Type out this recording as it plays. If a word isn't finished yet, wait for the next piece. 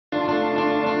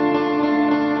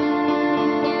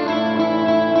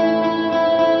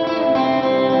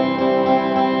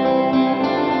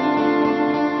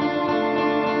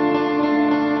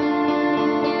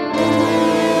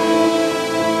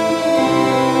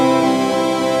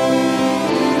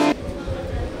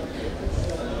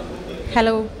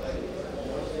Hello.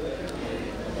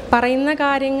 പറയുന്ന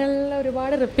കാര്യങ്ങളിൽ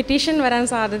ഒരുപാട് റിപ്പീറ്റേഷൻ വരാൻ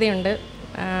സാധ്യതയുണ്ട്.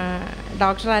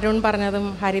 ഡോക്ടർ അരുൺ പറഞ്ഞതും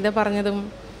ഹരിത പറഞ്ഞതും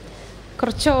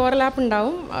കുറച്ച് ഓവർലാപ്പ്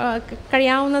ഉണ്ടാവും.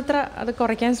 കഴിയാവുന്നത്ര അത്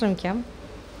കുറയ്ക്കാൻ ശ്രമിക്കാം.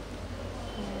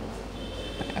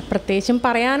 പ്രത്യേകിച്ചും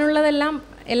പറയാനുള്ളതെല്ലാം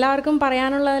എല്ലാവർക്കും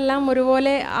പറയാനുള്ളതെല്ലാം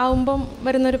ഒരുപോലെ ആവുമ്പം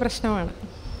വരുന്നൊരു പ്രശ്നമാണ്.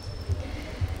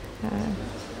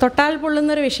 തൊട്ടാൽ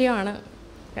പൊള്ളുന്നൊരു വിഷയമാണ്.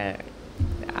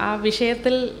 ആ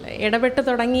വിഷയത്തിൽ ഇടപെട്ട്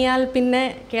തുടങ്ങിയാൽ പിന്നെ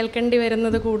കേൾക്കേണ്ടി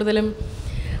വരുന്നത് കൂടുതലും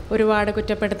ഒരുപാട്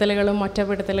കുറ്റപ്പെടുത്തലുകളും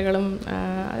ഒറ്റപ്പെടുത്തലുകളും.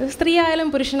 സ്ത്രീ ആയാലും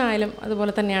പുരുഷനായാലും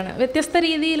അതുപോലെ തന്നെയാണ്. വ്യത്യസ്ത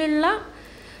രീതിയിലുള്ള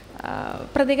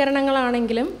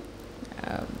പ്രതികരണങ്ങളാണെങ്കിലും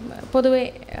പൊതുവെ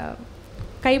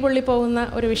കൈപൊള്ളിപ്പോകുന്ന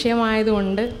ഒരു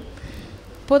വിഷയമായതുകൊണ്ട്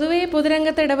പൊതുവെ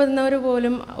പൊതുരംഗത്ത് ഇടപെടുന്നവർ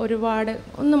പോലും ഒരുപാട്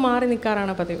ഒന്ന് മാറി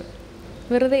നിൽക്കാറാണ് പതിവ്.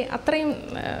 വെറുതെ അത്രയും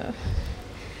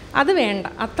അത് വേണ്ട,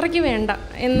 അത്രയ്ക്ക് വേണ്ട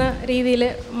എന്ന രീതിയിൽ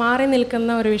മാറി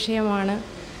നിൽക്കുന്ന ഒരു വിഷയമാണ്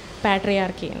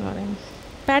പാട്രിയാർക്കി എന്ന് പറയുന്നത്.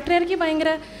 പാട്രിയാർക്കി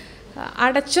ഭയങ്കര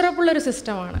അടച്ചുറപ്പുള്ളൊരു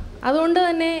സിസ്റ്റമാണ്. അതുകൊണ്ട്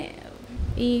തന്നെ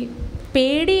ഈ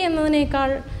പേടി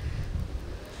എന്നതിനേക്കാൾ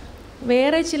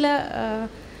വേറെ ചില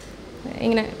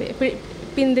ഇങ്ങനെ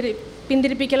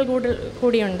പിന്തിരിപ്പിക്കൽ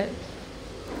കൂടിയുണ്ട്.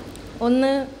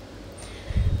 ഒന്ന്,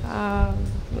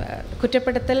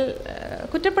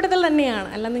 കുറ്റപ്പെടുത്തൽ തന്നെയാണ്,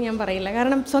 അല്ലെന്ന് ഞാൻ പറയില്ല.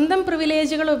 കാരണം സ്വന്തം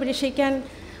പ്രിവിലേജുകൾ ഉപേക്ഷിക്കാൻ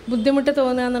ബുദ്ധിമുട്ട്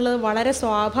തോന്നുക എന്നുള്ളത് വളരെ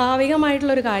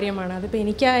സ്വാഭാവികമായിട്ടുള്ളൊരു കാര്യമാണ്. അതിപ്പോൾ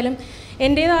എനിക്കായാലും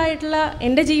എൻ്റേതായിട്ടുള്ള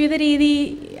എൻ്റെ ജീവിത രീതി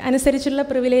അനുസരിച്ചുള്ള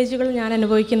പ്രിവിലേജുകൾ ഞാൻ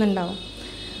അനുഭവിക്കുന്നുണ്ടാവും.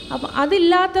 അപ്പം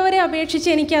അതില്ലാത്തവരെ അപേക്ഷിച്ച്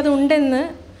എനിക്കത് ഉണ്ടെന്ന്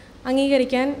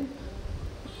അംഗീകരിക്കാൻ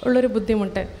ഉള്ളൊരു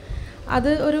ബുദ്ധിമുട്ട്,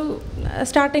 അത് ഒരു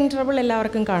സ്റ്റാർട്ടിങ് ട്രബിൾ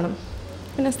എല്ലാവർക്കും കാണും.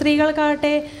 പിന്നെ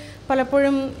സ്ത്രീകൾക്കാകട്ടെ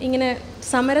പലപ്പോഴും ഇങ്ങനെ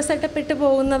സമരസെറ്റപ്പെട്ട്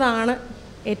പോകുന്നതാണ്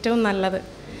ഏറ്റവും നല്ലത്.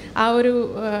 ആ ഒരു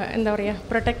എന്താ പറയുക,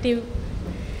 പ്രൊട്ടക്റ്റീവ്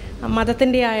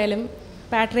മതത്തിൻ്റെ ആയാലും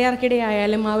പാട്രിയാർക്കിയുടെ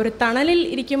ആയാലും ആ ഒരു തണലിൽ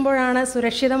ഇരിക്കുമ്പോഴാണ്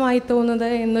സുരക്ഷിതമായി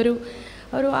തോന്നുന്നത് എന്നൊരു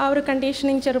ആ ഒരു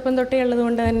കണ്ടീഷനിങ് ചെറുപ്പം തൊട്ടേ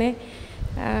ഉള്ളതുകൊണ്ട് തന്നെ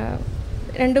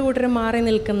രണ്ടു കൂട്ടരും മാറി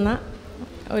നിൽക്കുന്ന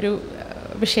ഒരു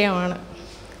വിഷയമാണ്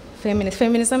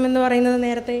ഫെമിനിസം എന്ന് പറയുന്നത്.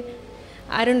 നേരത്തെ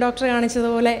അരുൺ ഡോക്ടർ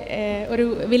കാണിച്ചതുപോലെ ഒരു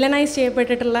വില്ലനൈസ്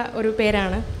ചെയ്യപ്പെട്ടിട്ടുള്ള ഒരു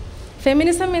പേരാണ്.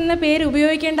 ഫെമിനിസം എന്ന പേര്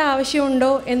ഉപയോഗിക്കേണ്ട ആവശ്യമുണ്ടോ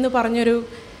എന്ന് പറഞ്ഞൊരു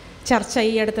ചർച്ച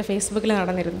ഈ അടുത്ത ഫേസ്ബുക്കിൽ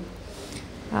നടന്നിരുന്നു.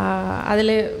 അതിൽ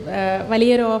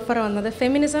വലിയൊരു ഓഫർ വന്നത്,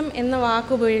 ഫെമിനിസം എന്ന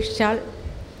വാക്ക് ഉപയോഗിച്ചാൽ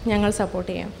ഞങ്ങൾ സപ്പോർട്ട്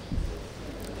ചെയ്യാം.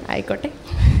 ആയിക്കോട്ടെ,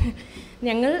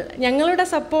 ഞങ്ങളുടെ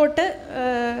സപ്പോർട്ട്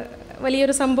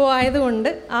വലിയൊരു സംഭവം ആയതുകൊണ്ട്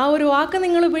ആ ഒരു വാക്ക്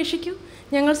നിങ്ങൾ ഉപേക്ഷിക്കൂ,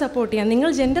 ഞങ്ങൾ സപ്പോർട്ട് ചെയ്യാം,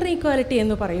 നിങ്ങൾ ജെൻഡർ ഈക്വാലിറ്റി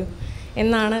എന്ന് പറയൂ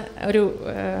എന്നാണ് ഒരു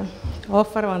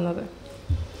ഓഫർ വന്നത്.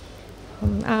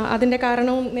 അതിൻ്റെ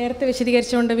കാരണവും നേരത്തെ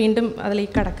വിശദീകരിച്ചുകൊണ്ട് വീണ്ടും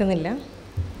അതിലേക്ക് കടക്കുന്നില്ല.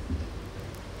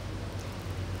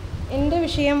 എൻ്റെ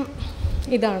വിഷയം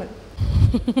ഇതാണ്.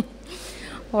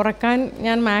 ഉറക്കാൻ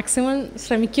ഞാൻ മാക്സിമം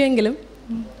ശ്രമിക്കുമെങ്കിലും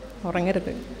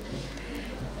ഉറങ്ങരുത്.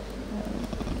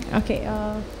 ഓക്കെ,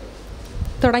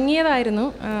 തുടങ്ങിയതായിരുന്നു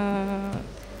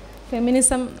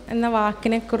ഫെമിനിസം എന്ന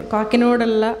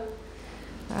വാക്കിനോടുള്ള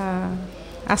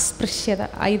അസ്പൃശ്യത,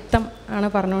 അയിത്തം ആണ്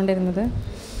പറഞ്ഞുകൊണ്ടിരുന്നത്.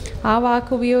 ആ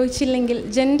വാക്ക് ഉപയോഗിച്ചില്ലെങ്കിൽ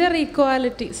ജെൻഡർ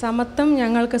ഈക്വാലിറ്റി, സമത്വം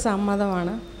ഞങ്ങൾക്ക്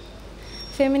സമ്മതമാണ്,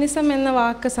 ഫെമിനിസം എന്ന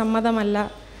വാക്ക് സമ്മതമല്ല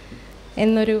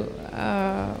എന്നൊരു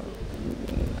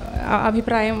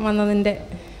അഭിപ്രായം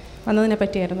വന്നതിനെ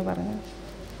പറ്റിയായിരുന്നു പറഞ്ഞത്.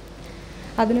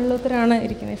 അതിനുള്ള ഉത്തരമാണ്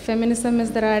ഇരിക്കുന്നത്. Feminism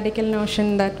is the radical Notion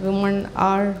that woman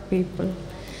are people.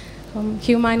 അപ്പം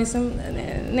ഹ്യൂമാനിസം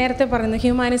നേരത്തെ പറയുന്നു,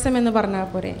 ഹ്യൂമാനിസം എന്ന് പറഞ്ഞാൽ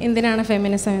പോരെ, എന്തിനാണ്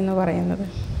ഫെമിനിസം എന്ന് പറയുന്നത്?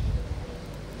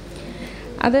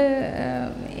 അത്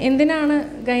എന്തിനാണ്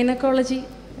ഗൈനക്കോളജി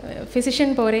ഫിസിഷ്യൻ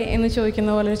പോരെ എന്ന്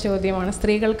ചോദിക്കുന്ന പോലൊരു ചോദ്യമാണ്.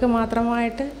 സ്ത്രീകൾക്ക്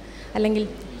മാത്രമായിട്ട് അല്ലെങ്കിൽ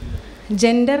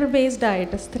ജെൻഡർ ബേസ്ഡ്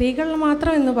ആയിട്ട് സ്ത്രീകൾ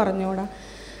മാത്രം എന്ന് പറഞ്ഞുകൂടാ,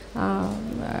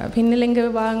 ഭിന്നലിംഗ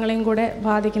വിഭാഗങ്ങളെയും കൂടെ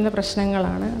ബാധിക്കുന്ന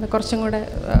പ്രശ്നങ്ങളാണ്. അത് കുറച്ചും കൂടെ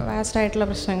വാസ്റ്റായിട്ടുള്ള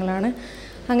പ്രശ്നങ്ങളാണ്.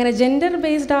 അങ്ങനെ ജെൻഡർ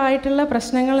ബേസ്ഡ് ആയിട്ടുള്ള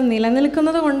പ്രശ്നങ്ങൾ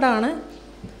നിലനിൽക്കുന്നത് കൊണ്ടാണ്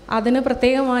അതിന്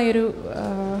പ്രത്യേകമായി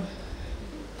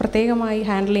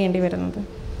ഹാൻഡിൽ ചെയ്യേണ്ടി വരുന്നത്.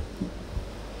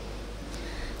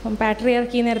 അപ്പം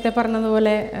പാട്രിയാർക്കി നേരത്തെ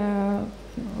പറഞ്ഞതുപോലെ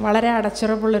വളരെ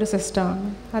അടച്ചുറപ്പുള്ളൊരു സിസ്റ്റമാണ്.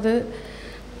 അത്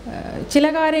ചില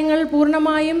കാര്യങ്ങൾ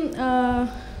പൂർണ്ണമായും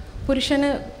പുരുഷന്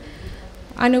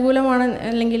അനുകൂലമാണ്,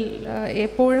 അല്ലെങ്കിൽ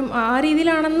എപ്പോഴും ആ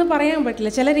രീതിയിലാണെന്ന് പറയാൻ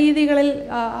പറ്റില്ല. ചില രീതികളിൽ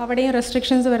അവിടെയും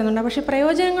റെസ്ട്രിക്ഷൻസ് വരുന്നുണ്ട്. പക്ഷേ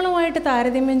പ്രയോജനങ്ങളുമായിട്ട്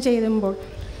താരതമ്യം ചെയ്യുമ്പോൾ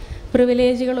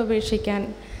പ്രിവിലേജുകൾ ഉപേക്ഷിക്കാൻ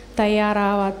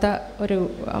തയ്യാറാവാത്ത ഒരു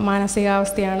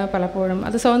മാനസികാവസ്ഥയാണ് പലപ്പോഴും,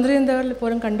 അത് സ്വാതന്ത്ര്യചിന്തകളിൽ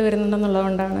പോലും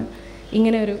കണ്ടുവരുന്നുണ്ടെന്നുള്ളതുകൊണ്ടാണ്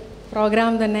ഇങ്ങനെ ഒരു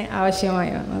പ്രോഗ്രാം തന്നെ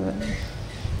ആവശ്യമായി വന്നത്.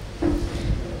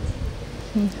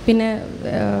 പിന്നെ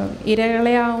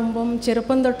ഇരകളെ ആവുമ്പം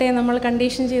ചെറുപ്പം തൊട്ടേ നമ്മൾ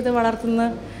കണ്ടീഷൻ ചെയ്ത് വളർത്തുന്ന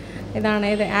ഇതാണ്,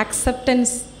 ഇത്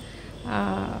ആക്സെപ്റ്റൻസ്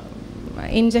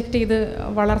ഇൻജക്റ്റ് ചെയ്ത്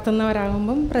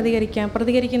വളർത്തുന്നവരാകുമ്പം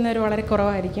പ്രതികരിക്കുന്നവർ വളരെ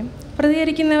കുറവായിരിക്കും.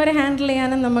 പ്രതികരിക്കുന്നവരെ ഹാൻഡിൽ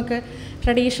ചെയ്യാനും നമുക്ക്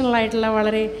ട്രഡീഷണൽ ആയിട്ടുള്ള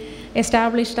വളരെ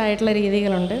എസ്റ്റാബ്ലിഷ്ഡ് ആയിട്ടുള്ള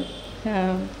രീതികളുണ്ട്.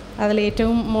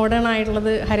 അതിലേറ്റവും മോഡേൺ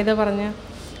ആയിട്ടുള്ളത് ഹരിത പറഞ്ഞ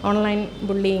ഓൺലൈൻ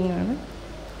ബുള്ളിയിങ് ആണ്.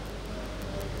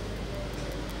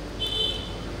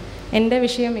 എൻ്റെ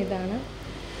വിഷയം ഇതാണ്: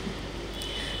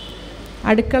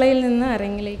 അടുക്കളയിൽ നിന്ന്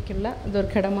അരങ്ങിലേക്കുള്ള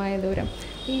ദുർഘടമായ ദൂരം.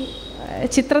 ഈ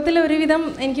ചിത്രത്തിൽ ഒരുവിധം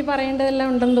എനിക്ക് പറയേണ്ടതെല്ലാം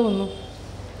ഉണ്ടെന്ന് തോന്നുന്നു.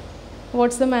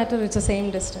 What's the matter, it's A same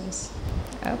distance.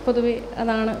 പൊതുവെ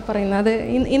അതാണ് പറയുന്നത്. അത്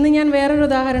ഇന്ന് ഞാൻ വേറൊരു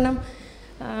ഉദാഹരണം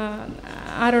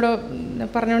ആരോടോ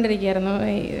പറഞ്ഞുകൊണ്ടിരിക്കുകയായിരുന്നു.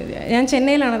 ഞാൻ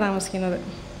ചെന്നൈയിലാണ് താമസിക്കുന്നത്.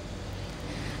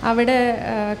 അവിടെ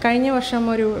കഴിഞ്ഞ വർഷം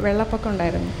ഒരു വെള്ളപ്പൊക്കം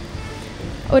ഉണ്ടായിരുന്നു.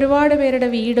 ഒരുപാട് പേരുടെ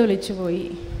വീട് ഒലിച്ചുപോയി.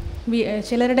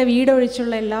 ചിലരുടെ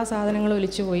വീടൊഴിച്ചുള്ള എല്ലാ സാധനങ്ങളും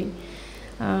ഒലിച്ചുപോയി.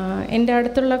 എൻ്റെ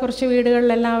അടുത്തുള്ള കുറച്ച്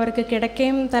വീടുകളിലെല്ലാം അവർക്ക്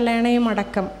കിടക്കയും തലേണയും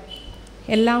അടക്കം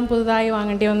എല്ലാം പുതുതായി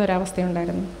വാങ്ങേണ്ടി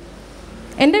വന്നൊരവസ്ഥയുണ്ടായിരുന്നു.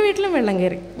 എൻ്റെ വീട്ടിലും വെള്ളം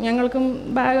കയറി. ഞങ്ങൾക്കും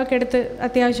ബാഗൊക്കെ എടുത്ത്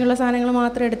അത്യാവശ്യമുള്ള സാധനങ്ങൾ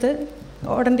മാത്രം എടുത്ത്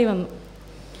ഓടേണ്ടി വന്നു.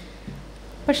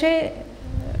 പക്ഷേ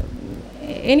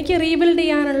എനിക്ക് റീബിൽഡ്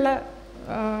ചെയ്യാനുള്ള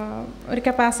ഒരു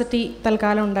കപ്പാസിറ്റി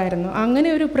തൽക്കാലം ഉണ്ടായിരുന്നു. അങ്ങനെ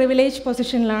ഒരു പ്രിവിലേജ്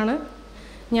പൊസിഷനിലാണ്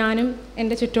ഞാനും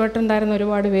എൻ്റെ ചുറ്റുവട്ടമുണ്ടായിരുന്ന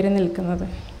ഒരുപാട് പേര് നിൽക്കുന്നത്.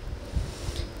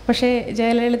 പക്ഷേ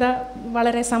ജയലളിത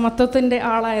വളരെ സമത്വത്തിൻ്റെ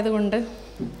ആളായതുകൊണ്ട്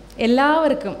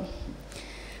എല്ലാവർക്കും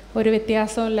ഒരു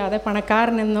വ്യത്യാസമില്ലാതെ,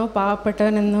 പണക്കാരനെന്നോ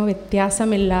പാവപ്പെട്ടവനെന്നോ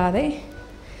വ്യത്യാസമില്ലാതെ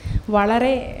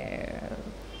വളരെ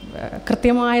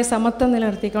കൃത്യമായ സമത്വം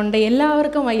നിലനിർത്തിക്കൊണ്ട്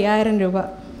എല്ലാവർക്കും 5000 രൂപ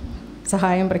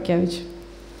സഹായം പ്രഖ്യാപിച്ചു.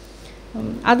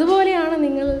 അതുപോലെയാണ്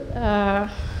നിങ്ങൾ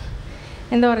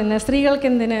എന്താ പറയുന്നത്, സ്ത്രീകൾക്ക്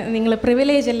എന്തിന് നിങ്ങൾ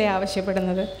പ്രിവിലേജ് അല്ലേ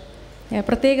ആവശ്യപ്പെടുന്നത്,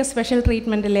 പ്രത്യേക സ്പെഷ്യൽ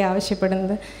ട്രീറ്റ്മെൻ്റ് അല്ലേ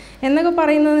ആവശ്യപ്പെടുന്നത് എന്നൊക്കെ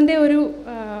പറയുന്നതിൻ്റെ ഒരു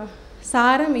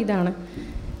സാരം ഇതാണ്.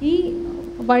 ഈ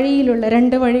വഴിയിലുള്ള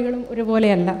 2 വഴികളും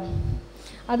ഒരുപോലെയല്ല.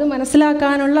 അത്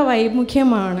മനസ്സിലാക്കാനുള്ള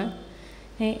വൈമുഖ്യമാണ്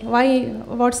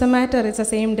what's a matter, it's A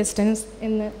same distance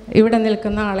എന്ന് ഇവിടെ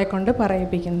നിൽക്കുന്ന ആളെ കൊണ്ട്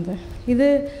പറയിപ്പിക്കുന്നത്. ഇത്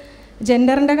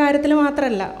ജെൻഡറിൻ്റെ കാര്യത്തിൽ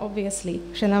മാത്രമല്ല ഒബ്വിയസ്ലി,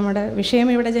 പക്ഷെ നമ്മുടെ വിഷയം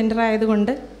ഇവിടെ ജെൻഡർ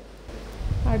ആയതുകൊണ്ട്.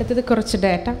 അടുത്തത് കുറച്ച്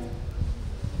ഡാറ്റ.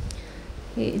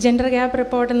 ഈ ജെൻഡർ ഗ്യാപ്പ്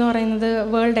റിപ്പോർട്ട് എന്ന് പറയുന്നത്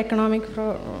വേൾഡ് എക്കണോമിക്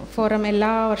ഫോറം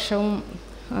എല്ലാ വർഷവും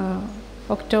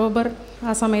ഒക്ടോബർ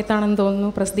ആ സമയത്താണെന്ന് തോന്നുന്നു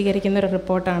പ്രസിദ്ധീകരിക്കുന്നൊരു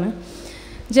റിപ്പോർട്ടാണ്.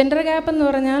 ജെൻഡർ ഗ്യാപ്പ് എന്ന്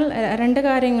പറഞ്ഞാൽ 2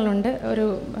 കാര്യങ്ങളുണ്ട്. ഒരു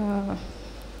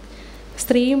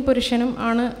സ്ത്രീയും പുരുഷനും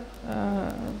ആണ്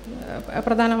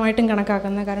പ്രധാനമായിട്ടും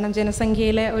കണക്കാക്കുന്നത്. കാരണം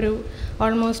ജനസംഖ്യയിലെ ഒരു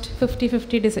ഓൾമോസ്റ്റ്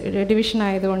 50-50 ഡിവിഷൻ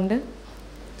ആയതുകൊണ്ട്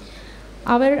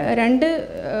അവർ 2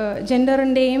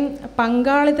 ജെൻഡറിൻ്റെയും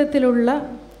പങ്കാളിത്തത്തിലുള്ള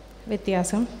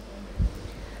വ്യത്യാസം,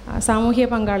 സാമൂഹിക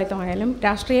പങ്കാളിത്തമായാലും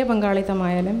രാഷ്ട്രീയ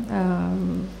പങ്കാളിത്തമായാലും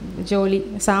ജോലി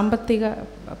സാമ്പത്തിക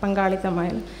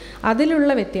പങ്കാളിത്തമായാലും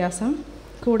അതിലുള്ള വ്യത്യാസം,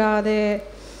 കൂടാതെ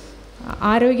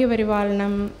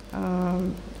ആരോഗ്യപരിപാലനം,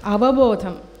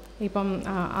 അവബോധം. ഇപ്പം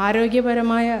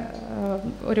ആരോഗ്യപരമായ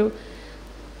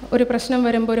ഒരു പ്രശ്നം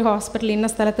വരുമ്പോൾ ഒരു ഹോസ്പിറ്റലിൽ ഇന്ന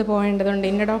സ്ഥലത്ത് പോകേണ്ടതുണ്ട്,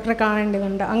 ഇന്ന ഡോക്ടറെ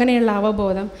കാണേണ്ടതുണ്ട്, അങ്ങനെയുള്ള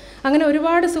അവബോധം. അങ്ങനെ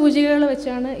ഒരുപാട് സൂചികകൾ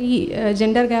വെച്ചാണ് ഈ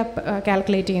ജെൻഡർ ഗ്യാപ്പ്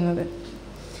കാൽക്കുലേറ്റ് ചെയ്യുന്നത്.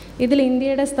 ഇതിൽ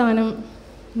ഇന്ത്യയുടെ സ്ഥാനം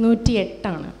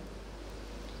 108ആണ്.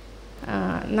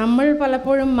 നമ്മൾ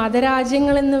പലപ്പോഴും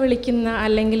മതരാജ്യങ്ങളെന്ന് വിളിക്കുന്ന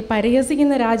അല്ലെങ്കിൽ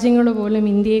പരിഹസിക്കുന്ന രാജ്യങ്ങൾ പോലും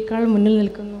ഇന്ത്യയേക്കാൾ മുന്നിൽ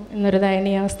നിൽക്കുന്നു എന്നൊരു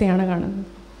ദയനീയാവസ്ഥയാണ് കാണുന്നത്.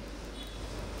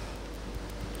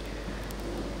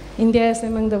 India is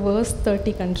among the worst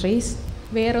 30 countries.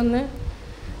 വേറൊന്ന്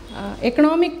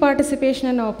എക്കണോമിക് പാർട്ടിസിപ്പേഷൻ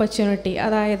ആൻഡ് ഓപ്പർച്യൂണിറ്റി,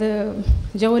 അതായത്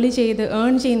ജോലി ചെയ്ത്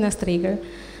ഏൺ ചെയ്യുന്ന സ്ത്രീകൾ,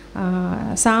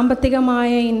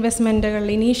 സാമ്പത്തികമായ ഇൻവെസ്റ്റ്മെൻറ്റുകൾ,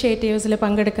 ഇനീഷ്യേറ്റീവ്സിൽ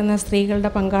പങ്കെടുക്കുന്ന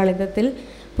സ്ത്രീകളുടെ പങ്കാളിത്തത്തിൽ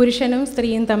പുരുഷനും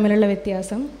സ്ത്രീയും തമ്മിലുള്ള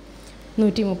വ്യത്യാസം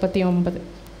 139.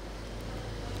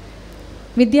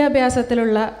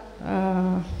 വിദ്യാഭ്യാസത്തിലുള്ള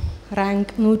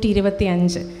റാങ്ക്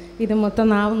 125. ഇത് മൊത്തം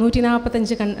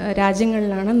 145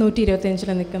 രാജ്യങ്ങളിലാണ്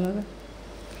 125 നിൽക്കുന്നത്.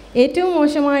 ഏറ്റവും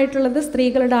മോശമായിട്ടുള്ളത്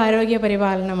സ്ത്രീകളുടെ ആരോഗ്യ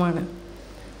പരിപാലനമാണ്.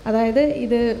 അതായത്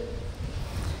ഇത്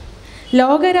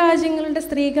ലോകരാജ്യങ്ങളുടെ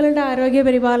സ്ത്രീകളുടെ ആരോഗ്യ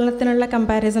പരിപാലനത്തിനുള്ള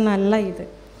കമ്പാരിസൺ അല്ല.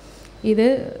 ഇത്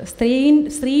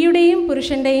സ്ത്രീയുടെയും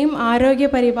പുരുഷൻ്റെയും ആരോഗ്യ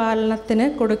പരിപാലനത്തിന്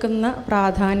കൊടുക്കുന്ന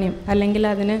പ്രാധാന്യം അല്ലെങ്കിൽ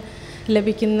അതിന്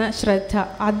ലഭിക്കുന്ന ശ്രദ്ധ,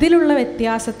 അതിലുള്ള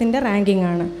വ്യത്യാസത്തിൻ്റെ റാങ്കിങ്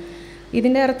ആണ്.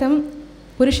 ഇതിൻ്റെ അർത്ഥം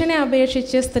പുരുഷനെ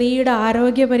അപേക്ഷിച്ച് സ്ത്രീയുടെ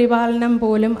ആരോഗ്യ പരിപാലനം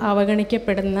പോലും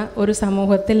അവഗണിക്കപ്പെടുന്ന ഒരു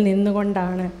സമൂഹത്തിൽ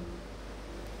നിന്നുകൊണ്ടാണ്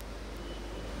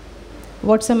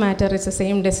what's a matter, it's A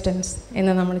same distance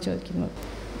എന്ന് നമ്മൾ ചോദിക്കുന്നത്.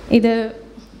 ഇത്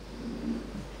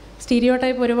സ്റ്റീരിയോ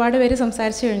ടൈപ്പ് ഒരുപാട് പേര്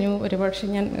സംസാരിച്ചു കഴിഞ്ഞു. ഒരുപക്ഷെ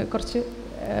ഞാൻ കുറച്ച്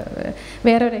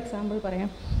വേറൊരു എക്സാമ്പിൾ പറയാം.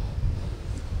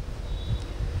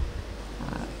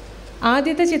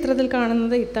 ആദ്യത്തെ ചിത്രത്തിൽ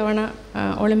കാണുന്നത് ഇത്തവണ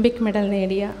ഒളിമ്പിക് മെഡൽ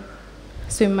നേടിയ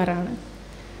സ്വിമ്മറാണ്,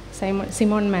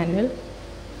 സിമോൺ മാനുവൽ.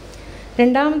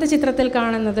 രണ്ടാമത്തെ ചിത്രത്തിൽ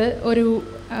കാണുന്നത് ഒരു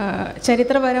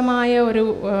ചരിത്രപരമായ ഒരു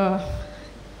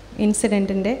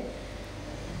ഇൻസിഡൻറ്റിൻ്റെ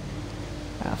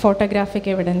ഫോട്ടോഗ്രാഫിക്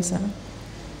എവിഡൻസാണ്.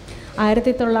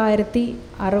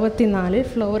 1964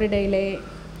 ഫ്ലോറിഡയിലെ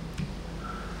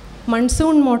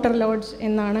മൺസൂൺ മോട്ടോർ ലോഡ്ജ്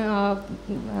എന്നാണ്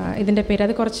ഇതിൻ്റെ പേര്.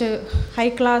 അത് കുറച്ച് ഹൈ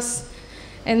ക്ലാസ്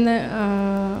എന്ന്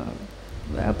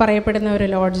പറയപ്പെടുന്ന ഒരു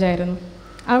ലോഡ്ജായിരുന്നു.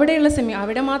 അവിടെയുള്ള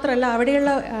അവിടെ മാത്രമല്ല,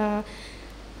 അവിടെയുള്ള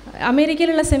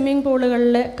അമേരിക്കയിലുള്ള സ്വിമ്മിംഗ്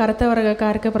പൂളുകളിൽ കറുത്ത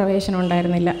വർഗ്ഗക്കാർക്ക് പ്രവേശനം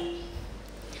ഉണ്ടായിരുന്നില്ല.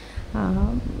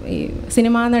 ഈ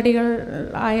സിനിമാ നടികൾ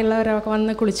ആയുള്ളവരൊക്കെ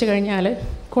വന്ന് കുളിച്ചു കഴിഞ്ഞാൽ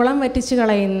കുളം വറ്റിച്ച്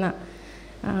കളയുന്ന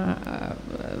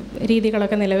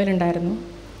രീതികളൊക്കെ നിലവിലുണ്ടായിരുന്നു.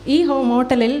 ഈ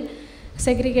മോട്ടലിൽ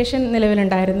സെഗ്രിഗേഷൻ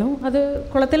നിലവിലുണ്ടായിരുന്നു. അത്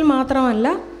കുളത്തിൽ മാത്രമല്ല,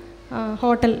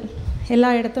 ഹോട്ടൽ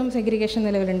എല്ലായിടത്തും സെഗ്രിഗേഷൻ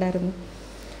നിലവിലുണ്ടായിരുന്നു.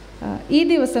 ഈ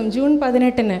ദിവസം ജൂൺ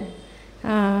 18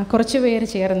 കുറച്ച് പേര്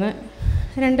ചേർന്ന്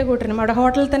 2 കൂട്ടരും അവിടെ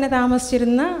ഹോട്ടലിൽ തന്നെ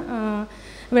താമസിച്ചിരുന്ന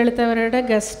വെളുത്തവരുടെ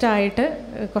ഗസ്റ്റായിട്ട്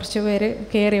കുറച്ച് പേര്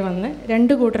കയറി വന്ന്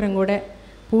 2 കൂട്ടരും കൂടെ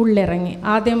പൂളിലിറങ്ങി.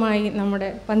 ആദ്യമായി നമ്മുടെ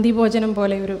പന്തിഭോജനം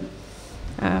പോലെ ഒരു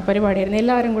പരിപാടിയായിരുന്നു.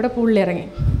 എല്ലാവരും കൂടെ പൂളിലിറങ്ങി.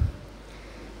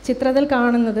 ചിത്രത്തിൽ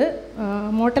കാണുന്നത്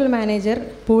മോട്ടൽ മാനേജർ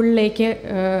പൂളിലേക്ക്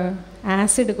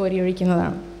ആസിഡ് കോരി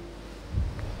ഒഴിക്കുന്നതാണ്.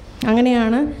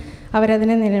 അങ്ങനെയാണ്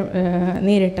അവരതിനെ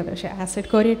നേരിട്ടത്. പക്ഷേ ആസിഡ്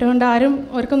കോരിയിട്ടുകൊണ്ട് ആരും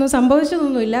അവർക്കൊന്നും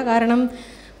സംഭവിച്ചതൊന്നുമില്ല. കാരണം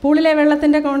പൂളിലെ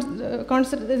വെള്ളത്തിൻ്റെ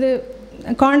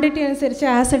ക്വാണ്ടിറ്റി അനുസരിച്ച്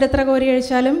ആസിഡ് എത്ര കോരി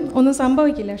കഴിച്ചാലും ഒന്നും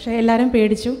സംഭവിക്കില്ല. പക്ഷേ എല്ലാവരും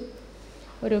പേടിച്ചു.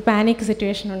 ഒരു പാനിക്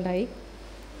സിറ്റുവേഷൻ ഉണ്ടായി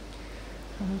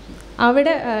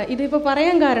അവിടെ. ഇതിപ്പോൾ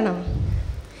പറയാൻ കാരണം,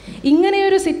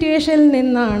 ഇങ്ങനെയൊരു സിറ്റുവേഷനിൽ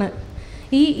നിന്നാണ്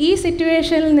ഈ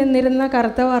സിറ്റുവേഷനിൽ നിന്നിരുന്ന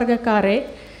കറുത്ത വർഗ്ഗക്കാരെ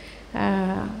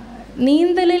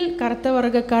നീന്തലിൽ കറുത്ത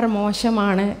വർഗ്ഗക്കാർ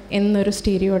മോശമാണ് എന്നൊരു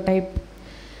സ്റ്റീരിയോ ടൈപ്പ്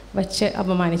വച്ച്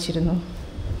അപമാനിച്ചിരുന്നു.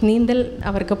 നീന്തൽ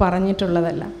അവർക്ക്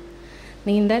പറഞ്ഞിട്ടുള്ളതല്ല.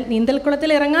 നീന്തൽക്കുളത്തിൽ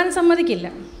ഇറങ്ങാൻ സമ്മതിക്കില്ല.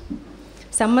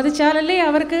 സമ്മതിച്ചാലല്ലേ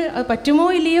അവർക്ക് പറ്റുമോ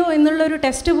ഇല്ലയോ എന്നുള്ളൊരു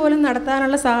ടെസ്റ്റ് പോലും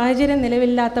നടത്താനുള്ള സാഹചര്യം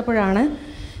നിലവില്ലാത്തപ്പോഴാണ്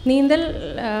നീന്തൽ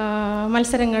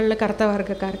മത്സരങ്ങളിൽ കറുത്ത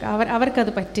വർഗ്ഗക്കാർക്ക്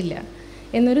അവർക്കത് പറ്റില്ല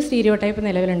എന്നൊരു സ്റ്റീരിയോ ടൈപ്പ്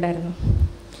നിലവിലുണ്ടായിരുന്നു.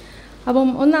 അപ്പം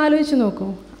ഒന്ന് ആലോചിച്ച് നോക്കൂ,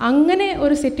 അങ്ങനെ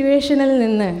ഒരു സിറ്റുവേഷനിൽ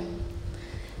നിന്ന്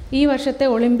ഈ വർഷത്തെ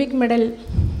ഒളിമ്പിക് മെഡൽ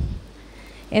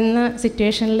എന്ന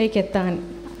സിറ്റുവേഷനിലേക്ക് എത്താൻ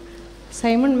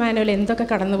സൈമൺ മാനുവൽ എന്തൊക്കെ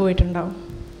കടന്നു പോയിട്ടുണ്ടാവും,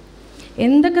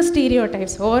 എന്തൊക്കെ സ്റ്റീരിയോ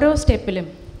ടൈപ്സ്. ഓരോ സ്റ്റെപ്പിലും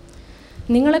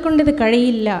നിങ്ങളെക്കൊണ്ടിത്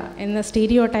കഴിയില്ല എന്ന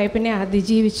സ്റ്റീരിയോ ടൈപ്പിനെ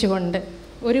അതിജീവിച്ചുകൊണ്ട്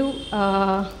ഒരു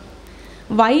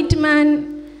വൈറ്റ് മാൻ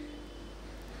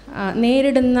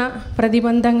നേരിടുന്ന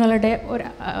പ്രതിബന്ധങ്ങളുടെ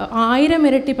 1000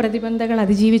 ഇരട്ടി പ്രതിബന്ധങ്ങൾ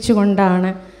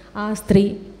അതിജീവിച്ചുകൊണ്ടാണ് ആ സ്ത്രീ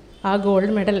ആ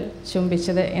ഗോൾഡ് മെഡൽ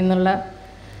ചുംബിച്ചത് എന്നുള്ള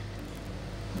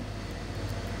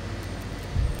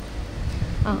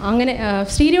അങ്ങനെ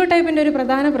സ്റ്റീരിയോ ടൈപ്പിൻ്റെ ഒരു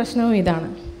പ്രധാന പ്രശ്നവും ഇതാണ്.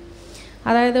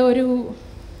 അതായത് ഒരു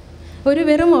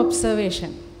വെറും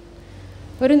ഒബ്സർവേഷൻ,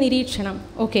 ഒരു നിരീക്ഷണം.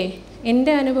 ഓക്കെ,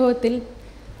 എൻ്റെ അനുഭവത്തിൽ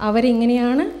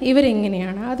അവരിങ്ങനെയാണ്,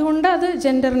 ഇവരിങ്ങനെയാണ്, അതുകൊണ്ട് അത്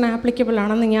ജെൻഡറിന് ആപ്ലിക്കബിൾ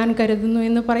ആണെന്ന് ഞാൻ കരുതുന്നു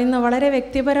എന്ന് പറയുന്ന വളരെ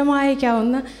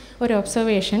വ്യക്തിപരമായേക്കാവുന്ന ഒരു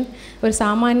ഒബ്സർവേഷൻ ഒരു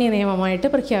സാമാന്യ നിയമമായിട്ട്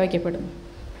പ്രഖ്യാപിക്കപ്പെടുന്നു.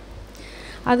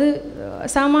 അത്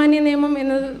സാമാന്യ നിയമം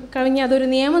എന്നത് കവിഞ്ഞ് അതൊരു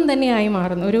നിയമം തന്നെയായി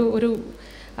മാറുന്നു. ഒരു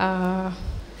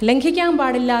ലംഘിക്കാൻ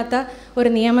പാടില്ലാത്ത ഒരു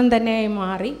നിയമം തന്നെയായി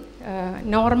മാറി.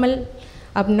 നോർമൽ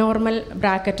അബ്നോർമൽ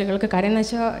ബ്രാക്കറ്റുകൾക്ക് കാര്യം എന്ന്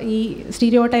വെച്ചാൽ ഈ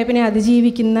സ്റ്റീരിയോ ടൈപ്പിനെ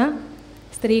അതിജീവിക്കുന്ന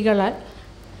സ്ത്രീകളാൽ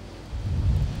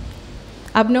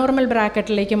അബ്നോർമൽ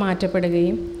ബ്രാക്കറ്റിലേക്ക്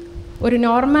മാറ്റപ്പെടുകയും ഒരു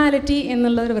നോർമാലിറ്റി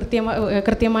എന്നുള്ളതൊരു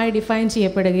കൃത്യമായി ഡിഫൈൻ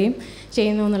ചെയ്യപ്പെടുകയും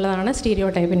ചെയ്യുന്നു എന്നുള്ളതാണ് സ്റ്റീരിയോ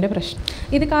ടൈപ്പിൻ്റെ പ്രശ്നം.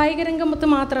 ഇത് കായിക രംഗത്ത്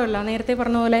മാത്രമല്ല, നേരത്തെ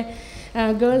പറഞ്ഞ പോലെ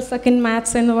ഗേൾസ് സെക്കൻഡ്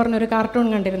മാത്സ് എന്ന് പറഞ്ഞൊരു കാർട്ടൂൺ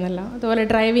കണ്ടിരുന്നല്ലോ, അതുപോലെ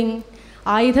ഡ്രൈവിംഗ്,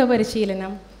 ആയുധ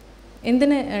പരിശീലനം,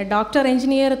 എന്തിന് ഡോക്ടർ,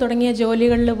 എഞ്ചിനീയർ തുടങ്ങിയ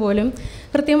ജോലികളിൽ പോലും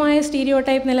കൃത്യമായ സ്റ്റീരിയോ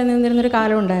ടൈപ്പ് നിലനിന്നിരുന്നൊരു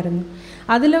കാലം ഉണ്ടായിരുന്നു.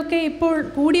 അതിലൊക്കെ ഇപ്പോൾ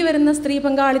കൂടി വരുന്ന സ്ത്രീ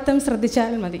പങ്കാളിത്തം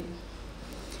ശ്രദ്ധിച്ചാൽ മതി.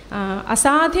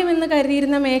 അസാധ്യമെന്ന്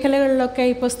കരുതിയിരുന്ന മേഖലകളിലൊക്കെ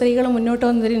ഇപ്പോൾ സ്ത്രീകൾ മുന്നോട്ട്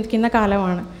വന്നിരിക്കുന്ന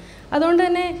കാലമാണ്. അതുകൊണ്ട്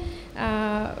തന്നെ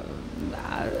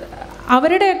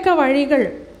അവരുടെയൊക്കെ വഴികൾ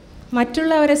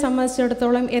മറ്റുള്ളവരെ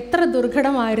സംബന്ധിച്ചിടത്തോളം എത്ര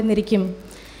ദുർഘടമായിരുന്നിരിക്കും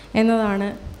എന്നതാണ്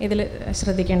ഇതിൽ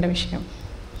ശ്രദ്ധിക്കേണ്ട വിഷയം.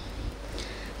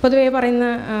 പൊതുവേ പറയുന്ന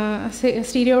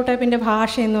സ്റ്റീരിയോ ടൈപ്പിൻ്റെ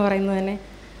ഭാഷ എന്ന് പറയുന്നത് തന്നെ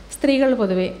സ്ത്രീകൾ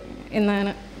പൊതുവേ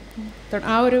എന്നാണ്,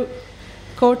 ആ ഒരു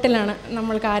കോട്ടിലാണ്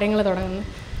നമ്മൾ കാര്യങ്ങൾ തുടങ്ങുന്നത്.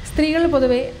 സ്ത്രീകൾ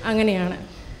പൊതുവേ അങ്ങനെയാണ്,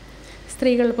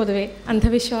 സ്ത്രീകൾ പൊതുവേ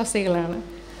അന്ധവിശ്വാസികളാണ്,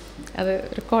 അത്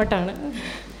ഒരു കോട്ടാണ്.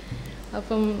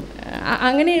 അപ്പം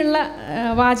അങ്ങനെയുള്ള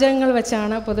വാചകങ്ങൾ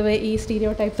വെച്ചാണ് പൊതുവേ ഈ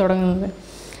സ്റ്റീരിയോ ടൈപ്പ് തുടങ്ങുന്നത്.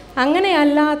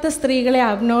 അങ്ങനെയല്ലാത്ത സ്ത്രീകളെ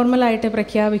അബ്നോർമലായിട്ട്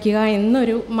പ്രഖ്യാപിക്കുക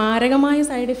എന്നൊരു മാരകമായ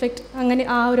സൈഡ് ഇഫക്റ്റ് അങ്ങനെ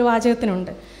ആ ഒരു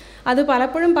വാചകത്തിനുണ്ട്. അത്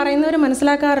പലപ്പോഴും പറയുന്നവർ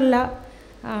മനസ്സിലാക്കാറില്ല,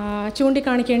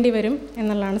 ചൂണ്ടിക്കാണിക്കേണ്ടി വരും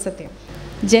എന്നുള്ളതാണ് സത്യം.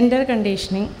 ജെൻഡർ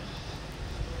കണ്ടീഷനിങ്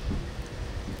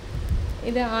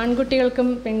ഇത് ആൺകുട്ടികൾക്കും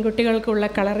പെൺകുട്ടികൾക്കുള്ള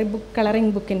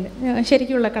കളറിംഗ് ബുക്കിൻ്റെ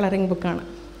ശരിക്കുള്ള കളറിംഗ് ബുക്കാണ്.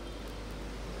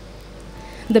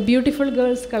 The beautiful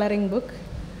girls colouring book,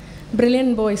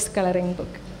 brilliant boys colouring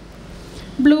book.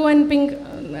 Blue and pink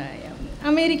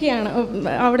അമേരിക്കയാണ്,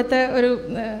 അവിടുത്തെ ഒരു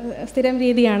സ്ഥിരം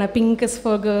രീതിയാണ്. Pink is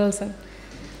for girls,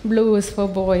 blue is for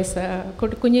boys.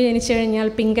 കുഞ്ഞ് ജനിച്ചു കഴിഞ്ഞാൽ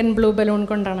പിങ്ക് ആൻഡ് ബ്ലൂ ബലൂൺ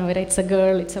കൊണ്ടാണ് അവർ it's A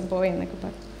girl, it's A boy എന്നൊക്കെ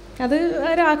പറയും. അത്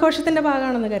ഒരു ആഘോഷത്തിൻ്റെ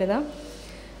ഭാഗമാണെന്ന് കരുതാം.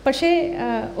 പക്ഷേ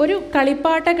ഒരു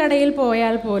കളിപ്പാട്ട കടയിൽ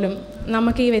പോയാൽ പോലും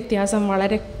നമുക്ക് ഈ വ്യത്യാസം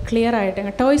വളരെ ക്ലിയർ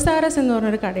ആയിട്ട്. ടോയ്സ് ആർ എസ് എന്ന്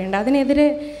പറഞ്ഞൊരു കടയുണ്ട്, അതിനെതിരെ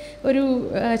ഒരു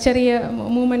ചെറിയ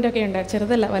മൂവ്മെൻ്റൊക്കെ ഉണ്ട്,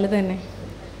 ചെറുതല്ല വലുത് തന്നെ.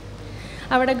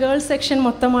 അവിടെ ഗേൾസ് സെക്ഷൻ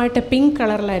മൊത്തമായിട്ട് പിങ്ക്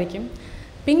കളറിലായിരിക്കും.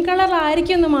 പിങ്ക്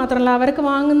കളറിലായിരിക്കും എന്ന് മാത്രമല്ല, അവർക്ക്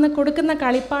കൊടുക്കുന്ന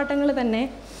കളിപ്പാട്ടങ്ങൾ തന്നെ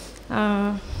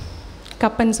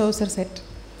cup and saucer set,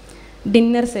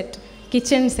 dinner set,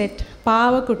 kitchen set,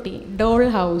 പാവക്കുട്ടി, doll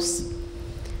house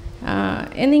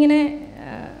എന്നിങ്ങനെ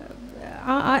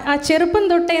ആ ചെറുപ്പം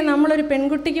തൊട്ടേ നമ്മളൊരു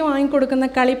പെൺകുട്ടിക്ക് വാങ്ങിക്കൊടുക്കുന്ന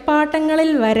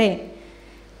കളിപ്പാട്ടങ്ങളിൽ വരെ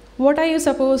what are you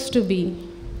suppose to B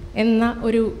എന്ന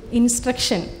ഒരു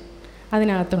ഇൻസ്ട്രക്ഷൻ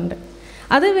അതിനകത്തുണ്ട്.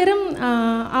 അത് വെറും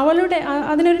അവളുടെ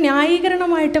അതിനൊരു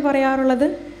ന്യായീകരണമായിട്ട് പറയാറുള്ളത്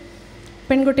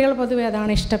പെൺകുട്ടികൾ പൊതുവെ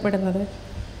അതാണ് ഇഷ്ടപ്പെടുന്നത്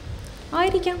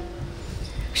ആയിരിക്കാം.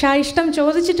 പക്ഷെ ആ ഇഷ്ടം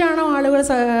ചോദിച്ചിട്ടാണോ ആളുകൾ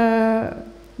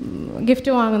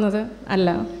ഗിഫ്റ്റ് വാങ്ങുന്നത്? അല്ല,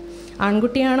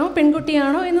 ആൺകുട്ടിയാണോ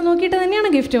പെൺകുട്ടിയാണോ എന്ന് നോക്കിയിട്ട്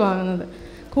തന്നെയാണ് ഗിഫ്റ്റ് വാങ്ങുന്നത്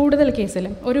കൂടുതൽ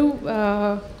കേസിലും. ഒരു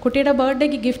കുട്ടിയുടെ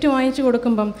ബർത്ത്ഡേക്ക് ഗിഫ്റ്റ് വാങ്ങിച്ചു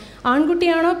കൊടുക്കുമ്പം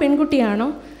ആൺകുട്ടിയാണോ പെൺകുട്ടിയാണോ,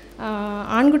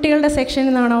 ആൺകുട്ടികളുടെ സെക്ഷനിൽ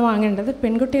നിന്നാണോ വാങ്ങേണ്ടത്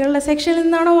പെൺകുട്ടികളുടെ സെക്ഷനിൽ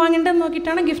നിന്നാണോ വാങ്ങേണ്ടതെന്ന്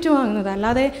നോക്കിയിട്ടാണ് ഗിഫ്റ്റ് വാങ്ങുന്നത്.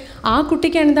 അല്ലാതെ ആ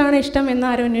കുട്ടിക്ക് എന്താണ് ഇഷ്ടം എന്ന്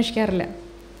ആരും അന്വേഷിക്കാറില്ല.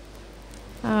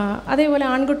 അതേപോലെ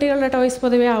ആൺകുട്ടികളുടെ ടോയ്സ്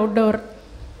പൊതുവെ ഔട്ട്ഡോർ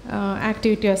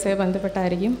ആക്ടിവിറ്റീസുമായി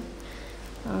ബന്ധപ്പെട്ടായിരിക്കും.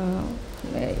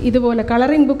 ഇതുപോലെ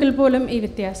കളറിംഗ് ബുക്കിൽ പോലും ഈ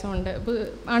വ്യത്യാസമുണ്ട്.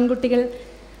 ആൺകുട്ടികൾ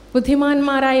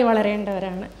ബുദ്ധിമാന്മാരായി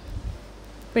വളരേണ്ടവരാണ്,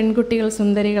 പെൺകുട്ടികൾ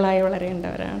സുന്ദരികളായി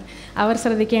വളരേണ്ടവരാണ്. അവർ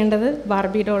ശ്രദ്ധിക്കേണ്ടത്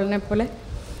ബാർബി ഡോളിനെ പോലെ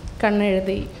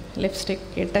കണ്ണെഴുതി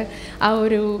ലിപ്സ്റ്റിക് ഇട്ട് ആ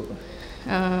ഒരു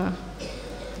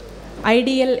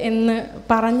ഐഡിയൽ എന്ന്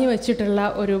പറഞ്ഞു വച്ചിട്ടുള്ള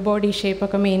ഒരു ബോഡി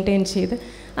ഷേപ്പൊക്കെ മെയിൻറ്റെയിൻ ചെയ്ത്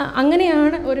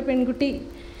അങ്ങനെയാണ് ഒരു പെൺകുട്ടി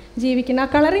ജീവിക്കുന്നത്. ആ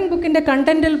കളറിംഗ് ബുക്കിൻ്റെ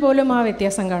കണ്ടൻറ്റിൽ പോലും ആ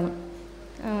വ്യത്യാസം കാണും.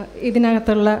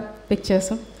 ഇതിനകത്തുള്ള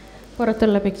പിക്ചേഴ്സും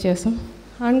പുറത്തുള്ള പിക്ചേഴ്സും.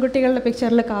 ആൺകുട്ടികളുടെ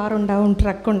പിക്ചറിൽ കാറുണ്ടാവും,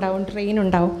 ട്രക്കുണ്ടാവും, ട്രെയിൻ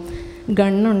ഉണ്ടാവും,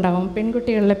 ഗണ്ണുണ്ടാവും.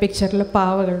 പെൺകുട്ടികളുടെ പിക്ചറിൽ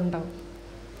പാവകളുണ്ടാവും.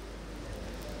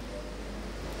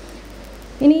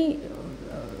 ഇനി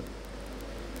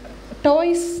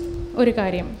ടോയ്സ് ഒരു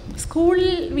കാര്യം.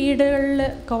 സ്കൂളിൽ, വീടുകളിൽ,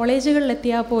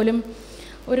 കോളേജുകളിലെത്തിയാൽ പോലും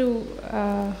ഒരു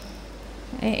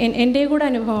എൻ്റെ കൂടെ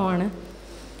അനുഭവമാണ്.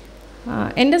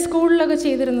 എൻ്റെ സ്കൂളിലൊക്കെ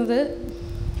ചെയ്തിരുന്നത്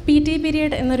PT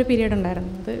പീരീഡ് എന്നൊരു പീരീഡ്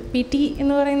ഉണ്ടായിരുന്നു. അത് PT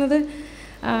എന്ന് പറയുന്നത്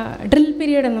ഡ്രിൽ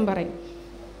പീരീഡ് എന്നും പറയും.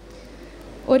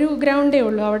 ഒരു ഗ്രൗണ്ടേ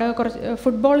ഉള്ളൂ, അവിടെ കുറച്ച്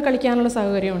ഫുട്ബോൾ കളിക്കാനുള്ള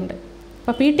സൗകര്യമുണ്ട്.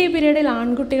 അപ്പോൾ PT പീരീഡിൽ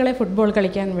ആൺകുട്ടികളെ ഫുട്ബോൾ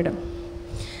കളിക്കാൻ വിടും.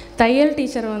 തയ്യൽ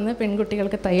ടീച്ചർ വന്ന്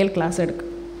പെൺകുട്ടികൾക്ക് തയ്യൽ ക്ലാസ് എടുക്കും.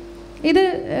 ഇത്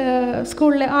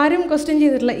സ്കൂളിൽ ആരും ക്വസ്റ്റ്യൻ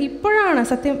ചെയ്തിട്ടില്ല. ഇപ്പോഴാണ്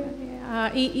സത്യം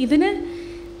ഇതിന്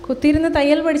കുത്തിയിരുന്ന്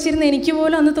തയ്യൽ പഠിച്ചിരുന്ന എനിക്ക്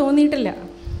പോലും അന്ന് തോന്നിയിട്ടില്ല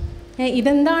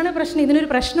ഇതെന്താണ് പ്രശ്നം, ഇതിനൊരു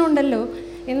പ്രശ്നമുണ്ടല്ലോ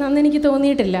എന്ന് അന്ന് എനിക്ക്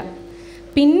തോന്നിയിട്ടില്ല.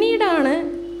 പിന്നീടാണ്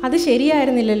അത്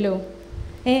ശരിയായിരുന്നില്ലല്ലോ,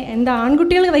 എന്താ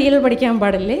ആൺകുട്ടികൾ തയ്യൽ പഠിക്കാൻ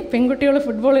പാടില്ലേ, പെൺകുട്ടികൾ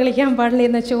ഫുട്ബോൾ കളിക്കാൻ പാടില്ലേ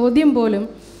എന്ന ചോദ്യം പോലും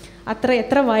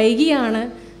എത്ര വൈകിയാണ്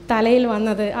തലയിൽ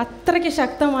വന്നത്. അത്രയ്ക്ക്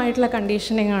ശക്തമായിട്ടുള്ള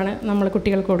കണ്ടീഷനിങ് ആണ് നമ്മൾ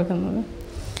കുട്ടികൾക്ക് കൊടുക്കുന്നത്.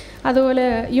 അതുപോലെ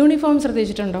യൂണിഫോം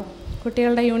ശ്രദ്ധിച്ചിട്ടുണ്ടോ?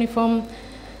 കുട്ടികളുടെ യൂണിഫോം,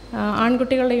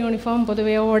 ആൺകുട്ടികളുടെ യൂണിഫോം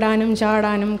പൊതുവെ ഓടാനും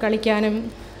ചാടാനും കളിക്കാനും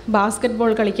ബാസ്കറ്റ്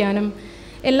ബോൾ കളിക്കാനും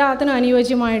എല്ലാത്തിനും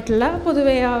അനുയോജ്യമായിട്ടുള്ള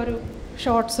പൊതുവെ ആ ഒരു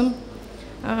ഷോർട്ട്സും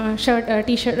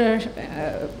ടീഷർട്ട്,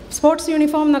 സ്പോർട്സ്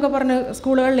യൂണിഫോം എന്നൊക്കെ പറഞ്ഞ്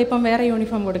സ്കൂളുകളിൽ ഇപ്പം വേറെ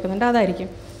യൂണിഫോം കൊടുക്കുന്നുണ്ട്, അതായിരിക്കും.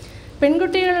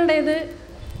 പെൺകുട്ടികളുടേത്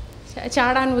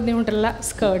ചാടാൻ ബുദ്ധിമുട്ടുള്ള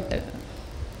സ്കേർട്ട്,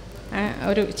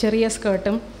 ഒരു ചെറിയ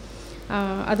സ്കേർട്ടും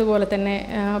അതുപോലെ തന്നെ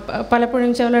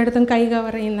പലപ്പോഴും ചിലയിടത്തും കൈ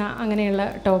കവർ ചെയ്യുന്ന അങ്ങനെയുള്ള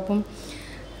ടോപ്പും.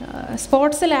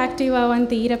 സ്പോർട്സിൽ ആക്റ്റീവ് ആവാൻ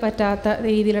തീരെ പറ്റാത്ത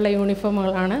രീതിയിലുള്ള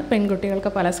യൂണിഫോമുകളാണ്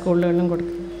പെൺകുട്ടികൾക്ക് പല സ്കൂളുകളിലും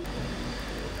കൊടുക്കുന്നത്.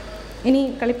 ഇനി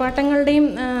കളിപ്പാട്ടങ്ങളുടെയും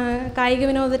കായിക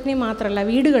വിനോദത്തിനെയും മാത്രമല്ല,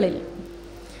 വീടുകളിൽ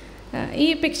ഈ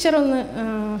പിക്ചർ ഒന്ന്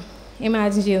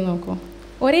ഇമാജിൻ ചെയ്ത് നോക്കൂ.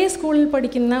 ഒരേ സ്കൂളിൽ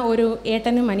പഠിക്കുന്ന ഒരു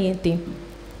ഏട്ടനും അനിയത്തിയും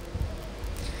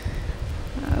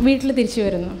വീട്ടിൽ തിരിച്ചു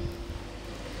വരുന്നു.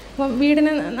 അപ്പം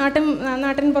വീടിന്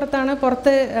നാട്ടിൻ പുറത്താണ്,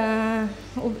 പുറത്ത്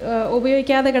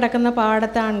ഉപയോഗിക്കാതെ കിടക്കുന്ന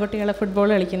പാടത്ത് ആൺകുട്ടികൾ ഫുട്ബോൾ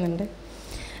കളിക്കുന്നുണ്ട്.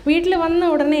 വീട്ടിൽ വന്ന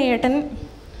ഉടനെ ഏട്ടൻ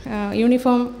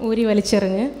യൂണിഫോം ഊരി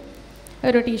വലിച്ചെറിഞ്ഞ്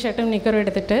ഒരു ടീഷർട്ടും നിക്കറും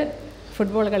എടുത്തിട്ട്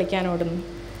ഫുട്ബോൾ കളിക്കാൻ ഓടുന്നു.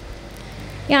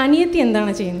 ഈ അനിയത്തി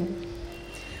എന്താണ് ചെയ്യുന്നത്?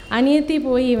 അനിയത്തി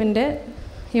പോയി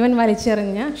ഇവൻ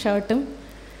വലിച്ചെറിഞ്ഞ ഷർട്ടും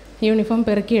യൂണിഫോം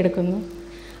പെറുക്കിയെടുക്കുന്നു.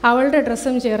 അവളുടെ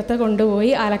ഡ്രസ്സും ചേർത്ത്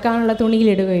കൊണ്ടുപോയി അലക്കാനുള്ള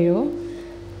തുണിയിലിടുകയോ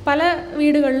പല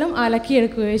വീടുകളിലും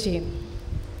അലക്കിയെടുക്കുകയോ ചെയ്യും.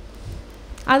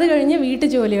 അത് കഴിഞ്ഞ്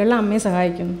വീട്ടുജോലികളിൽ അമ്മയെ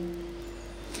സഹായിക്കുന്നു.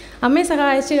 അമ്മയെ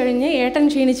സഹായിച്ചു കഴിഞ്ഞ് ഏട്ടൻ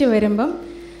ക്ഷീണിച്ച് വരുമ്പം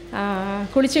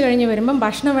കുളിച്ച് കഴിഞ്ഞ് വരുമ്പം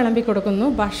ഭക്ഷണം വിളമ്പി കൊടുക്കുന്നു.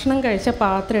 ഭക്ഷണം കഴിച്ച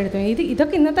പാത്രം എടുത്തു.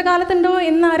 ഇതൊക്കെ ഇന്നത്തെ കാലത്തുണ്ടോ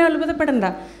എന്നാരും അത്ഭുതപ്പെടണ്ട.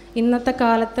 ഇന്നത്തെ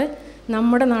കാലത്ത്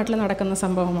നമ്മുടെ നാട്ടിൽ നടക്കുന്ന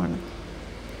സംഭവമാണ്.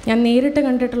 ഞാൻ നേരിട്ട്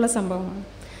കണ്ടിട്ടുള്ള സംഭവമാണ്.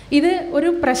 ഇത് ഒരു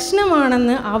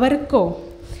പ്രശ്നമാണെന്ന് അവർക്കോ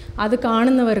അത്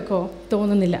കാണുന്നവർക്കോ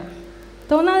തോന്നുന്നില്ല.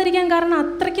 തോന്നാതിരിക്കാൻ കാരണം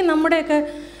അത്രയ്ക്ക് നമ്മുടെയൊക്കെ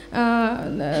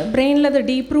ബ്രെയിനിലത്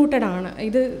ഡീപ്പ് റൂട്ടഡ് ആണ്.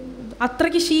 ഇത്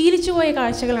അത്രയ്ക്ക് ശീലിച്ചു പോയ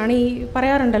കാഴ്ചകളാണ്. ഈ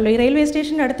പറയാറുണ്ടല്ലോ, ഈ റെയിൽവേ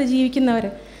സ്റ്റേഷൻ്റെ അടുത്ത് ജീവിക്കുന്നവർ,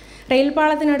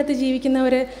 റെയിൽപാളത്തിനടുത്ത്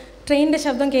ജീവിക്കുന്നവർ ട്രെയിനിൻ്റെ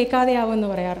ശബ്ദം കേൾക്കാതെയാവുമെന്ന്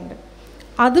പറയാറുണ്ട്.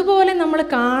 അതുപോലെ നമ്മൾ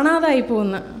കാണാതായി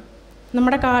പോകുന്ന,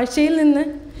 നമ്മുടെ കാഴ്ചയിൽ നിന്ന്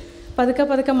പതുക്കെ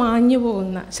പതുക്കെ മാഞ്ഞു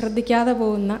പോകുന്ന, ശ്രദ്ധിക്കാതെ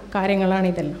പോകുന്ന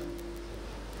കാര്യങ്ങളാണിതെല്ലാം.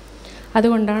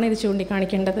 അതുകൊണ്ടാണ് ഇത്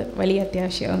ചൂണ്ടിക്കാണിക്കേണ്ടത് വലിയ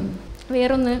അത്യാവശ്യമാണ്.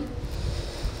 വേറൊന്ന്,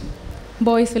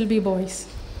 ബോയ്സ് വിൽ ബി ബോയ്സ്.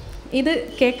 ഇത്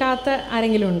കേൾക്കാത്ത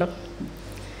ആരെങ്കിലും ഉണ്ടോ?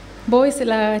 ബോയ്സ്,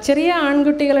 ചെറിയ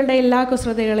ആൺകുട്ടികളുടെ എല്ലാ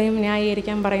കുസൃതികളെയും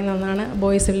ന്യായീകരിക്കാൻ പറയുന്ന ഒന്നാണ്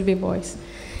ബോയ്സ് വിൽ ബി ബോയ്സ്.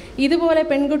 ഇതുപോലെ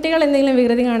പെൺകുട്ടികൾ എന്തെങ്കിലും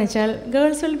വികൃതി കാണിച്ചാൽ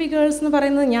ഗേൾസ് വിൽ ബി ഗേൾസ് എന്ന്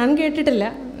പറയുന്നത് ഞാൻ കേട്ടിട്ടില്ല.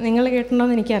 നിങ്ങൾ കേട്ടിട്ടുണ്ടോ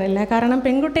എന്ന് എനിക്കറിയില്ല. കാരണം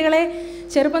പെൺകുട്ടികളെ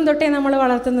ചെറുപ്പം തൊട്ടേ നമ്മൾ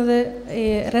വളർത്തുന്നത്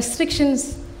റെസ്ട്രിക്ഷൻസ്,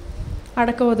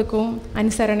 അടക്കമൊതുക്കവും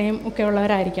അനുസരണയും ഒക്കെ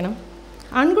ഉള്ളവരായിരിക്കണം.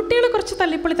 ആൺകുട്ടികൾ കുറച്ച്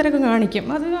തല്ലിപ്പൊളിത്തിരക്ക് കാണിക്കും,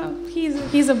 അത്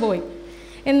ഹീസ് എ ബോയ്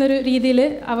എന്നൊരു രീതിയിൽ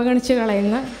അവഗണിച്ച്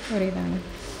കളയുന്ന ഒരിതാണ്.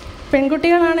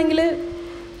 പെൺകുട്ടികളാണെങ്കിൽ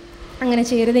അങ്ങനെ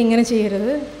ചെയ്യരുത്, ഇങ്ങനെ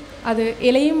ചെയ്യരുത്, അത്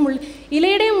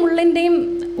ഇലയുടെയും മുള്ളിൻ്റെയും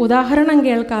ഉദാഹരണം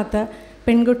കേൾക്കാത്ത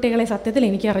പെൺകുട്ടികളെ സത്യത്തിൽ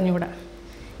എനിക്ക് അറിഞ്ഞുകൂടാ.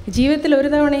 ജീവിതത്തിൽ ഒരു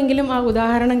തവണയെങ്കിലും ആ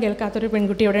ഉദാഹരണം കേൾക്കാത്തൊരു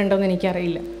പെൺകുട്ടി ഇവിടെ ഉണ്ടോയെന്ന്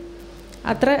എനിക്കറിയില്ല.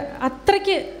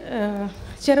 അത്രയ്ക്ക്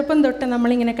ചെറുപ്പം തൊട്ട്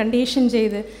നമ്മളിങ്ങനെ കണ്ടീഷൻ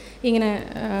ചെയ്ത് ഇങ്ങനെ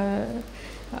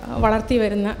വളർത്തി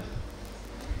വരുന്ന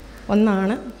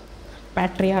ഒന്നാണ്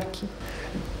പാട്രിയാർക്കി.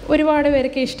 ഒരുപാട്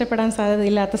പേർക്ക് ഇഷ്ടപ്പെടാൻ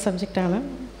സാധ്യതയില്ലാത്ത സബ്ജക്റ്റാണ്,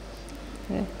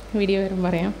 വീഡിയോ വരും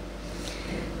പറയാം.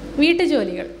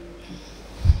 വീട്ടുജോലികൾ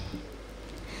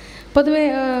പൊതുവെ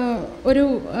ഒരു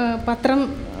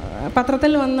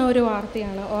പത്രത്തിൽ വന്ന ഒരു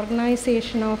വാർത്തയാണ്.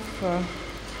 Organisation of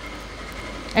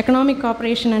economic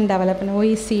cooperation and development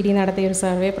OECD നടത്തിയൊരു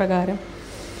survey പ്രകാരം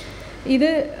ഇത്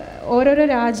ഓരോരോ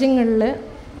രാജ്യങ്ങളിൽ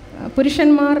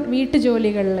പുരുഷന്മാർ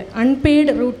വീട്ടുജോലികളിൽ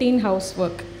unpaid routine house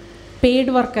work,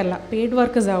 paid വർക്കല്ല, paid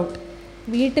work is out,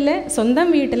 സ്വന്തം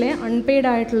വീട്ടിലെ അൺപെയ്ഡ്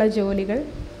ആയിട്ടുള്ള ജോലികൾ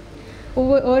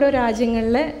ഓരോ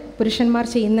രാജ്യങ്ങളിലെ പുരുഷന്മാർ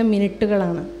ചെയ്യുന്ന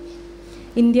മിനിറ്റുകളാണ്.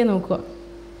 ഇന്ത്യ നോക്കുക,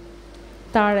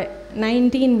 താഴെ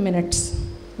 19 minutes,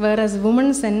 whereas women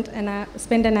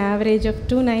spend an average of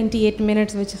 298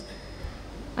 minutes, which is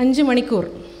 5 മണിക്കൂർ.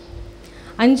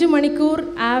 5 മണിക്കൂർ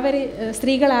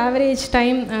സ്ത്രീകൾ ആവറേജ്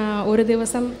ടൈം ഒരു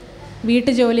ദിവസം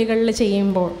വീട്ടുജോലികളിൽ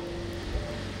ചെയ്യുമ്പോൾ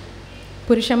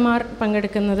പുരുഷന്മാർ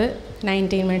പങ്കെടുക്കുന്നത്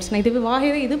 19 minutes.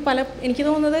 ഇത് എനിക്ക്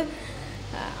തോന്നുന്നത്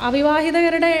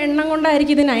അവിവാഹിതരുടെ എണ്ണം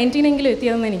കൊണ്ടായിരിക്കും ഇത് 19 എങ്കിലും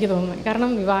എത്തിയതെന്ന് എനിക്ക് തോന്നുന്നു. കാരണം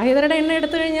വിവാഹിതരുടെ എണ്ണം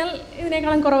എടുത്തു കഴിഞ്ഞാൽ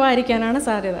ഇതിനേക്കാളും കുറവായിരിക്കാനാണ്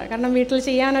സാധ്യത. കാരണം വീട്ടിൽ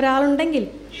ചെയ്യാൻ ഒരാളുണ്ടെങ്കിൽ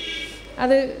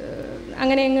അത്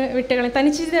അങ്ങനെ അങ്ങ് വിട്ടുകളെ.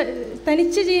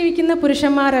 തനിച്ച് ജീവിക്കുന്ന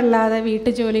പുരുഷന്മാരല്ലാതെ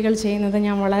വീട്ടുജോലികൾ ചെയ്യുന്നത്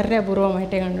ഞാൻ വളരെ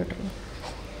അപൂർവമായിട്ടേ കണ്ടിട്ടുള്ളൂ.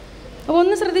 അപ്പോൾ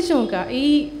ഒന്ന് ശ്രദ്ധിച്ചു നോക്കുക, ഈ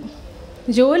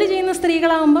ജോലി ചെയ്യുന്ന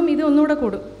സ്ത്രീകളാകുമ്പം ഇത് ഒന്നുകൂടെ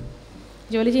കൂടും.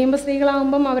 ജോലി ചെയ്യുമ്പോൾ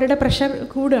സ്ത്രീകളാകുമ്പം അവരുടെ പ്രഷർ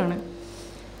കൂടുകയാണ്.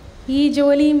 ഈ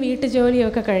ജോലിയും വീട്ടുജോലിയും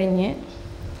ഒക്കെ കഴിഞ്ഞ്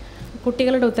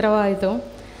കുട്ടികളുടെ ഉത്തരവാദിത്വവും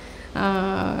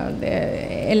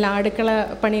എല്ലാ അടുക്കള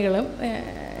പണികളും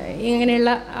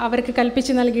ഇങ്ങനെയുള്ള അവർക്ക്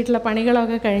കൽപ്പിച്ച് നൽകിയിട്ടുള്ള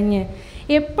പണികളൊക്കെ കഴിഞ്ഞ്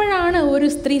എപ്പോഴാണ് ഒരു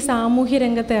സ്ത്രീ സാമൂഹ്യ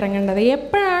രംഗത്ത് ഇറങ്ങേണ്ടത്?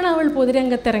 എപ്പോഴാണ് അവൾ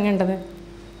പൊതുരംഗത്ത് ഇറങ്ങേണ്ടത്?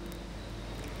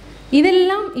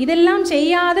 ഇതെല്ലാം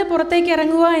ചെയ്യാതെ പുറത്തേക്ക്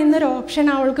ഇറങ്ങുക എന്നൊരു ഓപ്ഷൻ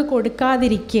അവൾക്ക്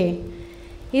കൊടുക്കാതിരിക്കേ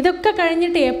ഇതൊക്കെ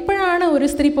കഴിഞ്ഞിട്ട് എപ്പോഴാണ് ഒരു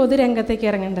സ്ത്രീ പൊതുരംഗത്തേക്ക്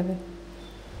ഇറങ്ങേണ്ടത്?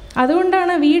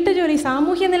 അതുകൊണ്ടാണ് വീട്ടുജോലി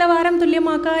സാമൂഹ്യ നിലവാരം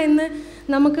തുല്യമാക്കുക എന്ന്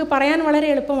നമുക്ക് പറയാൻ വളരെ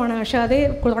എളുപ്പമാണ്. പക്ഷെ അത്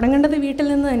തുടങ്ങേണ്ടത് വീട്ടിൽ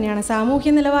നിന്ന് തന്നെയാണ്.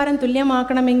 സാമൂഹ്യ നിലവാരം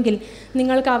തുല്യമാക്കണമെങ്കിൽ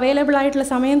നിങ്ങൾക്ക് അവൈലബിൾ ആയിട്ടുള്ള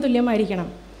സമയം തുല്യമായിരിക്കണം,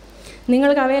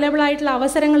 നിങ്ങൾക്ക് അവൈലബിൾ ആയിട്ടുള്ള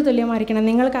അവസരങ്ങൾ തുല്യമായിരിക്കണം,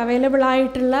 നിങ്ങൾക്ക് അവൈലബിൾ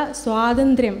ആയിട്ടുള്ള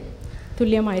സ്വാതന്ത്ര്യം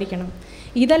തുല്യമായിരിക്കണം.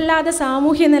 ഇതല്ലാതെ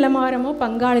സാമൂഹ്യ നിലവാരമോ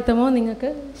പങ്കാളിത്തമോ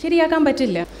നിങ്ങൾക്ക് ശരിയാക്കാൻ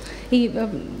പറ്റില്ല. ഈ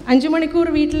 5 മണിക്കൂർ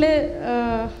വീട്ടിൽ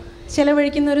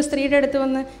ചിലവഴിക്കുന്ന ഒരു സ്ത്രീയുടെ അടുത്ത്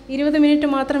വന്ന് 20 മിനിറ്റ്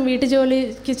മാത്രം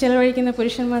വീട്ടുജോലിക്ക് ചിലവഴിക്കുന്ന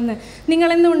പുരുഷൻ വന്ന്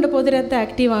നിങ്ങളെന്തുകൊണ്ട് പൊതുരംഗത്ത്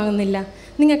ആക്റ്റീവ് ആകുന്നില്ല,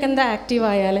 നിങ്ങൾക്ക് എന്താ ആക്റ്റീവ്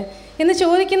ആയാൽ എന്ന്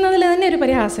ചോദിക്കുന്നതിൽ തന്നെ ഒരു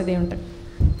പരിഹാസ്യതയുണ്ട്.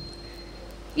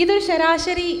 ഇതൊരു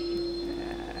ശരാശരി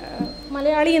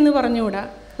മലയാളി എന്ന് പറഞ്ഞുകൂടാ,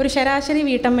 ഒരു ശരാശരി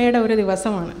വീട്ടമ്മയുടെ ഒരു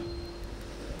ദിവസമാണ്.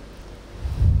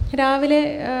 രാവിലെ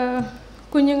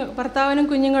ഭർത്താവിനും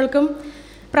കുഞ്ഞുങ്ങൾക്കും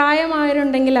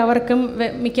പ്രായമായവരുണ്ടെങ്കിൽ അവർക്കും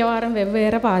മിക്കവാറും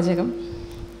വെവ്വേറെ പാചകം,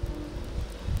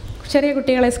 ചെറിയ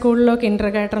കുട്ടികളെ സ്കൂളിലോ കിൻഡർ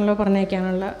ഗാർട്ടനിലോ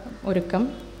പറഞ്ഞേക്കാനുള്ള ഒരുക്കം,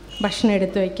 ഭക്ഷണം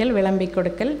എടുത്തു വയ്ക്കൽ,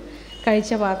 വിളമ്പിക്കൊടുക്കൽ,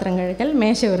 കഴിച്ച പാത്രം കഴുകൽ,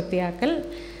 മേശ വൃത്തിയാക്കൽ,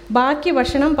 ബാക്കി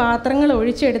ഭക്ഷണം പാത്രങ്ങൾ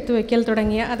ഒഴിച്ചെടുത്ത് വയ്ക്കൽ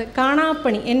തുടങ്ങിയ അത്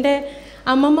കാണാപ്പണി. എൻ്റെ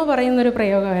അമ്മമ്മ പറയുന്നൊരു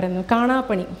പ്രയോഗമായിരുന്നു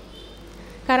കാണാപ്പണി.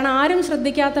 കാരണം ആരും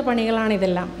ശ്രദ്ധിക്കാത്ത പണികളാണ്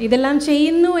ഇതെല്ലാം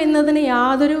ചെയ്യുന്നു എന്നതിന്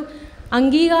യാതൊരു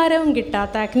അംഗീകാരവും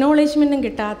കിട്ടാത്ത, അക്നോളജ്മെൻറ്റും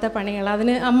കിട്ടാത്ത പണികൾ.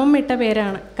 അതിന് അമ്മമ്മ ഇട്ട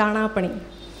പേരാണ് കാണാപ്പണി.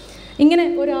 ഇങ്ങനെ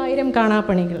 1000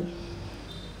 കാണാപ്പണികൾ.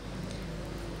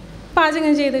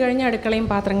 പാചകം ചെയ്ത് കഴിഞ്ഞ് അടുക്കളയും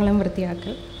പാത്രങ്ങളും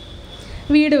വൃത്തിയാക്കൽ,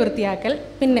 വീട് വൃത്തിയാക്കൽ,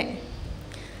 പിന്നെ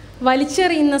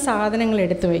വലിച്ചെറിയുന്ന സാധനങ്ങൾ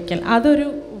എടുത്തു വയ്ക്കൽ. അതൊരു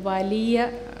വലിയ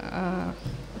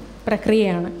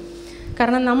പ്രക്രിയയാണ്.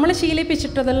 കാരണം നമ്മൾ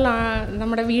ശീലിപ്പിച്ചിട്ടതിൽ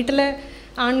നമ്മുടെ വീട്ടിലെ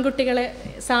ആൺകുട്ടികളെ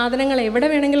സാധനങ്ങൾ എവിടെ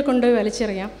വേണമെങ്കിലും കൊണ്ടുപോയി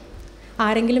വലിച്ചെറിയാം,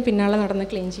 ആരെങ്കിലും പിന്നാലെ നടന്ന്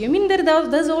ക്ലീൻ ചെയ്യും. There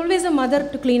is always A mother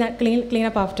to clean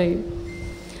up after you.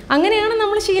 അങ്ങനെയാണ്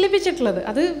നമ്മൾ ശീലിപ്പിച്ചിട്ടുള്ളത്.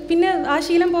 അത് പിന്നെ ആ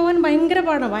ശീലം പോകാൻ ഭയങ്കര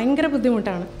പാടാണ്, ഭയങ്കര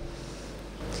ബുദ്ധിമുട്ടാണ്.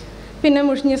 പിന്നെ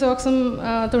മുഷിഞ്ഞ സോക്സും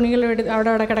തുണികളും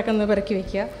അവിടെ കിടക്കുന്നത് പെറുക്കി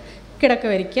വയ്ക്കുക, കിടക്ക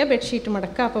വരിക്കുക, ബെഡ്ഷീറ്റ്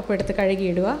മടക്കുക, അപ്പം എടുത്ത്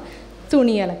കഴുകിയിടുക,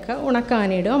 തുണി അലക്കുക,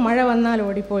 ഉണക്കാനിടുക, മഴ വന്നാൽ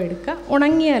ഓടിപ്പോയി എടുക്കുക,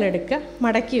 ഉണങ്ങിയാലെടുക്കുക,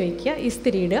 മടക്കി വയ്ക്കുക,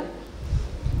 ഇസ്തിരി ഇടുക,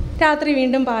 രാത്രി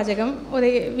വീണ്ടും പാചകം,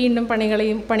 വീണ്ടും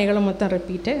പണികളും മൊത്തം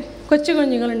റിപ്പീറ്റ്. കൊച്ചു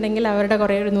കുഞ്ഞുങ്ങളുണ്ടെങ്കിൽ അവരുടെ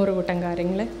കുറേ 100 കൂട്ടം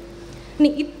കാര്യങ്ങൾ. ഇനി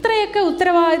ഇത്രയൊക്കെ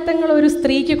ഉത്തരവാദിത്തങ്ങൾ ഒരു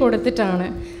സ്ത്രീക്ക് കൊടുത്തിട്ടാണ്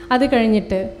അത്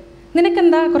കഴിഞ്ഞിട്ട്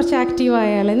നിനക്കെന്താ കുറച്ച്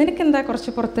ആക്റ്റീവായാൽ, നിനക്കെന്താ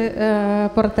കുറച്ച്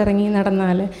പുറത്തിറങ്ങി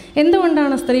നടന്നാൽ,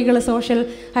 എന്തുകൊണ്ടാണ് സ്ത്രീകൾ സോഷ്യൽ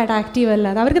ആയിട്ട് ആക്റ്റീവ്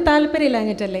അല്ലാതെ? അവർക്ക്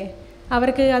താല്പര്യമില്ലാഞ്ഞിട്ടല്ലേ,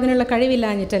 അവർക്ക് അതിനുള്ള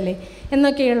കഴിവില്ലാഞ്ഞിട്ടല്ലേ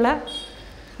എന്നൊക്കെയുള്ള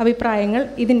അഭിപ്രായങ്ങൾ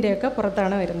ഇതിൻ്റെയൊക്കെ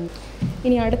പുറത്താണ് വരുന്നത്.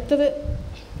 ഇനി അടുത്തത്,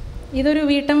 ഇതൊരു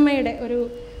വീട്ടമ്മയുടെ, ഒരു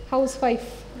ഹൗസ്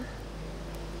വൈഫ്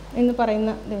എന്ന്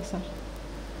പറയുന്ന ദിവസം.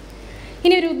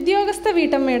 ഇനി ഒരു ഉദ്യോഗസ്ഥ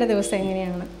വീട്ടമ്മയുടെ ദിവസം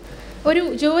എങ്ങനെയാണ്? ഒരു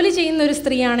ജോലി ചെയ്യുന്ന ഒരു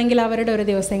സ്ത്രീ ആണെങ്കിൽ അവരുടെ ഒരു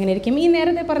ദിവസം എങ്ങനെയായിരിക്കും? ഈ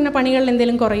നേരത്തെ പറഞ്ഞ പണികളിൽ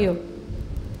എന്തെങ്കിലും കുറയോ?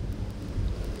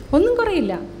 ഒന്നും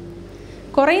കുറയില്ല.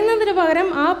 കുറയുന്നതിന് പകരം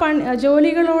ആ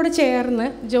ജോലികളോട് ചേർന്ന്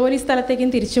ജോലി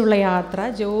സ്ഥലത്തേക്കും തിരിച്ചുള്ള യാത്ര,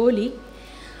 ജോലി,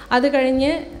 അത്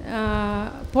കഴിഞ്ഞ്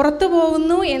പുറത്തു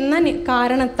പോകുന്നു എന്ന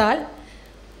കാരണത്താൽ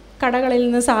കടകളിൽ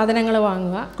നിന്ന് സാധനങ്ങൾ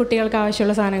വാങ്ങുക, കുട്ടികൾക്ക്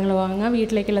ആവശ്യമുള്ള സാധനങ്ങൾ വാങ്ങുക,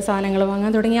 വീട്ടിലേക്കുള്ള സാധനങ്ങൾ വാങ്ങുക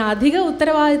തുടങ്ങിയ അധിക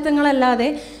ഉത്തരവാദിത്തങ്ങളല്ലാതെ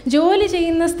ജോലി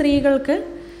ചെയ്യുന്ന സ്ത്രീകൾക്ക്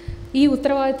ഈ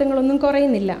ഉത്തരവാദിത്തങ്ങളൊന്നും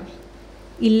കുറയുന്നില്ല.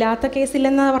 ഇല്ലാത്ത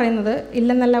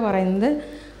ഇല്ലെന്നല്ല പറയുന്നത്,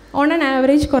 ഓൺ ആൻ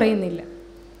ആവറേജ് കുറയുന്നില്ല.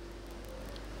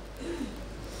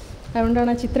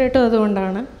 അതുകൊണ്ടാണ് ചിത്രം ഇട്ടത്,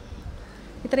 അതുകൊണ്ടാണ്.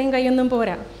 ഇത്രയും കൈയൊന്നും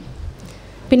പോരാ.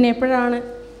 പിന്നെ എപ്പോഴാണ്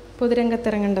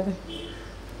പൊതുരംഗത്തിറങ്ങേണ്ടത്?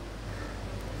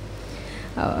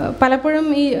 പലപ്പോഴും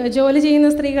ഈ ജോലി ചെയ്യുന്ന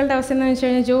സ്ത്രീകളുടെ അവസ്ഥ എന്ന് വെച്ച്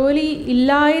കഴിഞ്ഞാൽ, ജോലി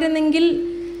ഇല്ലായിരുന്നെങ്കിൽ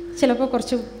ചിലപ്പോൾ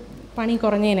കുറച്ച് പണി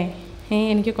കുറഞ്ഞേനെ,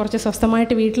 എനിക്ക് കുറച്ച്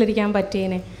സ്വസ്ഥമായിട്ട് വീട്ടിലിരിക്കാൻ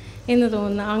പറ്റിയേനെ എന്ന്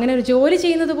തോന്നുന്നു. അങ്ങനെ ഒരു ജോലി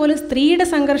ചെയ്യുന്നത് പോലും സ്ത്രീയുടെ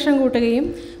സംഘർഷം കൂട്ടുകയും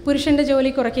പുരുഷൻ്റെ ജോലി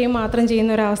കുറയ്ക്കുകയും മാത്രം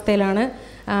ചെയ്യുന്ന ഒരവസ്ഥയിലാണ്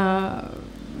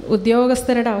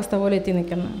ഉദ്യോഗസ്ഥരുടെ അവസ്ഥ പോലെ എത്തി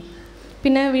നിൽക്കുന്നത്.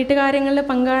 പിന്നെ വീട്ടുകാര്യങ്ങളിൽ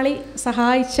പങ്കാളി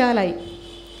സഹായിച്ചാലായി,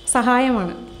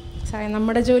 സഹായമാണ്,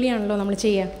 നമ്മുടെ ജോലിയാണല്ലോ നമ്മൾ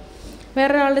ചെയ്യുക.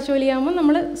 വേറൊരാളുടെ ജോലിയാകുമ്പോൾ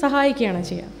നമ്മൾ സഹായിക്കുകയാണ്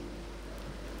ചെയ്യുക.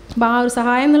 അപ്പോൾ ആ ഒരു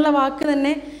സഹായം എന്നുള്ള വാക്ക്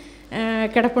തന്നെ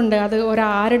കിടപ്പുണ്ട്. അത്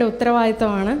ആരുടെ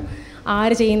ഉത്തരവാദിത്തമാണ്,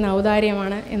 ആര് ചെയ്യുന്ന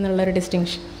ഔദാര്യമാണ് എന്നുള്ളൊരു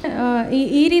ഡിസ്റ്റിങ്ഷൻ.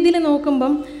 ഈ രീതിയിൽ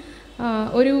നോക്കുമ്പം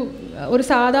ഒരു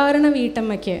സാധാരണ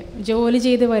വീട്ടമ്മയ്ക്ക് ജോലി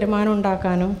ചെയ്ത് വരുമാനം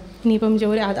ഉണ്ടാക്കാനോ, ഇനിയിപ്പം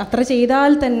ജോലി അത്ര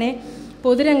ചെയ്താൽ തന്നെ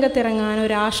പൊതുരംഗത്തിറങ്ങാനോ,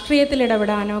 രാഷ്ട്രീയത്തിൽ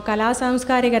ഇടപെടാനോ,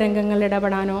 കലാസാംസ്കാരിക രംഗങ്ങളിൽ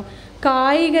ഇടപെടാനോ,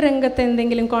 കായിക രംഗത്ത്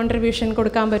എന്തെങ്കിലും കോൺട്രിബ്യൂഷൻ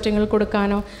കൊടുക്കാൻ പറ്റുമെങ്കിൽ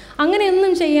കൊടുക്കാനോ,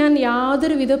 അങ്ങനെയൊന്നും ചെയ്യാൻ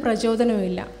യാതൊരുവിധ പ്രചോദനവും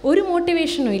ഇല്ല, ഒരു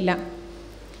മോട്ടിവേഷനും ഇല്ല.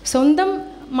 സ്വന്തം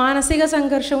മാനസിക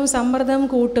സംഘർഷവും സമ്മർദ്ദവും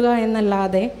കൂട്ടുക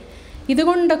എന്നല്ലാതെ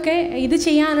ഇതുകൊണ്ടൊക്കെ ഇത്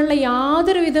ചെയ്യാനുള്ള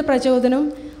യാതൊരുവിധ പ്രചോദനവും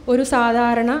ഒരു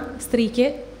സാധാരണ സ്ത്രീക്ക്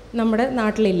നമ്മുടെ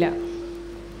നാട്ടിലില്ല.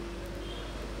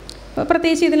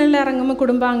 പ്രത്യേകിച്ച് ഇതിനെല്ലാം ഇറങ്ങുമ്പോൾ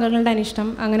കുടുംബാംഗങ്ങളുടെ അനിഷ്ടം,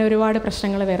 അങ്ങനെ ഒരുപാട്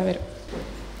പ്രശ്നങ്ങൾ വേറെ വരും.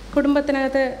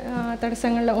 കുടുംബത്തിനകത്ത്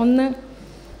തടസ്സങ്ങളിൽ ഒന്ന്,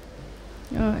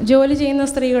 ജോലി ചെയ്യുന്ന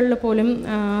സ്ത്രീകളിൽ പോലും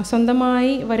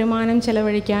സ്വന്തമായി വരുമാനം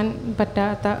ചെലവഴിക്കാൻ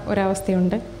പറ്റാത്ത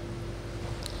ഒരവസ്ഥയുണ്ട്.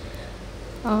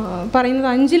 പറയുന്നത്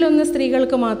 5-1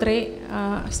 സ്ത്രീകൾക്ക് മാത്രമേ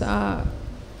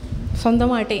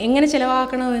സ്വന്തമായിട്ട് എങ്ങനെ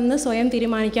ചിലവാക്കണമെന്ന് സ്വയം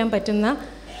തീരുമാനിക്കാൻ പറ്റുന്ന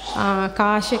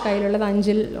കാശ് കയ്യിലുള്ളത്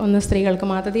 5-1 സ്ത്രീകൾക്ക്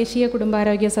മാത്രം. ദേശീയ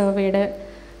കുടുംബാരോഗ്യ സർവേയുടെ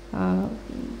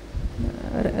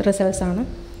റിസൾട്ട്സാണ്.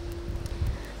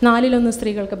 4-1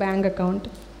 സ്ത്രീകൾക്ക് ബാങ്ക് അക്കൗണ്ട്.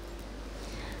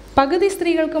 പകുതി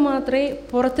സ്ത്രീകൾക്ക് മാത്രമേ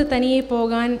പുറത്ത് തനിയെ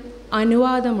പോകാൻ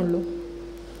അനുവാദമുള്ളൂ,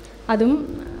 അതും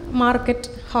മാർക്കറ്റ്,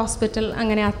 ഹോസ്പിറ്റൽ,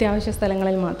 അങ്ങനെ അത്യാവശ്യ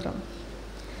സ്ഥലങ്ങളിൽ മാത്രം.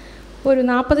 ഒരു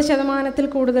 40%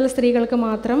 കൂടുതൽ സ്ത്രീകൾക്ക്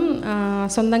മാത്രം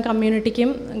സ്വന്തം കമ്മ്യൂണിറ്റിക്കും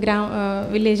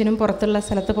വില്ലേജിനും പുറത്തുള്ള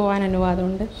സ്ഥലത്ത് പോകാൻ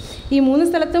അനുവാദമുണ്ട്. ഈ 3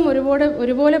 സ്ഥലത്തും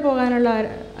ഒരുപോലെ പോകാനുള്ള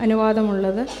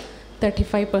അനുവാദമുള്ളത്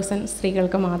 35%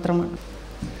 സ്ത്രീകൾക്ക് മാത്രമാണ്.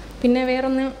 പിന്നെ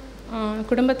വേറൊന്ന്,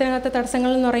 കുടുംബത്തിനകത്തെ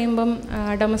തടസ്സങ്ങൾ എന്ന് പറയുമ്പം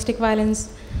ഡൊമസ്റ്റിക് വയലൻസ്,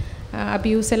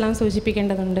 അബ്യൂസ് എല്ലാം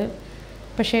സൂചിപ്പിക്കേണ്ടതുണ്ട്.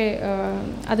 പക്ഷേ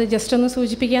അത് ജസ്റ്റ് ഒന്ന്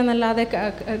സൂചിപ്പിക്കുക എന്നല്ലാതെ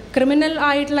ക്രിമിനൽ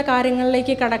ആയിട്ടുള്ള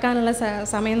കാര്യങ്ങളിലേക്ക് കടക്കാനുള്ള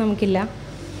സമയം നമുക്കില്ല.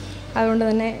 അതുകൊണ്ട്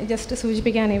തന്നെ ജസ്റ്റ്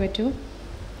സൂചിപ്പിക്കാനേ പറ്റൂ.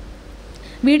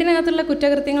 വീടിനകത്തുള്ള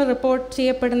കുറ്റകൃത്യങ്ങൾ റിപ്പോർട്ട്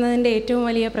ചെയ്യപ്പെടുന്നതിൻ്റെ ഏറ്റവും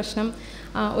വലിയ പ്രശ്നം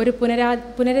ഒരു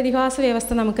പുനരധിവാസ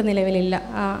വ്യവസ്ഥ നമുക്ക് നിലവിലില്ല.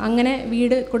 അങ്ങനെ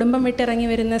കുടുംബം വിട്ടിറങ്ങി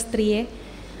വരുന്ന സ്ത്രീയെ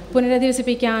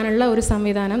പുനരധിവസിപ്പിക്കാനുള്ള ഒരു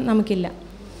സംവിധാനം നമുക്കില്ല.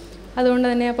 അതുകൊണ്ട്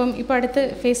തന്നെ അപ്പം ഇപ്പോൾ അടുത്ത്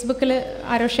ഫേസ്ബുക്കിൽ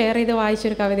ആരോ ഷെയർ ചെയ്ത്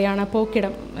വായിച്ചൊരു കവിതയാണ്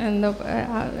പോക്കിടം. എന്തോ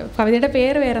കവിതയുടെ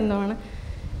പേര് വേറെന്തോ ആണ്,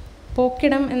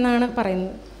 പോക്കിടം എന്നാണ്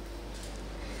പറയുന്നത്.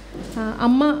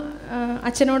 അമ്മ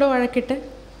അച്ഛനോട് വഴക്കിട്ട്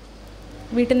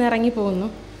വീട്ടിൽ നിന്ന് ഇറങ്ങി പോകുന്നു.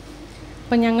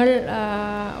 അപ്പം ഞങ്ങൾ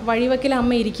വഴിവക്കിൽ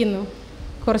അമ്മ ഇരിക്കുന്നു.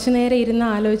 കുറച്ച് നേരം ഇരുന്ന്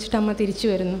ആലോചിച്ചിട്ട് അമ്മ തിരിച്ചു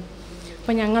വരുന്നു.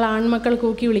 അപ്പം ഞങ്ങൾ ആൺമക്കൾ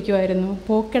കൂക്കി വിളിക്കുമായിരുന്നു,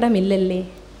 പോക്കിടമില്ലല്ലേ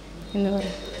എന്ന്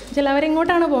പറയും. ചില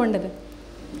അവരെങ്ങോട്ടാണ് പോകേണ്ടത്?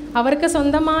 അവർക്ക്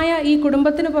സ്വന്തമായ ഈ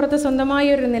കുടുംബത്തിന് പുറത്ത്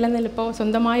സ്വന്തമായൊരു നിലനിൽപ്പോ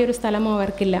സ്വന്തമായൊരു സ്ഥലമോ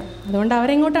അവർക്കില്ല. അതുകൊണ്ട്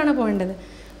അവരെങ്ങോട്ടാണ് പോകേണ്ടത്?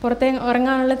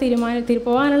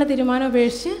 പോകാനുള്ള തീരുമാനം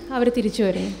ഉപേക്ഷിച്ച് അവർ തിരിച്ചു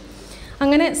വരുന്നു.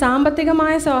 അങ്ങനെ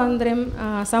സാമ്പത്തികമായ സ്വാതന്ത്ര്യം,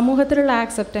 സമൂഹത്തിലുള്ള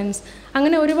ആക്സെപ്റ്റൻസ്,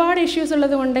 അങ്ങനെ ഒരുപാട് ഇഷ്യൂസ്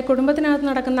ഉള്ളത് കൊണ്ട് കുടുംബത്തിനകത്ത്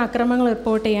നടക്കുന്ന അക്രമങ്ങൾ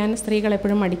റിപ്പോർട്ട് ചെയ്യാൻ സ്ത്രീകൾ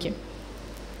എപ്പോഴും മടിക്കും.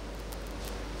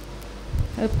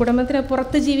 കുടുംബത്തിന്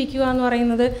പുറത്ത് ജീവിക്കുക എന്ന്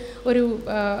പറയുന്നത് ഒരു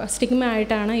സ്റ്റിഗ്മ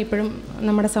ആയിട്ടാണ് ഇപ്പോഴും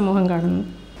നമ്മുടെ സമൂഹം കാണുന്നത്.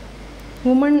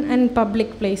 വുമൺ ആൻഡ്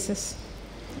പബ്ലിക് പ്ലേസസ്,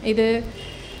 ഇത്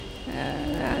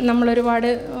നമ്മളൊരുപാട്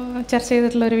ചർച്ച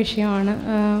ചെയ്തിട്ടുള്ളൊരു വിഷയമാണ്.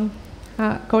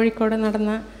 കോഴിക്കോട്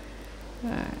നടന്ന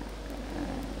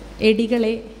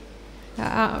എടികളെ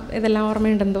ഇതെല്ലാം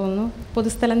ഓർമ്മയുണ്ടെന്ന് തോന്നുന്നു.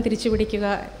 പൊതുസ്ഥലം തിരിച്ചു പിടിക്കുക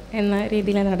എന്ന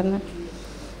രീതിയിൽ നടന്ന,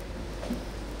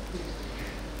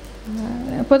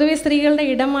 പൊതുവെ സ്ത്രീകളുടെ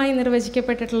ഇടമായി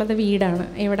നിർവചിക്കപ്പെട്ടിട്ടുള്ളത് വീടാണ്.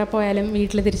 എവിടെ പോയാലും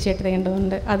വീട്ടിൽ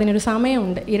തിരിച്ചെത്തേണ്ടതുണ്ട്. അതിനൊരു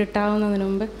സമയമുണ്ട്. ഇരുട്ടാവുന്നതിന്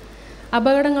മുമ്പ്,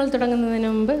 അപകടങ്ങൾ തുടങ്ങുന്നതിന്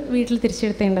മുമ്പ് വീട്ടിൽ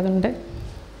തിരിച്ചെത്തേണ്ടതുണ്ട്.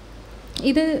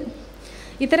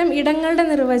 ഇത്തരം ഇടങ്ങളുടെ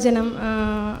നിർവചനം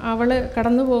അവൾ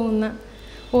കടന്നു പോകുന്ന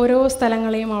ഓരോ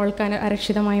സ്ഥലങ്ങളെയും അവൾക്ക്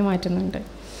അരക്ഷിതമായി മാറ്റുന്നുണ്ട്.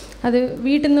 അത്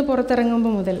വീട്ടിൽ നിന്ന്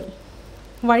പുറത്തിറങ്ങുമ്പോൾ മുതൽ,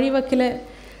 വഴിവക്കിൽ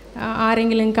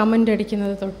ആരെങ്കിലും കമൻ്റ്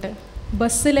അടിക്കുന്നത് തൊട്ട്,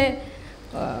 ബസ്സിലെ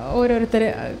ഓരോരുത്തർ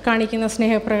കാണിക്കുന്ന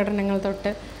സ്നേഹപ്രകടനങ്ങൾ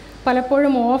തൊട്ട്,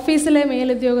 പലപ്പോഴും ഓഫീസിലെ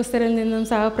മേലുദ്യോഗസ്ഥരിൽ നിന്നും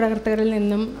സഹപ്രവർത്തകരിൽ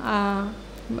നിന്നും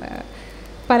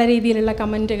പല രീതിയിലുള്ള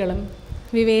കമൻറ്റുകളും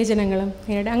വിവേചനങ്ങളും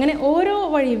അങ്ങനെ ഓരോ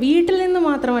വഴി, വീട്ടിൽ നിന്ന്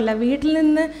മാത്രമല്ല, വീട്ടിൽ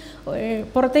നിന്ന്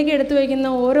പുറത്തേക്ക് എടുത്തു വയ്ക്കുന്ന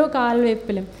ഓരോ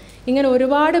കാൽവയ്പ്പിലും ഇങ്ങനെ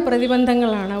ഒരുപാട്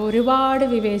പ്രതിബന്ധങ്ങളാണ്, ഒരുപാട്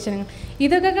വിവേചനങ്ങൾ.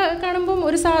 ഇതൊക്കെ കാണുമ്പം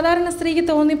ഒരു സാധാരണ സ്ത്രീക്ക്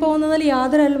തോന്നിപ്പോകുന്നതിൽ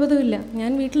യാതൊരു അത്ഭുതവുമില്ല.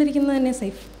 ഞാൻ വീട്ടിലിരിക്കുന്നത് തന്നെ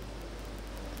സേഫ്.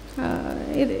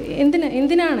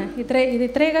 എന്തിനാണ്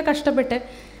ഇത്രയൊക്കെ കഷ്ടപ്പെട്ട്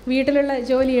വീട്ടിലുള്ള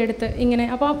ജോലിയെടുത്ത് ഇങ്ങനെ?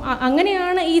 അപ്പം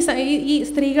അങ്ങനെയാണ് ഈ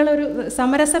സ്ത്രീകളൊരു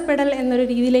സമരസപ്പെടൽ എന്നൊരു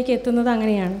രീതിയിലേക്ക് എത്തുന്നത്.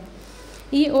 അങ്ങനെയാണ്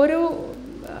ഈ ഓരോ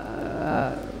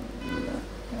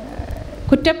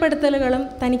കുറ്റപ്പെടുത്തലുകളും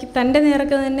തൻ്റെ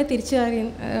നേർക്ക് തന്നെ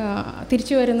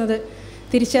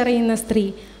തിരിച്ചറിയുന്ന സ്ത്രീ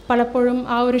പലപ്പോഴും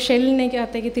ആ ഒരു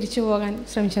ഷെല്ലിനകത്തേക്ക് തിരിച്ചു പോകാൻ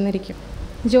ശ്രമിച്ചെന്നിരിക്കും.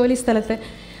 ജോലി സ്ഥലത്ത്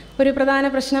ഒരു പ്രധാന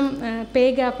പ്രശ്നം പേ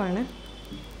ഗ്യാപ്പാണ്.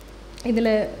 ഇതിൽ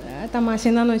തമാശ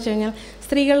എന്താണെന്ന് വെച്ച് കഴിഞ്ഞാൽ,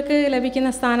 സ്ത്രീകൾക്ക് ലഭിക്കുന്ന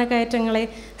സ്ഥാനക്കയറ്റങ്ങളെ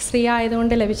സ്ത്രീ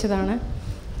ആയതുകൊണ്ട് ലഭിച്ചതാണ്,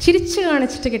 ചിരിച്ചു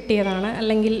കാണിച്ചിട്ട് കിട്ടിയതാണ്,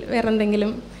 അല്ലെങ്കിൽ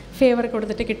വേറെന്തെങ്കിലും ഫേവർ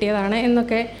കൊടുത്തിട്ട് കിട്ടിയതാണ്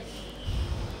എന്നൊക്കെ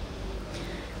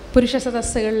പുരുഷ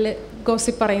സദസ്സുകളിൽ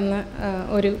ഗോസിപ്പ് പറയുന്ന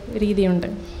ഒരു രീതിയുണ്ട്.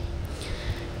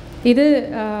 ഇത്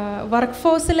വർക്ക്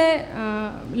ഫോഴ്സിലെ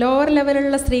ലോവർ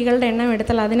ലെവലിലുള്ള സ്ത്രീകളുടെ എണ്ണം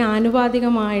എടുത്താൽ അതിന്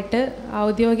ആനുപാതികമായിട്ട്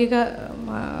ഔദ്യോഗിക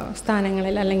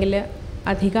സ്ഥാനങ്ങളിൽ അല്ലെങ്കിൽ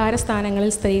അധികാര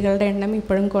സ്ഥാനങ്ങളിൽ സ്ത്രീകളുടെ എണ്ണം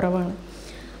ഇപ്പോഴും കുറവാണ്.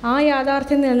 ആ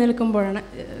യാഥാർത്ഥ്യം നിലനിൽക്കുമ്പോഴാണ്,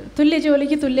 തുല്യ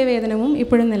ജോലിക്ക് തുല്യ വേതനവും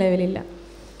ഇപ്പോഴും നിലവിലില്ല.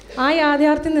 ആ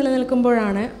യാഥാർത്ഥ്യം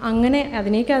നിലനിൽക്കുമ്പോഴാണ് അങ്ങനെ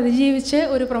അതിനേക്ക് അതിജീവിച്ച്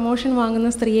ഒരു പ്രൊമോഷൻ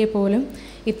വാങ്ങുന്ന സ്ത്രീയെ പോലും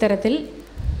ഇത്തരത്തിൽ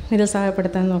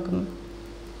നിരുത്സാഹപ്പെടുത്താൻ നോക്കുന്നു.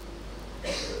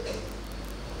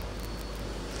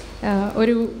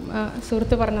 ഒരു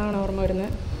സുഹൃത്ത് പറഞ്ഞതാണ് ഓർമ്മ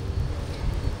വരുന്നത്.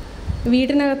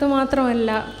 വീടിനകത്ത്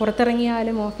മാത്രമല്ല,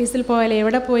 പുറത്തിറങ്ങിയാലും ഓഫീസിൽ പോയാലും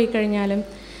എവിടെ പോയി കഴിഞ്ഞാലും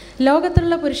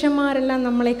ലോകത്തുള്ള പുരുഷന്മാരെല്ലാം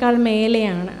നമ്മളെക്കാൾ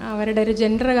മേലെയാണ്. അവരുടെ ഒരു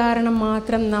ജെൻഡർ കാരണം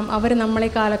മാത്രം അവർ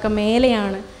നമ്മളെക്കാളൊക്കെ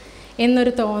മേലെയാണ്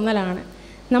എന്നൊരു തോന്നലാണ്.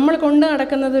 നമ്മൾ കൊണ്ടു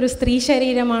നടക്കുന്നത് ഒരു സ്ത്രീ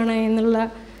ശരീരമാണ് എന്നുള്ള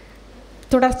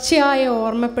തുടർച്ചയായ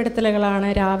ഓർമ്മപ്പെടുത്തലുകളാണ്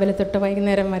രാവിലെ തൊട്ട്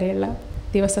വൈകുന്നേരം വരെയുള്ള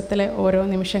ദിവസത്തിലെ ഓരോ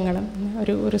നിമിഷങ്ങളും.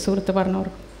 ഒരു സുഹൃത്ത്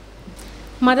പറഞ്ഞോർക്കും.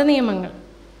 മതനിയമങ്ങൾ,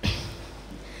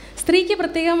 സ്ത്രീക്ക്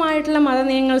പ്രത്യേകമായിട്ടുള്ള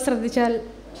മതനിയമങ്ങൾ ശ്രദ്ധിച്ചാൽ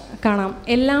കാണാം,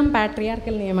 എല്ലാം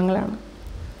പാട്രിയാർക്കൽ നിയമങ്ങളാണ്.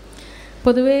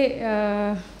 പൊതുവെ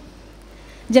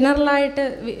ജനറലായിട്ട്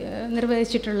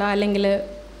നിർവചിച്ചിട്ടുള്ള അല്ലെങ്കിൽ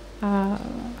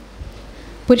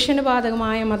പുരുഷന്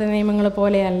ബാധകമായ മതനിയമങ്ങൾ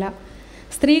പോലെയല്ല.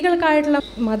 സ്ത്രീകൾക്കായിട്ടുള്ള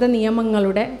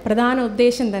മതനിയമങ്ങളുടെ പ്രധാന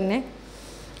ഉദ്ദേശം തന്നെ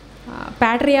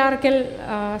പാട്രിയാർക്കൽ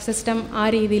സിസ്റ്റം ആ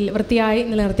രീതിയിൽ വൃത്തിയായി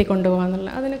നിലനിർത്തിക്കൊണ്ടുപോകുക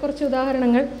എന്നുള്ളത്. അതിന് കുറച്ച്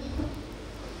ഉദാഹരണങ്ങൾ: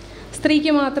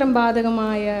 സ്ത്രീക്ക് മാത്രം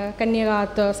ബാധകമായ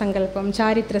കന്യകാത്വ സങ്കല്പം,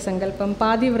 ചാരിത്ര സങ്കല്പം,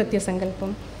 പാതിവൃത്യ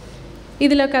സങ്കല്പം,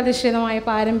 ഇതിലൊക്കെ അധിഷ്ഠിതമായ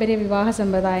പാരമ്പര്യ വിവാഹ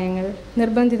സമ്പ്രദായങ്ങൾ,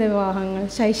 നിർബന്ധിത വിവാഹങ്ങൾ,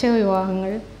 ശൈശവ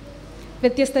വിവാഹങ്ങൾ,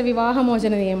 വ്യത്യസ്ത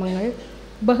വിവാഹമോചന നിയമങ്ങൾ,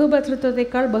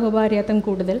 ബഹുഭർതൃത്വത്തെക്കാൾ ബഹുഭാര്യത്വം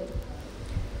കൂടുതൽ,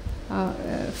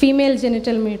 ഫീമെയിൽ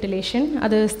ജെനിറ്റൽ മ്യൂട്ടിലേഷൻ,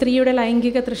 അത് സ്ത്രീയുടെ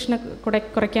ലൈംഗിക തൃഷ്ണ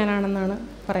കുറയ്ക്കാനാണെന്നാണ്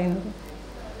പറയുന്നത്,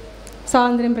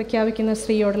 സ്വാതന്ത്ര്യം പ്രഖ്യാപിക്കുന്ന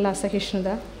സ്ത്രീയോടുള്ള അസഹിഷ്ണുത,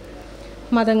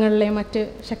 മതങ്ങളിലെ മറ്റ്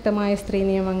ശക്തമായ സ്ത്രീ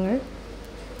നിയമങ്ങൾ,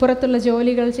 പുറത്തുള്ള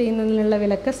ജോലികൾ ചെയ്യുന്നതിനുള്ള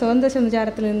വിലക്ക്, സ്വതന്ത്ര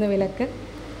സഞ്ചാരത്തിൽ നിന്ന് വിലക്ക്,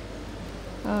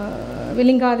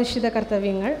 ലിംഗാധിഷ്ഠിത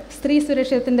കർത്തവ്യങ്ങൾ, സ്ത്രീ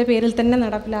സുരക്ഷിതത്തിൻ്റെ പേരിൽ തന്നെ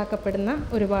നടപ്പിലാക്കപ്പെടുന്ന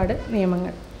ഒരുപാട്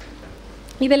നിയമങ്ങൾ.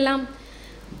 ഇതെല്ലാം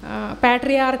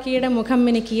പാട്രിയാർക്കിയുടെ മുഖം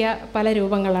മിനുക്കിയ പല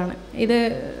രൂപങ്ങളാണ്. ഇത്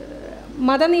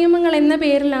മതനിയമങ്ങൾ എന്ന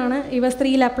പേരിലാണ് ഇവ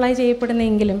സ്ത്രീയിൽ അപ്ലൈ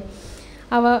ചെയ്യപ്പെടുന്നതെങ്കിലും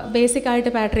അവ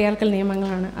ബേസിക്കായിട്ട് പാട്രിയാർക്കൽ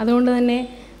നിയമങ്ങളാണ്. അതുകൊണ്ട് തന്നെ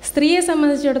സ്ത്രീയെ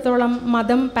സംബന്ധിച്ചിടത്തോളം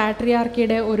മതം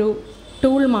പാട്രിയാർക്കിയുടെ ഒരു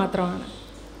ടൂൾ മാത്രമാണ്.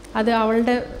 അത്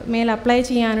അവളുടെ മേൽ അപ്ലൈ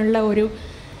ചെയ്യാനുള്ള ഒരു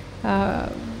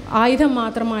ആയുധം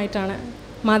മാത്രമായിട്ടാണ്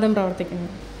മതം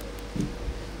പ്രവർത്തിക്കുന്നത്.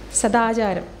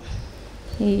 സദാചാരം,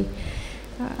 ഈ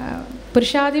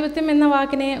പുരുഷാധിപത്യം എന്ന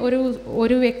വാക്കിനെ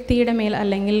ഒരു വ്യക്തിയുടെ മേൽ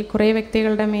അല്ലെങ്കിൽ കുറേ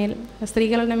വ്യക്തികളുടെ മേൽ,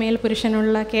 സ്ത്രീകളുടെ മേൽ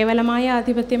പുരുഷനുള്ള കേവലമായ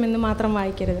ആധിപത്യം എന്ന് മാത്രം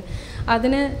വായിക്കരുത്.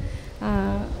 അതിന്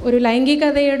ഒരു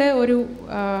ലൈംഗികതയുടെ ഒരു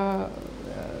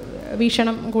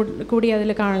വീക്ഷണം കൂടി അതിൽ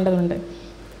കാണേണ്ടതുണ്ട്.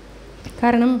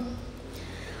 കാരണം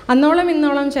അന്നോളം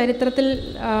ഇന്നോളം ചരിത്രത്തിൽ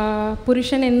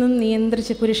പുരുഷൻ എന്നും ഈ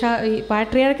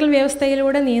പാട്രിയാർക്കൽ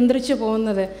വ്യവസ്ഥയിലൂടെ നിയന്ത്രിച്ചു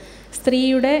പോകുന്നത്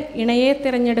സ്ത്രീയുടെ ഇണയെ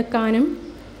തിരഞ്ഞെടുക്കാനും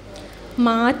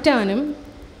മാറ്റാനും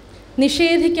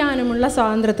നിഷേധിക്കാനുമുള്ള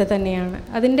സ്വാതന്ത്ര്യത്തെ തന്നെയാണ്.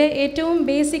 അതിൻ്റെ ഏറ്റവും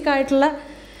ബേസിക്കായിട്ടുള്ള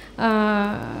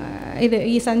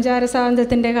ഈ സഞ്ചാര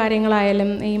സ്വാതന്ത്ര്യത്തിൻ്റെ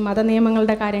കാര്യങ്ങളായാലും ഈ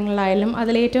മതനിയമങ്ങളുടെ കാര്യങ്ങളായാലും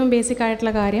അതിലേറ്റവും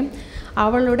ബേസിക്കായിട്ടുള്ള കാര്യം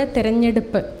അവളുടെ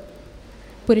തിരഞ്ഞെടുപ്പ്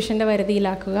പുരുഷൻ്റെ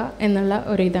വരുതിയിലാക്കുക എന്നുള്ള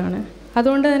ഒരു ഇതാണ്.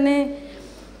 അതുകൊണ്ട് തന്നെ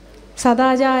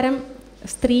സദാചാരം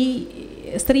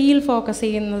സ്ത്രീയിൽ ഫോക്കസ്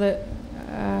ചെയ്യുന്നത്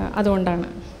അതുകൊണ്ടാണ്.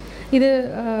 ഇത്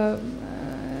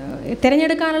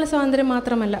തിരഞ്ഞെടുക്കാനുള്ള സ്വാതന്ത്ര്യം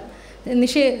മാത്രമല്ല,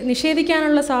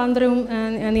 നിഷേധിക്കാനുള്ള സ്വാതന്ത്ര്യവും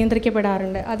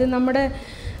നിയന്ത്രിക്കപ്പെടാറുണ്ട്. അത് നമ്മുടെ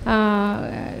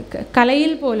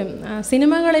കലയിൽ പോലും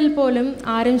സിനിമകളിൽ പോലും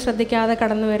ആരും ശ്രദ്ധിക്കാതെ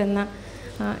കടന്നു വരുന്ന,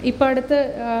 ഇപ്പോൾ അടുത്ത്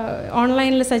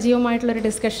ഓൺലൈനിൽ സജീവമായിട്ടുള്ളൊരു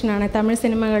ഡിസ്കഷനാണ് തമിഴ്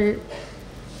സിനിമകൾ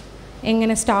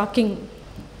എങ്ങനെ സ്റ്റാക്കിംഗ്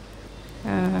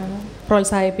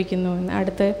പ്രോത്സാഹിപ്പിക്കുന്നു എന്ന്.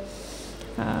 അടുത്ത്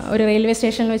ഒരു റെയിൽവേ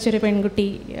സ്റ്റേഷനിൽ വെച്ചൊരു പെൺകുട്ടി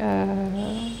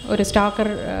ഒരു സ്റ്റാക്കർ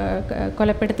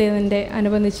കൊലപ്പെടുത്തിയതിൻ്റെ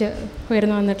അനുബന്ധിച്ച്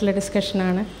ഉയർന്നു വന്നിട്ടുള്ള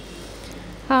ഡിസ്കഷനാണ്.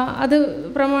 അത്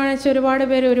പ്രമാണിച്ച് ഒരുപാട്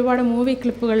പേര് ഒരുപാട് മൂവി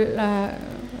ക്ലിപ്പുകൾ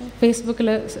ഫേസ്ബുക്കിൽ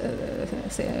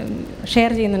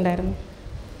ഷെയർ ചെയ്യുന്നുണ്ടായിരുന്നു.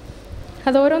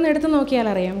 അത് ഓരോന്ന് എടുത്ത് നോക്കിയാൽ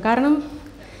അറിയാം. കാരണം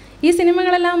ഈ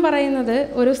സിനിമകളെല്ലാം പറയുന്നത്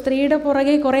ഒരു സ്ത്രീയുടെ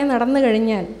പുറകെ കുറേ നടന്നു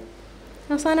കഴിഞ്ഞാൽ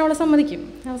അവസാനം അവളെ സമ്മതിക്കും,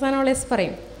 അവസാനം അവളെ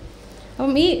പറയും.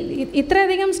 അപ്പം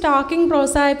ഇത്രയധികം സ്റ്റാക്കിംഗ്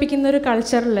പ്രോത്സാഹിപ്പിക്കുന്ന ഒരു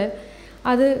കൾച്ചറിൽ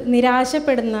അത്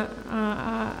നിരാശപ്പെടുന്ന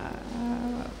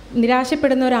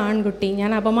ഒരു ആൺകുട്ടി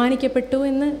ഞാൻ അപമാനിക്കപ്പെട്ടു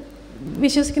എന്ന്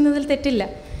വിശ്വസിക്കുന്നതിൽ തെറ്റില്ല.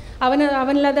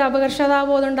 അവനിലത്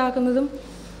അപകർഷതാബോധം ഉണ്ടാക്കുന്നതും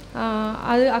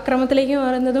അത് അക്രമത്തിലേക്ക്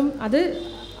മാറുന്നതും അത്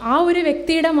ആ ഒരു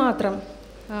വ്യക്തിയുടെ മാത്രം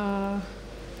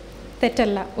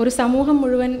തെറ്റല്ല, ഒരു സമൂഹം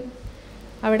മുഴുവൻ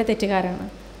അവിടെ തെറ്റുകാരാണ്.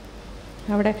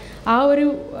 അവിടെ ആ ഒരു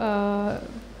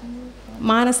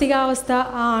മാനസികാവസ്ഥ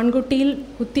ആ ആൺകുട്ടിയിൽ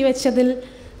കുത്തിവെച്ചതിൽ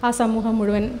ആ സമൂഹം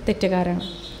മുഴുവൻ തെറ്റുകാരാണ്.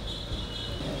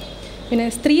 പിന്നെ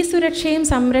സ്ത്രീ സുരക്ഷയും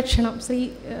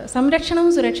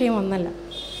സംരക്ഷണവും സുരക്ഷയും ഒന്നല്ല.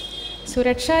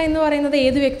 സുരക്ഷ എന്ന് പറയുന്നത്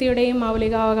ഏത് വ്യക്തിയുടെയും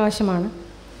മൗലികാവകാശമാണ്.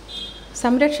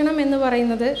 സംരക്ഷണം എന്ന്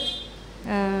പറയുന്നത്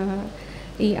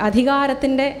ഈ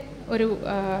അധികാരത്തിൻ്റെ ഒരു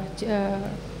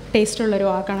ടേസ്റ്റുള്ളൊരു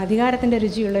വാക്കാണ്, അധികാരത്തിൻ്റെ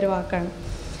രുചിയുള്ളൊരു വാക്കാണ്.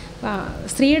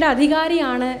 സ്ത്രീയുടെ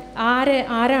അധികാരിയാണ്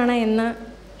ആരാണ് എന്ന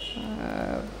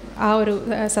ആ ഒരു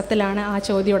സത്തിലാണ് ആ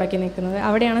ചോദ്യം ഉടക്കി നിൽക്കുന്നത്.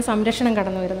 അവിടെയാണ് സംരക്ഷണം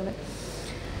കടന്നു വരുന്നത്.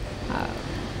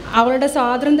 അവളുടെ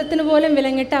സ്വാതന്ത്ര്യത്തിന് പോലും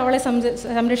വിലങ്ങിട്ട് അവളെ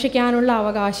സംരക്ഷിക്കാനുള്ള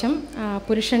അവകാശം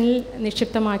പുരുഷനിൽ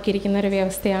നിക്ഷിപ്തമാക്കിയിരിക്കുന്ന ഒരു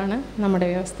വ്യവസ്ഥയാണ് നമ്മുടെ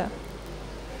വ്യവസ്ഥ.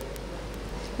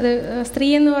 അത് സ്ത്രീ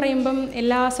എന്ന് പറയുമ്പം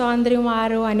എല്ലാ സ്വാതന്ത്ര്യവും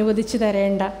ആരോ അനുവദിച്ചു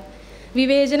തരേണ്ട,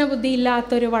 വിവേചന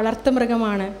ബുദ്ധിയില്ലാത്തൊരു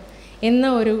വളർത്തുമൃഗമാണ് എന്ന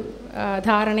ഒരു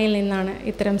ധാരണയിൽ നിന്നാണ്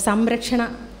ഇത്തരം സംരക്ഷണ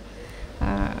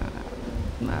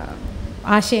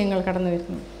ആശയങ്ങൾ കടന്നു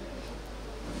വരുന്നത്.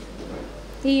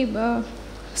 ഈ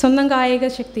സ്വന്തം കായിക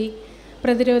ശക്തി,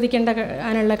 പ്രതിരോധിക്കേണ്ട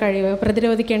കഴിവ്,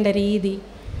 പ്രതിരോധിക്കേണ്ട രീതി,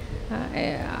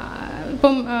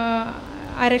 ഇപ്പം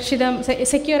അരക്ഷിതം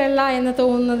സെക്യൂർ അല്ല എന്ന്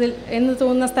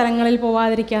തോന്നുന്ന സ്ഥലങ്ങളിൽ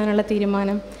പോവാതിരിക്കാനുള്ള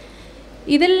തീരുമാനം,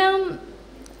 ഇതെല്ലാം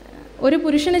ഒരു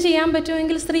പുരുഷന് ചെയ്യാൻ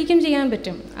പറ്റുമെങ്കിൽ സ്ത്രീക്കും ചെയ്യാൻ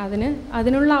പറ്റും.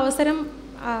 അതിനുള്ള അവസരം,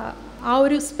 ആ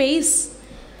ഒരു സ്പേസ്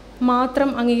മാത്രം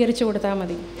അംഗീകരിച്ചു കൊടുത്താൽ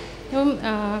മതി. അപ്പം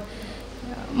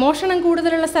മോഷണം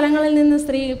കൂടുതലുള്ള സ്ഥലങ്ങളിൽ നിന്ന്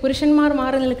പുരുഷന്മാർ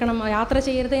മാറി നിൽക്കണം, യാത്ര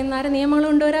ചെയ്യരുത് എന്നാരും നിയമങ്ങൾ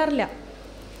കൊണ്ടുവരാറില്ല.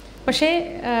 പക്ഷേ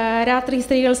രാത്രി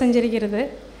സ്ത്രീകൾ സഞ്ചരിക്കരുത്,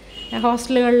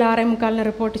 ഹോസ്റ്റലുകളിൽ 6:45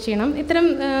 റിപ്പോർട്ട് ചെയ്യണം, ഇത്തരം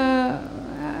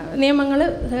നിയമങ്ങൾ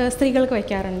സ്ത്രീകൾക്ക്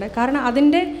വയ്ക്കാറുണ്ട്. കാരണം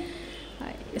അതിൻ്റെ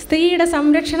സ്ത്രീയുടെ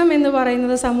സംരക്ഷണം എന്ന്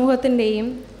പറയുന്നത് സമൂഹത്തിൻ്റെയും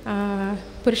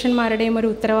പുരുഷന്മാരുടെയും ഒരു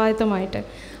ഉത്തരവാദിത്വമായിട്ട്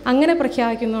അങ്ങനെ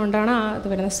പ്രഖ്യാപിക്കുന്നതുകൊണ്ടാണ് അത്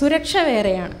വരുന്നത്. സുരക്ഷ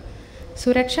വേറെയാണ്.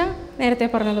 സുരക്ഷ നേരത്തെ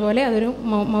പറഞ്ഞതുപോലെ അതൊരു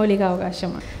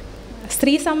മൗലികാവകാശമാണ്.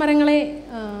 സ്ത്രീ സമരങ്ങളെ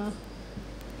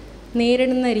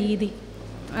നേരിടുന്ന രീതി,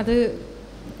 അത്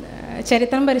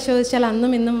ചരിത്രം പരിശോധിച്ചാൽ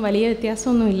അന്നും ഇന്നും വലിയ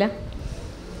വ്യത്യാസമൊന്നുമില്ല.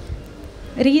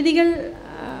 രീതികൾ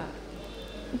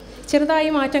ചെറുതായി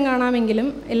മാറ്റം കാണാമെങ്കിലും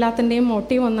എല്ലാത്തിൻ്റെയും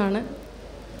മോട്ടീവ് ഒന്നാണ്,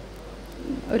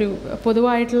 ഒരു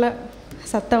പൊതുവായിട്ടുള്ള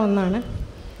സത്ത ഒന്നാണ്.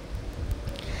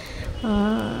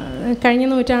 കഴിഞ്ഞ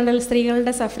നൂറ്റാണ്ടിൽ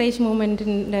സ്ത്രീകളുടെ സഫ്രേജ്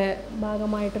മൂവ്മെൻറ്റിൻ്റെ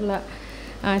ഭാഗമായിട്ടുള്ള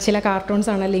ചില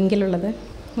കാർട്ടൂൺസാണ് ലിങ്കിലുള്ളത്.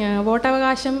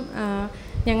 വോട്ടവകാശം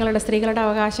ഞങ്ങളുടെ സ്ത്രീകളുടെ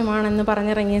അവകാശമാണെന്ന്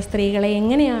പറഞ്ഞിറങ്ങിയ സ്ത്രീകളെ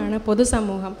എങ്ങനെയാണ്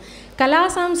പൊതുസമൂഹം,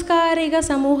 കലാസാംസ്കാരിക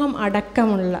സമൂഹം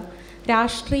അടക്കമുള്ള,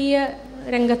 രാഷ്ട്രീയ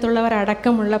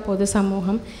രംഗത്തുള്ളവരടക്കമുള്ള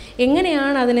പൊതുസമൂഹം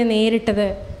എങ്ങനെയാണ് അതിനെ നേരിട്ടത്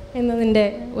എന്നതിൻ്റെ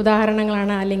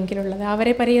ഉദാഹരണങ്ങളാണ് ആ ലിങ്കിലുള്ളത്.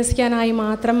 അവരെ പരിഹസിക്കാനായി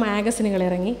മാത്രം മാഗസിനുകൾ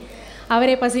ഇറങ്ങി,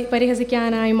 അവരെ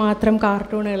പരിഹസിക്കാനായി മാത്രം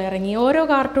കാർട്ടൂണുകൾ ഇറങ്ങി. ഓരോ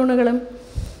കാർട്ടൂണുകളും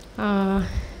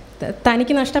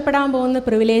തനിക്ക് നഷ്ടപ്പെടാൻ പോകുന്ന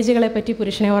പ്രിവിലേജുകളെ പറ്റി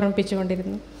പുരുഷനെ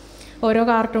ഓർമ്മിപ്പിച്ചുകൊണ്ടിരുന്നു. ഓരോ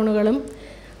കാർട്ടൂണുകളും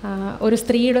ഒരു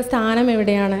സ്ത്രീയുടെ സ്ഥാനം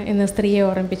എവിടെയാണ് എന്ന് സ്ത്രീയെ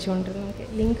ഓർമ്മിപ്പിച്ചുകൊണ്ടിരുന്നു. നമുക്ക്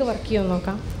ലിങ്ക് വർക്ക് ചെയ്യുമെന്ന്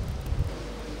നോക്കാം.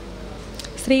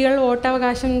 സ്ത്രീകൾ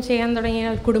വോട്ടവകാശം ചെയ്യാൻ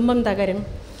തുടങ്ങിയാൽ കുടുംബം തകരും.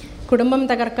 കുടുംബം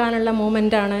തകർക്കാനുള്ള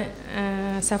മൂവ്മെൻറ്റാണ്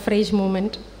സഫ്രേജ്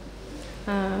മൂവ്മെൻറ്റ്.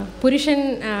 പുരുഷൻ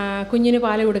കുഞ്ഞിന്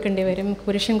പാല് കൊടുക്കേണ്ടി വരും,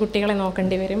 പുരുഷൻ കുട്ടികളെ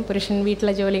നോക്കേണ്ടി വരും, പുരുഷൻ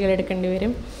വീട്ടിലെ ജോലികൾ എടുക്കേണ്ടി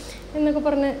വരും എന്നൊക്കെ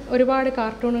പറഞ്ഞ് ഒരുപാട്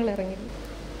കാർട്ടൂണുകൾ ഇറങ്ങി.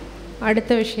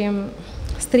 അടുത്ത വിഷയം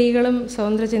സ്ത്രീകളും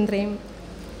സ്വതന്ത്രചിന്തയും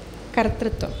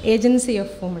കർത്തൃത്വം, ഏജൻസി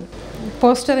ഓഫ് വുമൺ.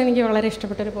 പോസ്റ്റർ എനിക്ക് വളരെ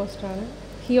ഇഷ്ടപ്പെട്ടൊരു പോസ്റ്ററാണ്.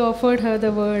 He offered her the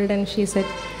world and she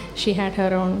said she had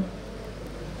her own.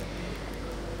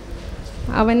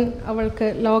 അവൻ അവൾക്ക്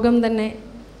ലോകം തന്നെ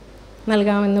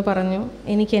നൽകാമെന്ന് പറഞ്ഞു,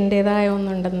 എനിക്ക് എൻ്റേതായ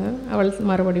ഒന്നുണ്ടെന്ന് അവൾ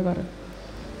മറുപടി പറഞ്ഞു.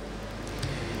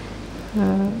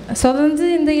 സ്വതന്ത്ര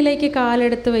ചിന്തയിലേക്ക്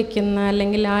കാലെടുത്ത് വയ്ക്കുന്ന,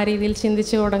 അല്ലെങ്കിൽ ആ രീതിയിൽ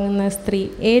ചിന്തിച്ചു തുടങ്ങുന്ന സ്ത്രീ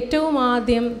ഏറ്റവും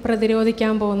ആദ്യം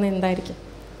പ്രതിരോധിക്കാൻ പോകുന്ന എന്തായിരിക്കും?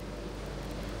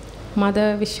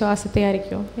 മതവിശ്വാസത്തെ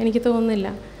ആയിരിക്കുമോ? എനിക്ക് തോന്നുന്നില്ല.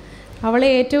 അവളെ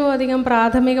ഏറ്റവും അധികം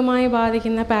പ്രാഥമികമായി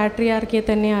ബാധിക്കുന്ന പാട്രിയാർക്കിയെ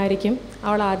തന്നെ ആയിരിക്കും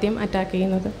അവൾ ആദ്യം അറ്റാക്ക്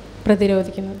ചെയ്യുന്നത്,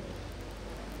 പ്രതിരോധിക്കുന്നത്.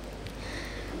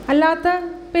 അല്ലാത്ത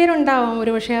പേരുണ്ടാവാം,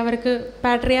 ഒരു പക്ഷേ അവർക്ക്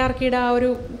പാട്രിയാർക്കിയുടെ ആ ഒരു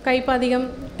കയ്പ് അധികം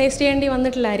ടേസ്റ്റ് ചെയ്യേണ്ടി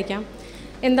വന്നിട്ടില്ലായിരിക്കാം.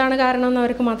 എന്താണ് കാരണമെന്ന്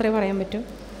അവർക്ക് മാത്രമേ പറയാൻ പറ്റൂ.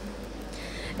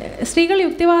 സ്ത്രീകൾ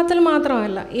യുക്തിവാദത്തിൽ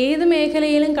മാത്രമല്ല, ഏത്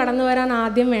മേഖലയിലും കടന്നു വരാൻ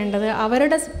ആദ്യം വേണ്ടത്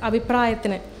അവരുടെ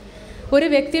അഭിപ്രായത്തിന്, ഒരു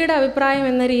വ്യക്തിയുടെ അഭിപ്രായം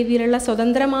എന്ന രീതിയിലുള്ള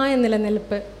സ്വതന്ത്രമായ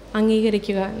നിലനിൽപ്പ്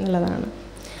അംഗീകരിക്കുക എന്നുള്ളതാണ്.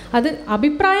 അത്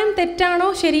അഭിപ്രായം തെറ്റാണോ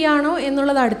ശരിയാണോ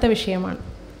എന്നുള്ളത് അടുത്ത വിഷയമാണ്.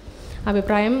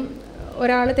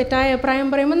 ഒരാൾ തെറ്റായ അഭിപ്രായം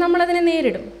പറയുമ്പോൾ നമ്മളതിനെ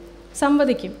നേരിടും,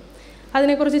 സംവദിക്കും,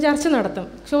 അതിനെക്കുറിച്ച് ചർച്ച നടത്തും,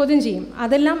 ചോദ്യം ചെയ്യും,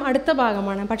 അതെല്ലാം അടുത്ത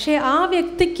ഭാഗമാണ്. പക്ഷേ ആ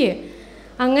വ്യക്തിക്ക്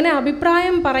അങ്ങനെ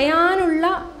അഭിപ്രായം പറയാനുള്ള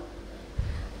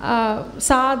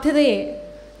സാധ്യതയെ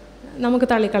നമുക്ക്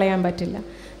തള്ളിക്കളയാൻ പറ്റില്ല.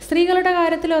 സ്ത്രീകളുടെ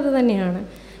കാര്യത്തിലും അത് തന്നെയാണ്.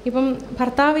 ഇപ്പം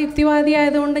ഭർത്താവ് യുക്തിവാദി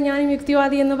ആയതുകൊണ്ട് ഞാനും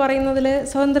യുക്തിവാദി എന്ന് പറയുന്നതിൽ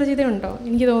സ്വതന്ത്രചിതയുണ്ടോ?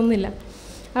 എനിക്ക് തോന്നുന്നില്ല.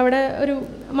 അവിടെ ഒരു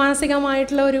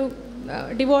മാനസികമായിട്ടുള്ള ഒരു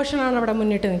ഡിവോഷനാണ് അവിടെ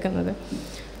മുന്നിട്ട് നിൽക്കുന്നത്.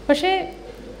 പക്ഷേ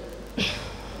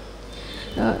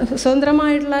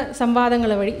സ്വതന്ത്രമായിട്ടുള്ള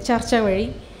സംവാദങ്ങൾ വഴി, ചർച്ച വഴി,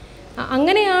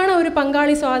 അങ്ങനെയാണ് ഒരു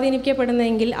പങ്കാളി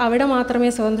സ്വാധീനിക്കപ്പെടുന്നതെങ്കിൽ അവിടെ മാത്രമേ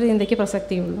സ്വതന്ത്ര ചിന്തയ്ക്ക്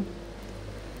പ്രസക്തിയുള്ളൂ.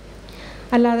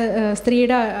 അല്ലാതെ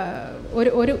സ്ത്രീയുടെ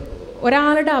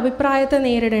ഒരാളുടെ അഭിപ്രായത്തെ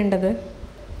നേരിടേണ്ടത്,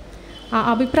 ആ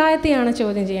അഭിപ്രായത്തെയാണ്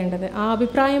ചോദ്യം ചെയ്യേണ്ടത്, ആ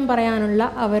അഭിപ്രായം പറയാനുള്ള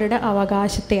അവരുടെ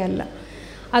അവകാശത്തെ അല്ല.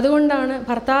 അതുകൊണ്ടാണ്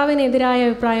ഭർത്താവിനെതിരായ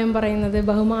അഭിപ്രായം പറയുന്നത്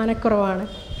ബഹുമാനക്കുറവാണ്,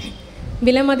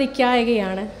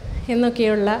 വിലമതിക്കായകയാണ്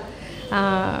എന്നൊക്കെയുള്ള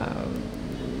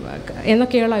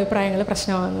അഭിപ്രായങ്ങൾ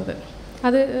പ്രശ്നമാകുന്നത്.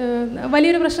 അത്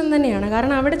വലിയൊരു പ്രശ്നം തന്നെയാണ്.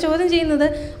 കാരണം അവിടെ ചോദ്യം ചെയ്യുന്നത്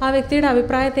ആ വ്യക്തിയുടെ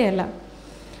അഭിപ്രായത്തെ അല്ല,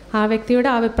 ആ വ്യക്തിയുടെ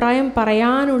അഭിപ്രായം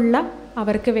പറയാനുള്ള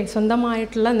അവർക്ക്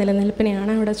സ്വന്തമായിട്ടുള്ള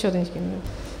നിലനിൽപ്പിനെയാണ് അവിടെ ചോദ്യം ചെയ്യുന്നത്.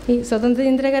 ഈ സ്വതന്ത്ര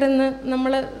ചിന്തകരെന്ന്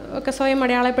നമ്മൾ ഒക്കെ സ്വയം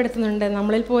അടയാളപ്പെടുത്തുന്നുണ്ട്.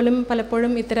 നമ്മളിൽ പോലും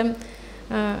പലപ്പോഴും ഇത്തരം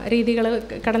രീതികൾ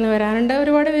കടന്നു വരാറുണ്ട്.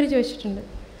 ഒരുപാട് പേര് ചോദിച്ചിട്ടുണ്ട്,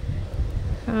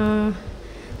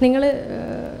 നിങ്ങൾ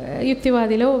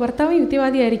യുക്തിവാദിയിലോ, ഭർത്താവ്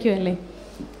യുക്തിവാദി ആയിരിക്കുമല്ലേ,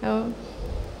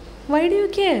 വൈ ഡു യു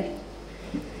കെയർ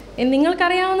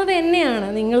നിങ്ങൾക്കറിയാവുന്നത് എന്നെയാണ്.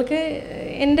 നിങ്ങൾക്ക്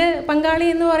എൻ്റെ പങ്കാളി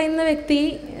എന്ന് പറയുന്ന വ്യക്തി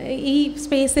ഈ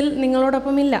സ്പേസിൽ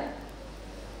നിങ്ങളോടൊപ്പം ഇല്ല.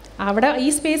 അവിടെ ഈ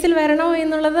സ്പേസിൽ വരണോ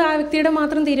എന്നുള്ളത് ആ വ്യക്തിയുടെ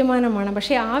മാത്രം തീരുമാനമാണ്.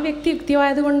 പക്ഷേ ആ വ്യക്തി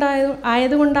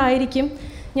യുക്തിവാദിയായതുകൊണ്ടായിരിക്കും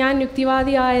ഞാൻ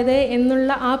യുക്തിവാദിയായത് എന്നുള്ള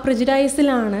ആ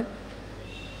പ്രിജുഡൈസിലാണ്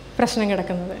പ്രശ്നം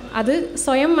കിടക്കുന്നത്. അത്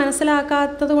സ്വയം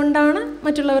മനസ്സിലാക്കാത്തത് കൊണ്ടാണ്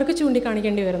മറ്റുള്ളവർക്ക്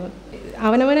ചൂണ്ടിക്കാണിക്കേണ്ടി വരുന്നത്.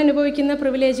 അവനവൻ അനുഭവിക്കുന്ന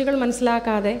പ്രിവിലേജുകൾ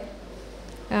മനസ്സിലാക്കാതെ,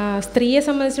 സ്ത്രീയെ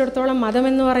സംബന്ധിച്ചിടത്തോളം മതം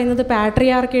എന്ന് പറയുന്നത്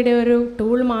പാട്രിയാർക്കിയുടെ ഒരു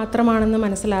ടൂൾ മാത്രമാണെന്ന്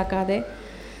മനസ്സിലാക്കാതെ,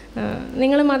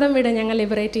 നിങ്ങൾ മതം വിട്, ഞങ്ങൾ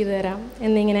ലിബറേറ്റ് ചെയ്ത് തരാം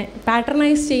എന്നിങ്ങനെ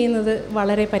പാറ്റർനൈസ് ചെയ്യുന്നത്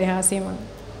വളരെ പരിഹാസ്യമാണ്.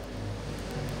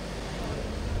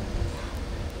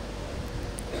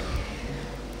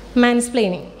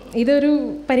 മാൻസ്പ്ലെയിനിങ് ഇതൊരു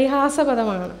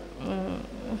പരിഹാസപദമാണ്.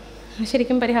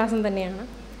 ശരിക്കും പരിഹാസം തന്നെയാണ്.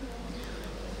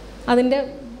 അതിൻ്റെ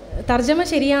തർജ്ജമ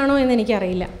ശരിയാണോ എന്ന്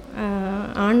എനിക്കറിയില്ല.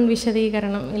 ആൺ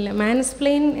വിശദീകരണം ഇല്ല.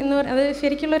 മാൻസ്പ്ലെയിൻ എന്ന് അത്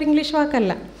ശരിക്കുള്ളൊരു ഇംഗ്ലീഷ്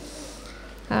വാക്കല്ല.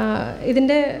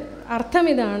 ഇതിൻ്റെ അർത്ഥം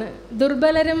ഇതാണ്: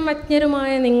 ദുർബലരും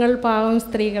അജ്ഞരുമായ നിങ്ങൾ പാവം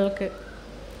സ്ത്രീകൾക്ക്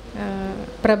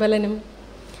പ്രബലനും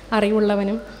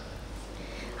അറിവുള്ളവനും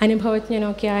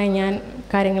അനുഭവജ്ഞനൊക്കെയായ ഞാൻ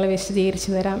കാര്യങ്ങൾ വിശദീകരിച്ചു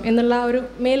തരാം എന്നുള്ള ഒരു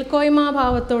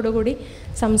മേൽക്കോയ്മാഭാവത്തോടു കൂടി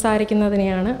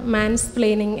സംസാരിക്കുന്നതിനെയാണ്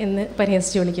മാൻസ്പ്ലെയിനിങ് എന്ന്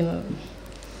പരിഹസിച്ച് വിളിക്കുന്നത്.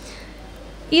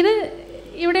 ഇത്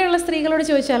ഇവിടെയുള്ള സ്ത്രീകളോട്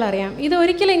ചോദിച്ചാൽ അറിയാം, ഇത്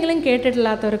ഒരിക്കലെങ്കിലും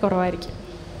കേട്ടിട്ടില്ലാത്തവർ കുറവായിരിക്കും.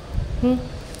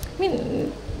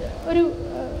 ഒരു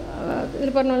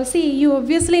പറഞ്ഞ പോലെ, C U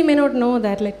obviously may not know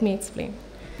that, let me explain.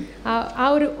 ആ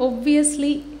ഒരു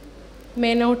obviously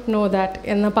may not know that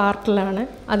എന്ന പാർട്ടിലാണ്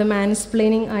അത്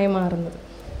മാൻസ്പ്ലെയിനിങ് ആയി മാറുന്നത്.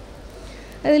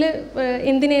 അതിൽ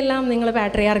എന്തിനെല്ലാം നിങ്ങൾ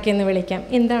പാട്രിയാർക്കി എന്ന് വിളിക്കാം.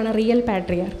 എന്താണ് റിയൽ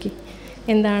പാട്രിയാർക്കി,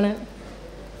 എന്താണ്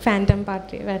ഫാൻറ്റം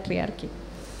പാട്രിയാർക്കി,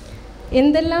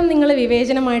 എന്തെല്ലാം നിങ്ങൾ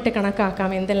വിവേചനമായിട്ട് കണക്കാക്കാം,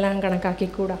 എന്തെല്ലാം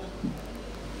കണക്കാക്കിക്കൂടാ,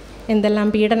 എന്തെല്ലാം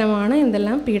പീഡനമാണ്,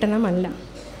 എന്തെല്ലാം പീഡനമല്ല.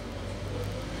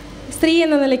 സ്ത്രീ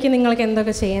എന്ന നിലയ്ക്ക് നിങ്ങൾക്ക്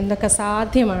എന്തൊക്കെ ചെയ്യാം, എന്തൊക്കെ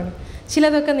സാധ്യമാണ്,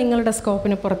 ചിലതൊക്കെ നിങ്ങളുടെ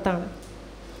സ്കോപ്പിന് പുറത്താണ്.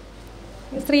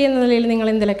 സ്ത്രീ എന്ന നിലയിൽ നിങ്ങൾ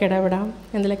എന്തിലൊക്കെ ഇടപെടാം,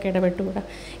 എന്തിലൊക്കെ ഇടപെട്ടുകൂടാ.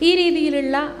 ഈ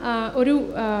രീതിയിലുള്ള ഒരു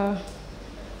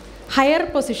ഹയർ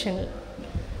പൊസിഷനിൽ,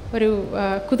 ഒരു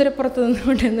കുതിരപ്പുറത്ത്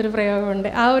നിന്നുകൊണ്ട് എന്നൊരു പ്രയോഗമുണ്ട്.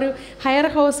 ആ ഒരു ഹയർ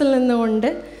ഹൗസിൽ നിന്നുകൊണ്ട്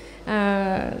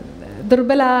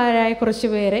ദുർബലരായ കുറച്ച്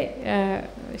പേരെ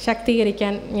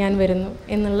ശാക്തീകരിക്കാൻ ഞാൻ വരുന്നു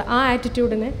എന്നുള്ള ആ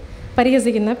ആറ്റിറ്റ്യൂഡിനെ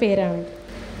പരിഹസിക്കുന്ന പേരാണ്.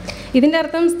 ഇതിൻ്റെ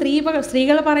അർത്ഥം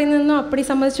സ്ത്രീകൾ പറയുന്നതെന്നും അപ്പടി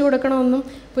സമ്മതിച്ചു കൊടുക്കണമെന്നും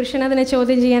പുരുഷനതിനെ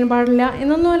ചോദ്യം ചെയ്യാൻ പാടില്ല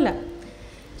എന്നൊന്നുമല്ല.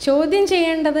 ചോദ്യം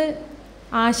ചെയ്യേണ്ടത്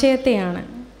ആശയത്തെയാണ്.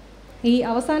 ഈ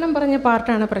അവസാനം പറഞ്ഞ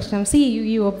പാർട്ടാണ് പ്രശ്നം. C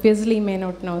U obviously may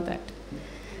not know that.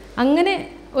 അങ്ങനെ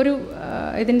ഒരു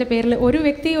ഇതിൻ്റെ പേരിൽ ഒരു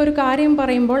വ്യക്തി ഒരു കാര്യം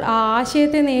പറയുമ്പോൾ ആ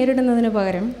ആശയത്തെ നേരിടുന്നതിന്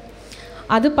പകരം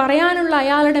അത് പറയാനുള്ള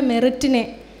അയാളുടെ മെറിറ്റിനെ,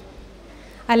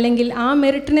 അല്ലെങ്കിൽ ആ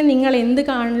മെറിറ്റിനെ നിങ്ങൾ എന്ത്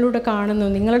കാണിലൂടെ കാണുന്നു,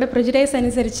 നിങ്ങളുടെ പ്രിജുഡൈസ്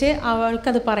അനുസരിച്ച്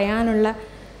അവൾക്കത് പറയാനുള്ള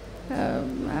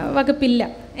വകുപ്പില്ല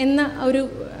എന്ന ഒരു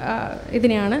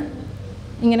ഇതിനെയാണ്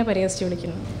ഇങ്ങനെ പരിഹസിച്ച്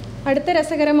വിളിക്കുന്നത്. അടുത്ത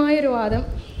രസകരമായൊരു വാദം,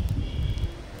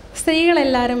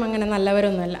 സ്ത്രീകളെല്ലാവരും അങ്ങനെ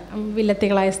നല്ലവരൊന്നുമല്ല,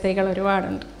 വില്ലത്തികളായ സ്ത്രീകൾ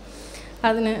ഒരുപാടുണ്ട്.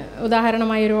 അതിന്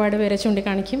ഉദാഹരണമായി ഒരുപാട് പേരെ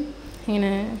ചൂണ്ടിക്കാണിക്കും.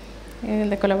 ഇങ്ങനെ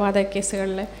കൊലപാതക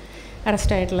കേസുകളിൽ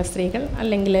അറസ്റ്റായിട്ടുള്ള സ്ത്രീകൾ,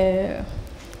 അല്ലെങ്കിൽ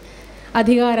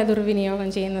അധികാര ദുർവിനിയോഗം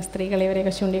ചെയ്യുന്ന സ്ത്രീകളെ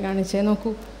ഇവരെയൊക്കെ ചൂണ്ടിക്കാണിച്ച്,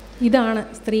 നോക്കൂ, ഇതാണ്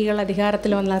സ്ത്രീകൾ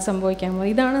അധികാരത്തിൽ വന്നാൽ സംഭവിക്കാൻ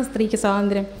പോകുന്നത്, ഇതാണ് സ്ത്രീക്ക്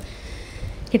സ്വാതന്ത്ര്യം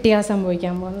കിട്ടിയാൽ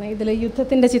സംഭവിക്കാൻ പോകുന്നത്. ഇതിൽ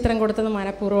യുദ്ധത്തിൻ്റെ ചിത്രം കൊടുത്തത്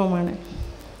മനഃപൂർവ്വമാണ്.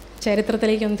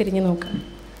 ചരിത്രത്തിലേക്കൊന്ന് തിരിഞ്ഞു നോക്കുക.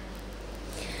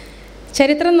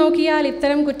 ചരിത്രം നോക്കിയാൽ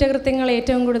ഇത്തരം കുറ്റകൃത്യങ്ങൾ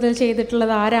ഏറ്റവും കൂടുതൽ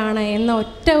ചെയ്തിട്ടുള്ളത് ആരാണ് എന്ന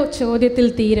ഒറ്റ ചോദ്യത്തിൽ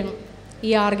തീരും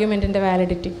ഈ ആർഗ്യുമെൻറ്റിൻ്റെ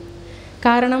വാലിഡിറ്റി.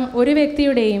 കാരണം ഒരു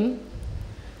വ്യക്തിയുടെയും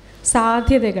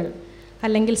സാധ്യതകൾ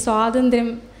അല്ലെങ്കിൽ സ്വാതന്ത്ര്യം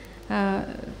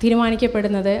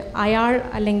തീരുമാനിക്കപ്പെടുന്നത് അയാൾ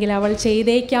അല്ലെങ്കിൽ അവൾ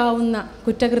ചെയ്തേക്കാവുന്ന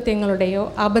കുറ്റകൃത്യങ്ങളുടെയോ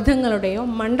അബദ്ധങ്ങളുടെയോ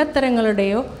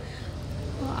മണ്ടത്തരങ്ങളുടെയോ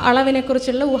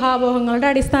അളവിനെക്കുറിച്ചുള്ള ഊഹാപോഹങ്ങളുടെ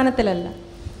അടിസ്ഥാനത്തിലല്ല.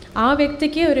 ആ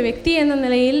വ്യക്തിക്ക് ഒരു വ്യക്തി എന്ന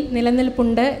നിലയിൽ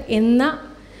നിലനിൽപ്പുണ്ട് എന്ന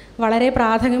വളരെ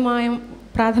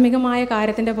പ്രാഥമികമായ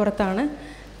കാര്യത്തിൻ്റെ പുറത്താണ്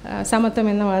സമത്വം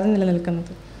എന്ന വാദം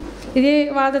നിലനിൽക്കുന്നത്. ഇതേ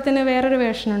വാദത്തിന് വേറൊരു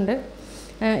വേർഷനുണ്ട്.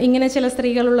 ഇങ്ങനെ ചില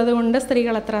സ്ത്രീകളുള്ളത് കൊണ്ട്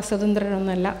സ്ത്രീകൾ അത്ര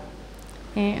അസ്വതന്ത്രരൊന്നുമല്ല.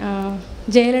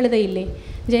 ജയലളിതയില്ലേ,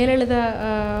 ജയലളിത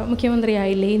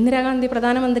മുഖ്യമന്ത്രിയായില്ലേ, ഇന്ദിരാഗാന്ധി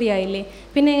പ്രധാനമന്ത്രിയായില്ലേ,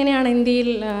 പിന്നെ എങ്ങനെയാണ് ഇന്ത്യയിൽ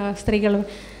സ്ത്രീകൾ?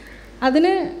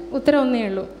 അതിന് ഉത്തരം ഒന്നേ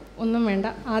ഉള്ളൂ, ഒന്നും വേണ്ട.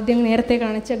 ആദ്യം നേരത്തെ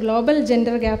കാണിച്ച ഗ്ലോബൽ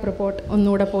ജെൻഡർ ഗ്യാപ്പ് റിപ്പോർട്ട്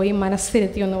ഒന്നുകൂടെ പോയി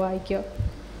മനസ്സിരുത്തി ഒന്ന് വായിക്കുക.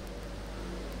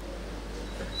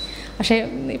 പക്ഷേ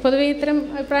പൊതുവെ ഇത്തരം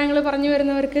അഭിപ്രായങ്ങൾ പറഞ്ഞു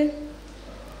വരുന്നവർക്ക്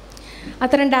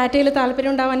അത്തരം ഡാറ്റയിൽ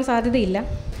താല്പര്യം ഉണ്ടാവാൻ സാധ്യതയില്ല.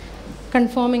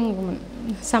 കൺഫോമിങ് വുമൺ,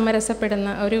 സമരസപ്പെടുന്ന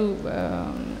ഒരു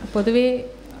പൊതുവെ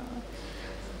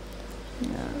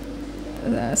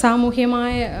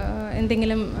സാമൂഹ്യമായ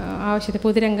എന്തെങ്കിലും ആവശ്യത്തിൽ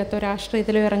പൊതുരംഗത്തോ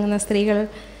രാഷ്ട്രീയത്തിലോ ഇറങ്ങുന്ന സ്ത്രീകൾ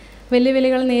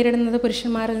വെല്ലുവിളികൾ നേരിടുന്നത്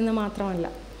പുരുഷന്മാരിൽ നിന്ന് മാത്രമല്ല,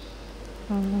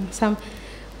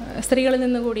 സ്ത്രീകളിൽ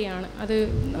നിന്ന് കൂടിയാണ്. അത്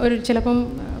ചിലപ്പം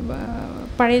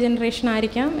പഴയ ജനറേഷൻ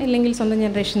ആയിരിക്കാം, ഇല്ലെങ്കിൽ സ്വന്തം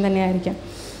ജനറേഷൻ തന്നെ ആയിരിക്കാം.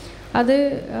 അത്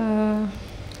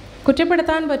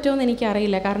കുറ്റപ്പെടുത്താൻ പറ്റുമെന്ന്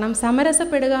എനിക്കറിയില്ല. കാരണം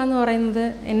സമരസപ്പെടുക എന്ന് പറയുന്നത്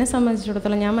എന്നെ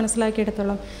സംബന്ധിച്ചിടത്തോളം, ഞാൻ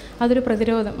മനസ്സിലാക്കിയെടുത്തോളം, അതൊരു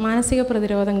പ്രതിരോധം, മാനസിക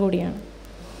പ്രതിരോധം കൂടിയാണ്.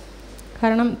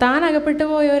 കാരണം താൻ അകപ്പെട്ടു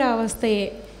പോയ ഒരവസ്ഥയെ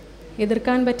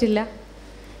എതിർക്കാൻ പറ്റില്ല,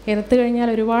 എതിർത്ത് കഴിഞ്ഞാൽ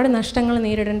ഒരുപാട് നഷ്ടങ്ങൾ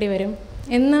നേരിടേണ്ടി വരും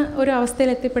എന്ന ഒരു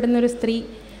അവസ്ഥയിൽ എത്തിപ്പെടുന്ന ഒരു സ്ത്രീ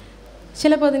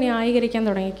ചിലപ്പോൾ അതിനെ ന്യായീകരിക്കാൻ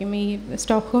തുടങ്ങിക്കും. ഈ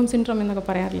സ്റ്റോക്ക്ഹോം സിൻഡ്രോം എന്നൊക്കെ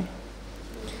പറയാറില്ലേ,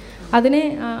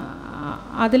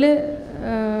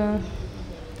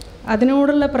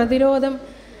 അതിനോടുള്ള പ്രതിരോധം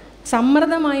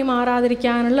സമ്മർദ്ദമായി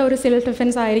മാറാതിരിക്കാനുള്ള ഒരു സെൽഫ്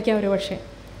ഡിഫെൻസ് ആയിരിക്കാം ഒരു പക്ഷേ.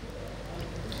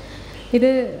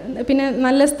 ഇത് പിന്നെ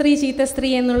നല്ല സ്ത്രീ ചീത്ത സ്ത്രീ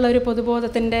എന്നുള്ള ഒരു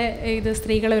പൊതുബോധത്തിൻ്റെ ഇത്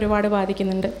സ്ത്രീകളെ ഒരുപാട്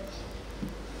ബാധിക്കുന്നുണ്ട്.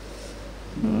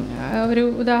 ഒരു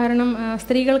ഉദാഹരണം,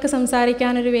 സ്ത്രീകൾക്ക്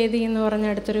സംസാരിക്കാനൊരു വേദി എന്ന് പറഞ്ഞ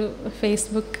അടുത്തൊരു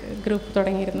ഫേസ്ബുക്ക് ഗ്രൂപ്പ്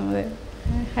തുടങ്ങിയിരുന്നു. അത്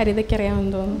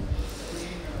ഹരിതയ്ക്കറിയാമെന്ന് തോന്നുന്നു.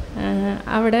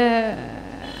 അവിടെ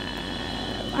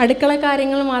അടുക്കള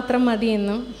കാര്യങ്ങൾ മാത്രം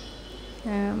മതിയെന്നും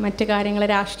മറ്റു കാര്യങ്ങൾ,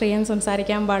 രാഷ്ട്രീയം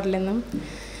സംസാരിക്കാൻ പാടില്ലെന്നും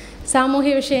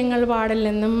സാമൂഹ്യ വിഷയങ്ങൾ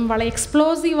പാടില്ലെന്നും വളരെ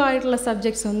എക്സ്പ്ലോസീവായിട്ടുള്ള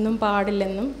സബ്ജക്ട്സ് ഒന്നും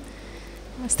പാടില്ലെന്നും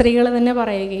സ്ത്രീകൾ തന്നെ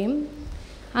പറയുകയും,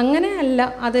 അങ്ങനെയല്ല,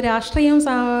 അത് രാഷ്ട്രീയം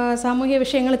സാമൂഹ്യ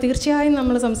വിഷയങ്ങൾ തീർച്ചയായും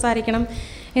നമ്മൾ സംസാരിക്കണം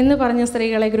എന്ന് പറഞ്ഞ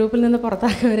സ്ത്രീകളെ ഗ്രൂപ്പിൽ നിന്ന്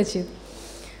പുറത്താക്കുക വരെ ചെയ്തു.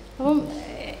 അപ്പം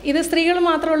ഇത് സ്ത്രീകൾ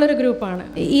മാത്രമുള്ളൊരു ഗ്രൂപ്പാണ്.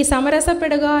 ഈ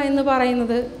സമരസപ്പെടുക എന്ന്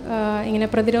പറയുന്നത് ഇങ്ങനെ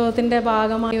പ്രതിരോധത്തിൻ്റെ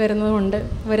ഭാഗമായി വരുന്നതുകൊണ്ട്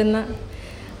വരുന്ന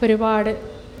ഒരുപാട്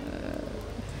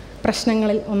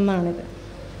പ്രശ്നങ്ങളിൽ ഒന്നാണിത്.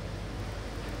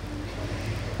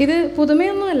 ഇത്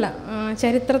പുതുമയൊന്നുമല്ല,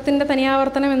 ചരിത്രത്തിൻ്റെ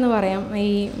തനിയാവർത്തനം എന്ന് പറയാം.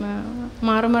 ഈ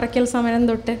മാറുമറയ്ക്കൽ സമരം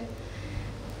തൊട്ട്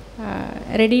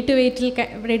റെഡി ടു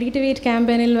വെയിറ്റ്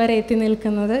ക്യാമ്പയിനിൽ വരെ എത്തി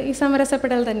നിൽക്കുന്നത് ഈ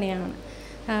സമരസപ്പെടൽ തന്നെയാണ്.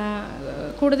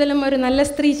 കൂടുതലും ഒരു നല്ല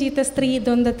സ്ത്രീ ചീത്ത സ്ത്രീ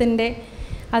ദ്വന്ദ്വത്തിൻ്റെ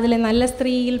അതിലെ നല്ല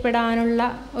സ്ത്രീയിൽ പെടാനുള്ള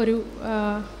ഒരു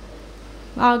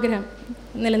ആഗ്രഹം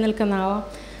നിലനിൽക്കുന്നതാവാം,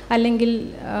 അല്ലെങ്കിൽ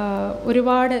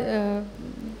ഒരുപാട്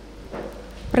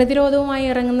പ്രതിരോധവുമായി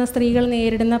ഇറങ്ങുന്ന സ്ത്രീകൾ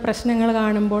നേരിടുന്ന പ്രശ്നങ്ങൾ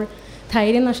കാണുമ്പോൾ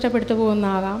ധൈര്യം നഷ്ടപ്പെട്ടു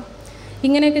പോകുന്നതാകാം,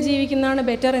 ഇങ്ങനെയൊക്കെ ജീവിക്കുന്നതാണ്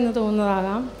ബെറ്റർ എന്ന്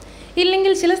തോന്നുന്നതാകാം.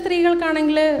 ഇല്ലെങ്കിൽ ചില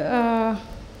സ്ത്രീകൾക്കാണെങ്കിൽ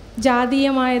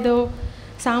ജാതീയമായതോ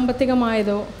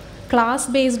സാമ്പത്തികമായതോ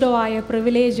ക്ലാസ് ബേസ്ഡോ ആയ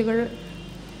പ്രിവിലേജുകൾ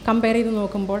കമ്പയർ ചെയ്ത്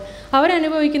നോക്കുമ്പോൾ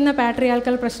അവരനുഭവിക്കുന്ന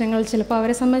പാട്രിയാർക്കൽ പ്രശ്നങ്ങൾ ചിലപ്പോൾ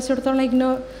അവരെ സംബന്ധിച്ചിടത്തോളം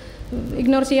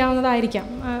ഇഗ്നോർ ചെയ്യാവുന്നതായിരിക്കാം.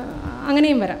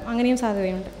 അങ്ങനെയും വരാം, അങ്ങനെയും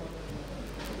സാധ്യതയുണ്ട്.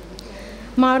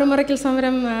 മാറുമറയ്ക്കൽ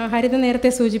സമരം ഹരിത നേരത്തെ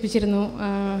സൂചിപ്പിച്ചിരുന്നു.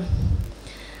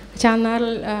 ചാന്നാർ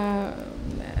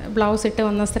ബ്ലൗസ് ഇട്ട്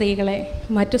വന്ന സ്ത്രീകളെ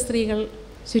മറ്റു സ്ത്രീകൾ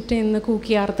ചുറ്റും നിന്ന്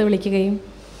കൂക്കിയാർത്ത് വിളിക്കുകയും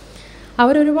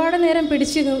അവരൊരുപാട് നേരം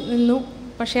പിടിച്ചു നിന്നു.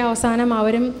 പക്ഷേ അവസാനം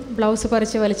അവരും ബ്ലൗസ്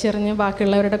പറിച്ച് വലിച്ചെറിഞ്ഞ്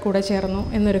ബാക്കിയുള്ളവരുടെ കൂടെ ചേർന്നു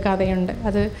എന്നൊരു കഥയുണ്ട്.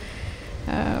 അത്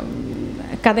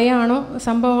കഥയാണോ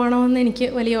സംഭവമാണോ എന്ന് എനിക്ക്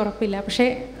വലിയ ഉറപ്പില്ല. പക്ഷേ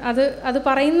അത്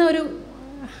പറയുന്ന ഒരു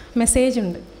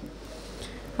മെസ്സേജുണ്ട്.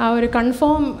 ആ ഒരു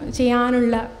കൺഫേം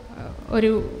ചെയ്യാനുള്ള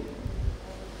ഒരു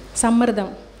സമ്മർദ്ദം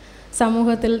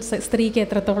സമൂഹത്തിൽ സ്ത്രീക്ക്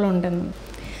എത്രത്തോളം ഉണ്ടെന്ന്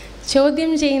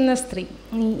ചോദ്യം ചെയ്യുന്ന സ്ത്രീ.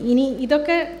 ഇനി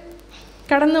ഇതൊക്കെ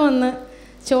കടന്നു വന്ന്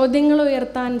ചോദ്യങ്ങൾ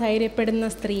ഉയർത്താൻ ധൈര്യപ്പെടുന്ന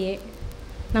സ്ത്രീയെ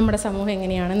നമ്മുടെ സമൂഹം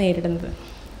എങ്ങനെയാണ് നേരിടുന്നത്?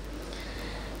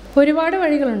 ഒരുപാട്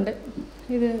വഴികളുണ്ട്.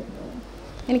 ഇത്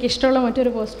എനിക്കിഷ്ടമുള്ള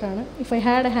മറ്റൊരു പോസ്റ്ററാണ്. If I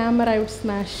had A hammer I would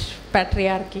smash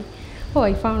patriarchy.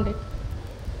 I found it.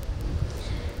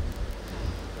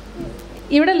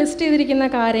 ഇവിടെ ലിസ്റ്റ് ചെയ്തിരിക്കുന്ന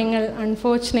കാര്യങ്ങൾ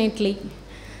അൺഫോർച്ചുനേറ്റ്ലി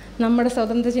നമ്മുടെ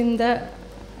സ്വതന്ത്ര ചിന്ത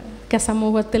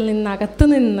സമൂഹത്തിൽ നിന്നകത്തു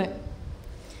നിന്ന്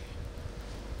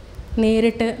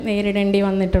നേരിടേണ്ടി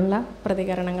വന്നിട്ടുള്ള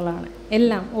പ്രതികരണങ്ങളാണ്.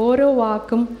 എല്ലാം ഓരോ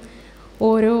വാക്കും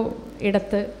ഓരോ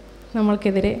ഇടത്ത്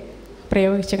നമ്മൾക്കെതിരെ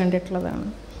പ്രയോഗിച്ച് കണ്ടിട്ടുള്ളതാണ്.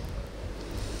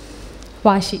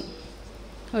 വാശി,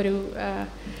 ഒരു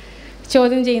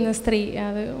ചോദ്യം ചെയ്യുന്ന സ്ത്രീ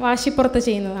അത് വാശിപ്പുറത്ത്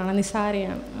ചെയ്യുന്നതാണ്,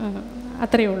 നിസ്സാരയാണ്,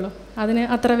 അത്രയേ ഉള്ളൂ. അതിന്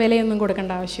അത്ര വിലയൊന്നും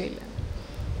കൊടുക്കേണ്ട ആവശ്യമില്ല.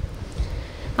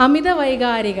 അമിത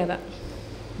വൈകാരികത,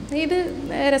 ഇത്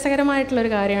രസകരമായിട്ടുള്ളൊരു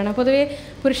കാര്യമാണ്. പൊതുവേ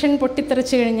പുരുഷൻ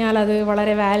പൊട്ടിത്തെറിച്ച് കഴിഞ്ഞാൽ അത്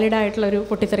വളരെ വാലിഡായിട്ടുള്ളൊരു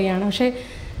പൊട്ടിത്തെറിയാണ്. പക്ഷേ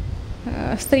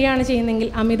സ്ത്രീയാണ് ചെയ്യുന്നതെങ്കിൽ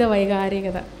അമിത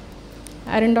വൈകാരികത.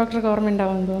 അരുൺ ഡോക്ടർക്ക് ഓർമ്മ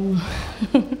ഉണ്ടാവുമെന്ന് തോന്നുന്നു.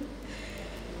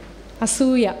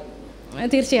 അസൂയ,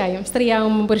 തീർച്ചയായും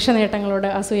സ്ത്രീയാകുമ്പോൾ പുരുഷ നേട്ടങ്ങളോട്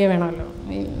അസൂയ വേണമല്ലോ,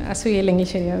 അസൂയ ഇല്ലെങ്കിൽ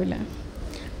ശരിയാവില്ല.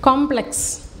 കോംപ്ലക്സ്,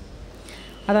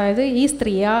 അതായത് ഈ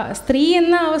സ്ത്രീ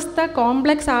എന്ന അവസ്ഥ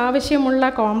കോംപ്ലക്സ് ആവശ്യമുള്ള,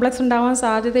 കോംപ്ലക്സ് ഉണ്ടാവാൻ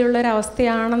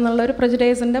സാധ്യതയുള്ളൊരവസ്ഥയാണെന്നുള്ളൊരു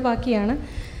പ്രജുഡൈസിൻ്റെ ബാക്കിയാണ്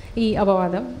ഈ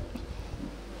അപവാദം.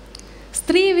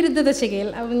 സ്ത്രീ വിരുദ്ധത ചെയ്യൽ,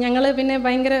 ഞങ്ങൾ പിന്നെ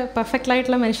ഭയങ്കര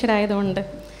പെർഫെക്റ്റായിട്ടുള്ള മനുഷ്യരായതുകൊണ്ട്,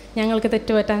 ഞങ്ങൾക്ക്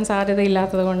തെറ്റുപറ്റാൻ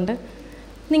സാധ്യതയില്ലാത്തത് കൊണ്ട്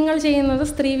നിങ്ങൾ ചെയ്യുന്നത്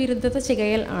സ്ത്രീ വിരുദ്ധത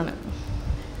ചെയ്യൽ ആണ്.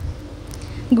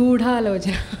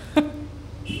 ഗൂഢാലോചന.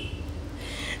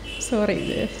 സോറി,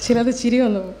 ചിലത് ചിരി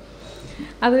വന്നു പോകും.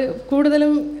 അത്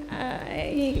കൂടുതലും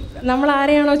ഈ നമ്മൾ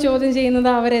ആരെയാണോ ചോദ്യം ചെയ്യുന്നത്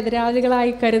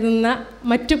അവരെതിരാളികളായി കരുതുന്ന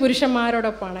മറ്റു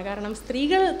പുരുഷന്മാരോടൊപ്പമാണ്. കാരണം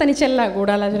സ്ത്രീകൾ തനിച്ചല്ല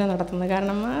ഗൂഢാലോചന നടത്തുന്നത്.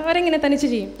 കാരണം അവരെങ്ങനെ തനിച്ച്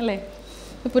ചെയ്യും അല്ലേ?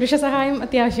 പുരുഷ സഹായം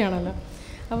അത്യാവശ്യമാണല്ലോ.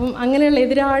 അപ്പം അങ്ങനെയുള്ള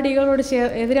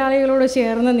എതിരാളികളോട്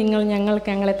ചേർന്ന്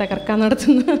ഞങ്ങളെ തകർക്കാൻ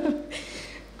നടത്തുന്ന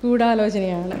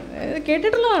ഗൂഢാലോചനയാണ്.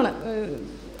 കേട്ടിട്ടുള്ളതാണ്,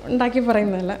 ഉണ്ടാക്കി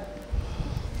പറയുന്നതല്ല.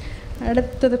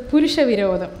 അടുത്തത് പുരുഷ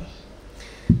വിരോധം.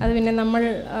 അത് പിന്നെ നമ്മൾ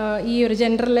ഈ ഒരു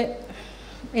ജെൻഡറിൽ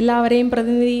എല്ലാവരെയും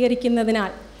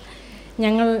പ്രതിനിധീകരിക്കുന്നതിനാൽ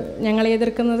ഞങ്ങളെ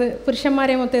എതിർക്കുന്നത്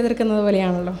പുരുഷന്മാരെ മൊത്തം എതിർക്കുന്നത്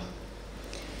പോലെയാണല്ലോ.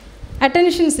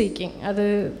 അറ്റൻഷൻ സീക്കിങ്, അത്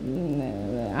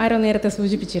ആരോ നേരത്തെ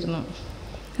സൂചിപ്പിച്ചിരുന്നു.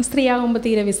 സ്ത്രീയാകുമ്പോൾ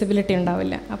തീരെ വിസിബിലിറ്റി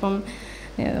ഉണ്ടാവില്ല. അപ്പം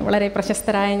വളരെ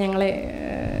പ്രശസ്തരായ ഞങ്ങളെ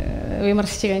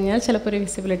വിമർശിച്ചു കഴിഞ്ഞാൽ ചിലപ്പോൾ ഒരു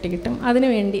വിസിബിലിറ്റി കിട്ടും.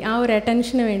 അതിനുവേണ്ടി ആ ഒരു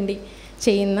അറ്റൻഷന് വേണ്ടി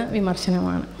ചെയ്യുന്ന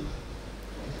വിമർശനമാണ്.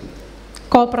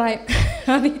 കോപ്രായം,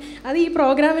 അത് ഈ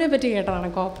പ്രോഗ്രാമിനെ പറ്റി കേട്ടതാണ്.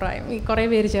 കോപ്രായം, ഈ കുറേ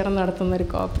പേര് ചേർന്ന് നടത്തുന്നൊരു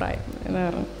കോപ്രായം എന്ന്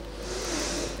പറഞ്ഞു.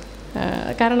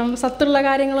 കാരണം സത്തുള്ള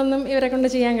കാര്യങ്ങളൊന്നും ഇവരെ കൊണ്ട്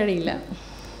ചെയ്യാൻ കഴിയില്ല.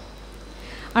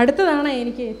 അടുത്തതാണ്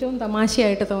എനിക്ക് ഏറ്റവും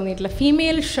തമാശയായിട്ട് തോന്നിയിട്ടുള്ള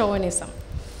ഫീമെയിൽ ഷോവനിസം.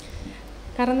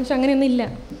 കാരണം എന്ന് വെച്ചാൽ അങ്ങനെയൊന്നും ഇല്ല.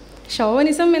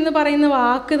 ഷോവനിസം എന്ന് പറയുന്ന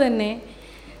വാക്ക് തന്നെ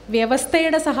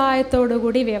വ്യവസ്ഥയുടെ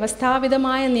സഹായത്തോടുകൂടി,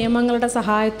 വ്യവസ്ഥാപിതമായ നിയമങ്ങളുടെ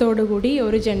സഹായത്തോടുകൂടി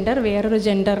ഒരു ജെൻഡർ വേറൊരു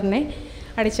ജെൻഡറിനെ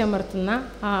അടിച്ചമർത്തുന്ന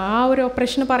ആ ഒരു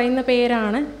ഓപ്പറേഷന് പറയുന്ന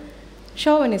പേരാണ്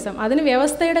ഷോവനിസം. അതിന്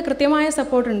വ്യവസ്ഥയുടെ കൃത്യമായ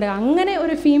സപ്പോർട്ടുണ്ട്. അങ്ങനെ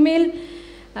ഒരു ഫീമെയിൽ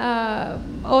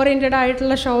ഓറിയൻറ്റഡ്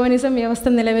ആയിട്ടുള്ള ഷോവനിസം വ്യവസ്ഥ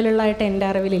നിലവിലുള്ളതായിട്ട് എൻ്റെ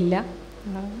അറിവിലില്ല.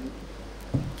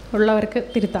 ഉള്ളവർക്ക്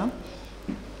തിരുത്താം.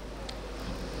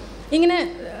 ഇങ്ങനെ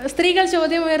സ്ത്രീകൾ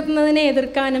ചോദ്യം ഉയർത്തുന്നതിനെ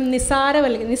എതിർക്കാനും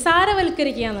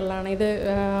നിസാരവൽക്കരിക്കുക എന്നുള്ളതാണ് ഇത്.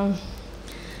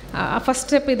 ഫസ്റ്റ്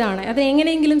സ്റ്റെപ്പ് ഇതാണ്. അത്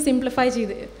എങ്ങനെയെങ്കിലും സിംപ്ലിഫൈ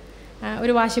ചെയ്ത്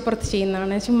ഒരു വാശിപ്പുറത്ത്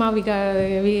ചെയ്യുന്നതാണ്. ചുമ്മാ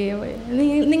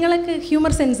നിങ്ങൾക്ക്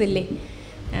ഹ്യൂമർ സെൻസ് ഇല്ലേ?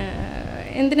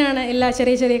 എന്തിനാണ് എല്ലാ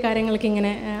ചെറിയ ചെറിയ കാര്യങ്ങൾക്ക്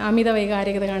ഇങ്ങനെ അമിത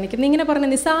വൈകാരികത കാണിക്കുന്നത്? ഇങ്ങനെ പറഞ്ഞ്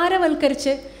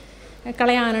നിസാരവൽക്കരിച്ച്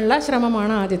കളയാനുള്ള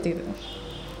ശ്രമമാണ് ആദ്യത്തേത്.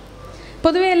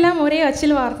 പൊതുവെ എല്ലാം ഒരേ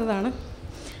അച്ചിൽ വാർത്തതാണ്.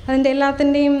 അതിൻ്റെ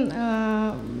എല്ലാത്തിൻ്റെയും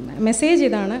മെസ്സേജ്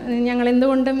ഇതാണ്: ഞങ്ങൾ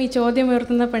എന്തുകൊണ്ടും ഈ ചോദ്യം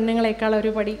ഉയർത്തുന്ന പെണ്ണുങ്ങളെക്കാൾ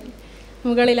ഒരു പടി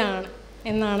മുകളിലാണ്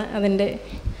എന്നാണ് അതിൻ്റെ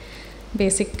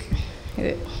ബേസിക്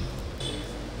ഇത്.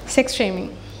 Sex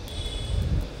shaming.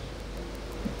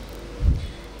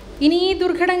 ഇനി ഈ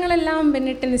ദുർഘടങ്ങളെല്ലാം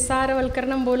പിന്നിട്ട്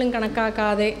നിസ്സാരവൽക്കരണം പോലും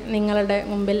കണക്കാക്കാതെ നിങ്ങളുടെ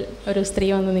മുമ്പിൽ ഒരു സ്ത്രീ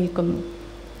വന്ന് നിൽക്കുന്നു.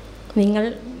 നിങ്ങൾ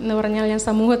എന്ന് പറഞ്ഞാൽ ഞാൻ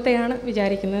സമൂഹത്തെയാണ്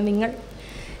വിചാരിക്കുന്നത്, നിങ്ങൾ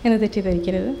എന്ന്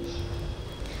തെറ്റിദ്ധരിക്കരുത്.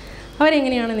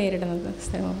 അവരെങ്ങനെയാണ് നേരിടുന്നത്?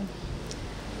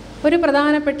 ഒരു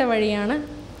പ്രധാനപ്പെട്ട വഴിയാണ്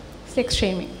സെക്സ്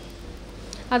ഷെയ്മിങ്.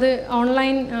 അത്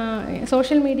ഓൺലൈൻ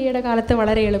സോഷ്യൽ മീഡിയയുടെ കാലത്ത്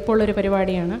വളരെ എളുപ്പമുള്ളൊരു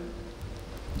പരിപാടിയാണ്.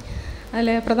 അതിൽ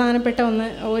പ്രധാനപ്പെട്ട ഒന്ന്,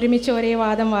 ഒരുമിച്ച് ഒരേ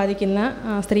വാദം വാദിക്കുന്ന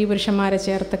സ്ത്രീ പുരുഷന്മാരെ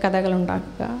ചേർത്ത്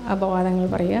കഥകളുണ്ടാക്കുക, അപവാദങ്ങൾ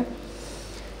പറയുക.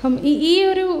 അപ്പം ഈ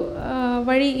ഒരു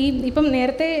വഴി, ഇപ്പം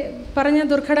നേരത്തെ പറഞ്ഞ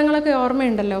ദുർഘടങ്ങളൊക്കെ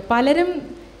ഓർമ്മയുണ്ടല്ലോ. പലരും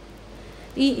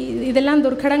ഇതെല്ലാം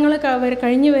ദുർഘടങ്ങൾ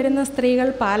കഴിഞ്ഞു വരുന്ന സ്ത്രീകൾ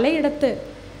പലയിടത്ത്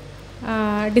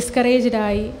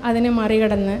ഡിസ്കറേജ്ഡായി അതിനെ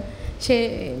മറികടന്ന്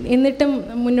എന്നിട്ടും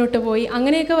മുന്നോട്ട് പോയി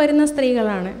അങ്ങനെയൊക്കെ വരുന്ന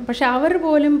സ്ത്രീകളാണ്. പക്ഷെ അവർ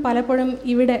പോലും പലപ്പോഴും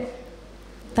ഇവിടെ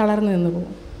തളർന്നു നിന്ന്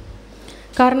പോകും.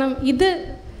 കാരണം ഇത്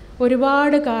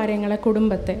ഒരുപാട് കാര്യങ്ങളെ,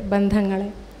 കുടുംബത്തെ, ബന്ധങ്ങളെ,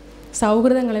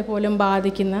 സൗഹൃദങ്ങളെ പോലും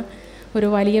ബാധിക്കുന്ന ഒരു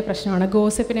വലിയ പ്രശ്നമാണ്.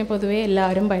 ഗോസിപ്പിനെ പൊതുവെ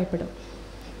എല്ലാവരും ഭയപ്പെടും.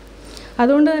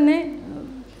 അതുകൊണ്ട് തന്നെ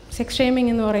സെക്സ്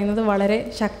ഷെയ്മിങ് എന്ന് പറയുന്നത് വളരെ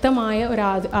ശക്തമായ ഒരു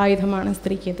ആയുധമാണ്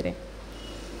സ്ത്രീക്കെതിരെ.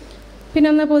 പിന്നെ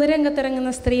ഒന്ന്,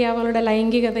 പൊതുരംഗത്തിറങ്ങുന്ന സ്ത്രീ അവളുടെ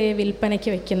ലൈംഗികതയെ വിൽപ്പനയ്ക്ക്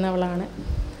വയ്ക്കുന്നവളാണ്,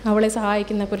 അവളെ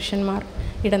സഹായിക്കുന്ന പുരുഷന്മാർ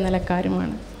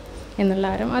ഇടനിലക്കാരുമാണ് എന്നുള്ള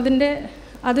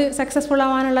അത് സക്സസ്ഫുൾ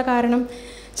ആവാനുള്ള കാരണം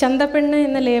ചന്തപ്പെണ്ണ്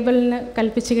എന്ന ലേബലിന്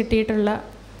കൽപ്പിച്ച് കിട്ടിയിട്ടുള്ള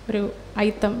ഒരു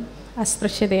അയിത്തം,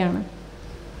 അസ്പൃശ്യതയാണ്.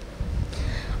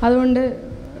 അതുകൊണ്ട്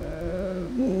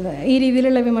ഈ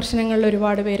രീതിയിലുള്ള വിമർശനങ്ങളിൽ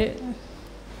ഒരുപാട് പേര്,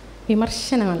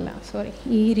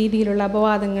 ഈ രീതിയിലുള്ള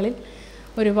അപവാദങ്ങളിൽ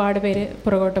ഒരുപാട് പേര്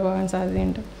പുറകോട്ട് പോകാൻ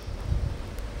സാധ്യതയുണ്ട്.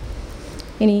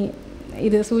 ഇനി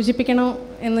ഇത് സൂചിപ്പിക്കണോ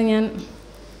എന്ന് ഞാൻ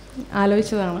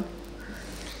ആലോചിച്ചതാണ്,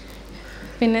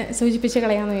 പിന്നെ സൂചിപ്പിച്ച്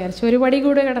കളയാമെന്ന് വിചാരിച്ചു. ഒരു പടി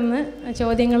കൂടെ കടന്ന്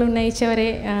ചോദ്യങ്ങൾ ഉന്നയിച്ചവരെ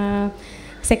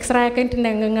സെക്സ് റാക്കറ്റിൻ്റെ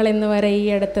അംഗങ്ങൾ എന്ന് വരെ ഈ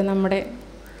അടുത്ത് നമ്മുടെ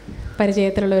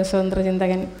പരിചയത്തിലുള്ള ഒരു സ്വതന്ത്ര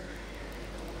ചിന്തകൻ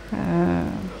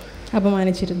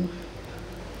അപമാനിച്ചിരുന്നു.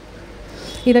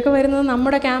 ഇതൊക്കെ വരുന്നത്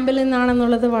നമ്മുടെ ക്യാമ്പിൽ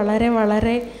നിന്നാണെന്നുള്ളത് വളരെ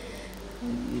വളരെ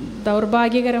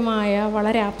ദൗർഭാഗ്യകരമായ,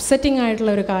 വളരെ അപ്സെറ്റിംഗ്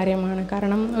ആയിട്ടുള്ള ഒരു കാര്യമാണ്.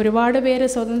 കാരണം ഒരുപാട് പേര്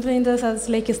സ്വതന്ത്ര ചിന്താ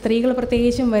സദസ്സിലേക്ക്, സ്ത്രീകൾ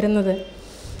പ്രത്യേകിച്ചും, വരുന്നത്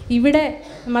ഇവിടെ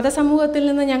മതസമൂഹത്തിൽ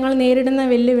നിന്ന് ഞങ്ങൾ നേരിടുന്ന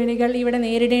വെല്ലുവിളികൾ ഇവിടെ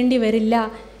നേരിടേണ്ടി വരില്ല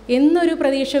എന്നൊരു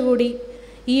പ്രതീക്ഷ കൂടി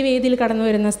ഈ വേദിയിൽ കടന്നു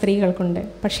വരുന്ന സ്ത്രീകൾക്കുണ്ട്.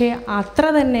 പക്ഷേ അത്ര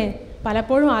തന്നെ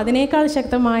പലപ്പോഴും അതിനേക്കാൾ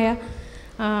ശക്തമായ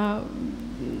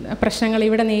പ്രശ്നങ്ങൾ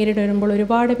ഇവിടെ നേരിടുമ്പോൾ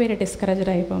ഒരുപാട് പേര്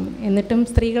ഡിസ്കറേജഡായി പോകും. എന്നിട്ടും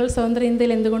സ്ത്രീകൾ സ്വതന്ത്ര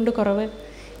ഇന്ത്യയിൽ എന്തുകൊണ്ട് കുറവ്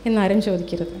എന്നാരും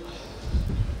ചോദിക്കരുത്.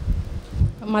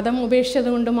 മതം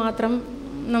ഉപേക്ഷിച്ചതുകൊണ്ട് മാത്രം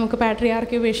നമുക്ക്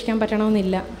പാട്രിയാർക്കി ഉപേക്ഷിക്കാൻ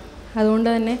പറ്റണമെന്നില്ല. അതുകൊണ്ട്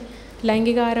തന്നെ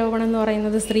ലൈംഗികാരോപണം എന്ന്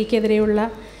പറയുന്നത് സ്ത്രീക്കെതിരെയുള്ള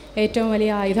ഏറ്റവും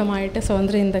വലിയ ആയുധമായിട്ട്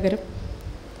സ്വതന്ത്ര ചിന്തകരും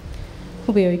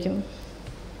ഉപയോഗിക്കുന്നു.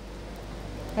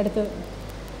 അടുത്തത്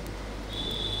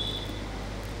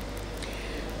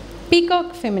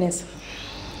പീകോക്ക് ഫെമിനിസം.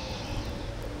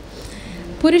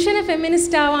 പുരുഷന്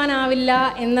ഫെമിനിസ്റ്റ് ആവാനാവില്ല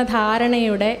എന്ന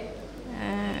ധാരണയുടെ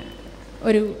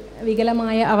ഒരു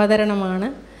വികലമായ അവതരണമാണ്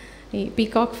ഈ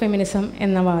പീകോക്ക് ഫെമിനിസം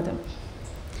എന്ന വാദം.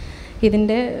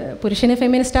 ഇതിൻ്റെ പുരുഷന്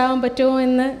ഫെമിനിസ്റ്റ് ആവാൻ പറ്റുമോ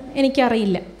എന്ന്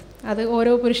എനിക്കറിയില്ല. അത്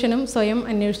ഓരോ പുരുഷനും സ്വയം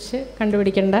അന്വേഷിച്ച്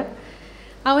കണ്ടുപിടിക്കേണ്ട,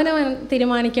 അവനവൻ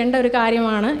തീരുമാനിക്കേണ്ട ഒരു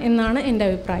കാര്യമാണ് എന്നാണ് എൻ്റെ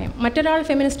അഭിപ്രായം. മറ്റൊരാൾ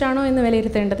ഫെമിനിസ്റ്റ് ആണോ എന്ന്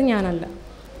വിലയിരുത്തേണ്ടത് ഞാനല്ല.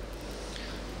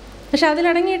 പക്ഷെ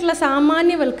അതിലടങ്ങിയിട്ടുള്ള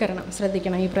സാമാന്യവൽക്കരണം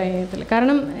ശ്രദ്ധിക്കണം ഈ പ്രയോഗത്തിൽ.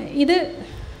 കാരണം ഇത്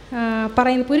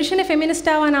പറയുന്ന പുരുഷന് ഫെമിനിസ്റ്റ്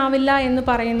ആവാനാവില്ല എന്ന്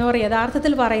പറയുന്നവർ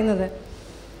യഥാർത്ഥത്തിൽ പറയുന്നത്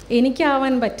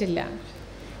എനിക്കാവാൻ പറ്റില്ല,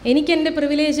 എനിക്കെൻ്റെ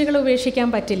പ്രിവിലേജുകൾ ഉപേക്ഷിക്കാൻ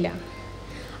പറ്റില്ല,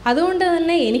 അതുകൊണ്ട്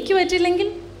തന്നെ എനിക്ക് പറ്റില്ലെങ്കിൽ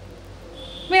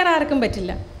വേറെ ആർക്കും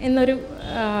പറ്റില്ല എന്നൊരു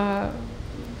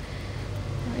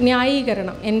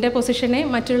ന്യായീകരണം, എൻ്റെ പൊസിഷനെ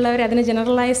മറ്റുള്ളവർ അതിനെ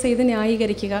ജനറലൈസ് ചെയ്ത്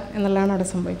ന്യായീകരിക്കുക എന്നുള്ളതാണ് അവിടെ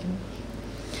സംഭവിക്കുന്നത്.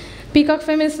 പീകോക്ക്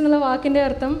ഫെമിനിസ്റ്റ് എന്നുള്ള വാക്കിൻ്റെ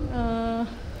അർത്ഥം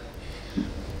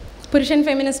പുരുഷൻ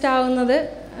ഫെമിനിസ്റ്റ് ആവുന്നത്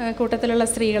കൂട്ടത്തിലുള്ള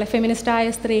സ്ത്രീകളെ, ഫെമിനിസ്റ്റായ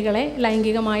സ്ത്രീകളെ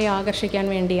ലൈംഗികമായി ആകർഷിക്കാൻ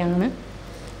വേണ്ടിയാണ്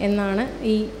എന്നാണ്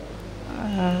ഈ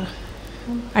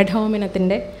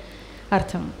അഡ്ഹോമിനത്തിൻ്റെ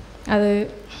അർത്ഥം. അത്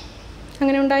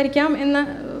അങ്ങനെ ഉണ്ടായിരിക്കാം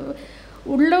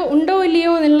ഉണ്ടോ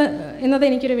ഇല്ലയോ എന്നത്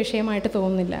എനിക്കൊരു വിഷയമായിട്ട്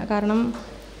തോന്നുന്നില്ല. കാരണം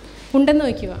ഉണ്ടെന്ന്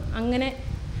വയ്ക്കുക, അങ്ങനെ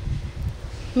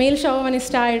മെയിൽ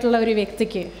ഷോവനിസ്റ്റായിട്ടുള്ള ഒരു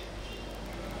വ്യക്തിക്ക്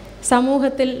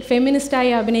സമൂഹത്തിൽ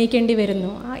ഫെമിനിസ്റ്റായി അഭിനയിക്കേണ്ടി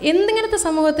വരുന്നു. എന്തിങ്ങനത്തെ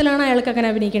സമൂഹത്തിലാണ് അയാൾക്ക് അങ്ങനെ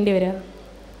അഭിനയിക്കേണ്ടി വരിക?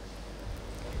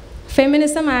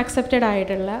 ഫെമിനിസം ആക്സെപ്റ്റഡ്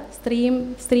ആയിട്ടുള്ള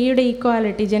സ്ത്രീയുടെ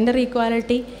ഈക്വാലിറ്റി, ജെൻഡർ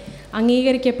ഈക്വാലിറ്റി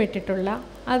അംഗീകരിക്കപ്പെട്ടിട്ടുള്ള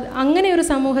അങ്ങനെ ഒരു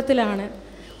സമൂഹത്തിലാണ്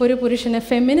ഒരു പുരുഷന്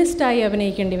ഫെമിനിസ്റ്റായി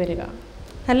അഭിനയിക്കേണ്ടി വരിക.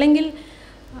 അല്ലെങ്കിൽ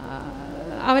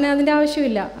അവന് അതിൻ്റെ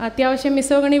ആവശ്യമില്ല. അത്യാവശ്യം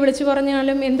മിസോഗണി വിളിച്ചു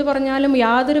പറഞ്ഞാലും എന്തു പറഞ്ഞാലും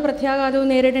യാതൊരു പ്രത്യാഘാതവും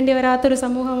നേരിടേണ്ടി വരാത്തൊരു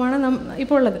സമൂഹമാണ്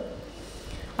ഇപ്പോൾ ഉള്ളത്.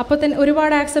 അപ്പോൾ തന്നെ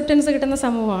ഒരുപാട് ആക്സെപ്റ്റൻസ് കിട്ടുന്ന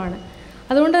സമൂഹമാണ്.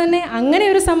 അതുകൊണ്ട് തന്നെ അങ്ങനെ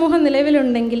ഒരു സമൂഹം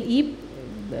നിലവിലുണ്ടെങ്കിൽ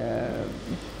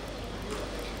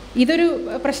ഇതൊരു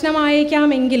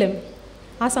പ്രശ്നമായേക്കാമെങ്കിലും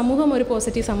ആ സമൂഹം ഒരു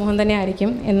പോസിറ്റീവ് സമൂഹം തന്നെ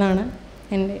ആയിരിക്കും എന്നാണ്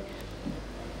എൻ്റെ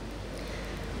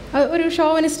ഒരു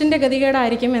ഷോവനിസ്റ്റിൻ്റെ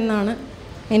ഗതികേടായിരിക്കും എന്നാണ്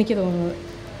എനിക്ക് തോന്നുന്നത്.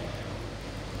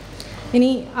 ഇനി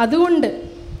അതുകൊണ്ട്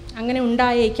അങ്ങനെ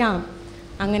ഉണ്ടായേക്കാം,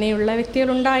 അങ്ങനെയുള്ള വ്യക്തികൾ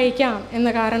ഉണ്ടായേക്കാം എന്ന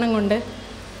കാരണം കൊണ്ട്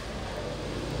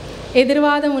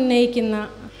എതിർവാദം ഉന്നയിക്കുന്ന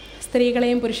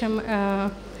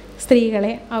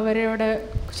സ്ത്രീകളെ അവരോട്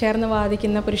ചേർന്ന്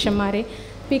വാദിക്കുന്ന പുരുഷന്മാരെ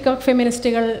പീകോക്ക്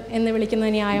ഫെമിനിസ്റ്റുകൾ എന്ന്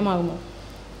വിളിക്കുന്നത് ന്യായമാകുമോ?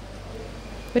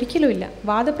 ഒരിക്കലുമില്ല.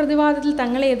 വാദപ്രതിവാദത്തിൽ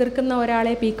തങ്ങളെ എതിർക്കുന്ന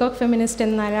ഒരാളെ പീകോക്ക് ഫെമിനിസ്റ്റ്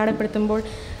എന്ന് അടയാളപ്പെടുത്തുമ്പോൾ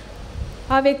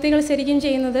ആ വ്യക്തികൾ ശരിക്കും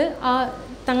ചെയ്യുന്നത്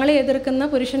തങ്ങളെ എതിർക്കുന്ന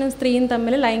പുരുഷനും സ്ത്രീയും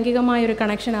തമ്മിൽ ലൈംഗികമായൊരു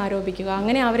കണക്ഷൻ ആരോപിക്കുക,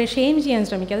 അങ്ങനെ അവരെ ഷെയിം ചെയ്യാൻ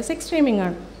ശ്രമിക്കുക. അത് സെക്സ് ഷെയിമിംഗ്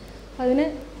ആണ്. അതിന്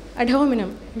അഡ്ഹോമിനം,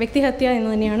 വ്യക്തിഹത്യ എന്ന്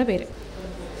തന്നെയാണ് പേര്.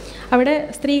 അവിടെ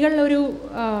സ്ത്രീകളിലൊരു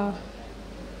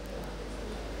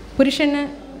പുരുഷന്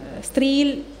സ്ത്രീയിൽ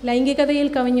ലൈംഗികതയിൽ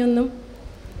കവിഞ്ഞൊന്നും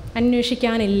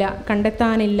അന്വേഷിക്കാനില്ല,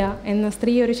 കണ്ടെത്താനില്ല എന്ന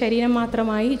സ്ത്രീ ഒരു ശരീരം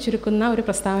മാത്രമായി ചുരുക്കുന്ന ഒരു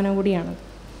പ്രസ്താവന കൂടിയാണ്.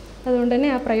 അതുകൊണ്ട്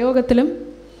തന്നെ ആ പ്രയോഗത്തിലും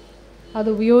അത്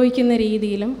ഉപയോഗിക്കുന്ന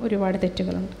രീതിയിലും ഒരുപാട്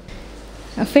തെറ്റുകളുണ്ട്.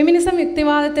 ഫെമിനിസം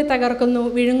യുക്തിവാദത്തെ തകർക്കുന്നു,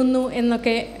 വിഴുങ്ങുന്നു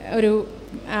എന്നൊക്കെ ഒരു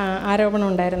ആരോപണം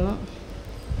ഉണ്ടായിരുന്നു.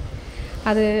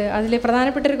 അതിൽ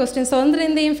പ്രധാനപ്പെട്ടൊരു ക്വസ്റ്റ്യൻ, സ്വതന്ത്ര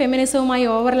ഇന്ത്യയും ഫെമിനിസവുമായി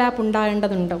ഓവർലാപ്പ്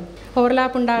ഉണ്ടാകേണ്ടതുണ്ടോ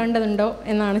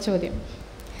എന്നാണ് ചോദ്യം.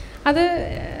 അത്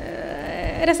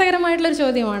രസകരമായിട്ടുള്ളൊരു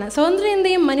ചോദ്യമാണ്. സ്വതന്ത്ര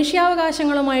ഇന്ത്യയും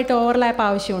മനുഷ്യാവകാശങ്ങളുമായിട്ട് ഓവർലാപ്പ്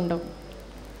ആവശ്യമുണ്ടോ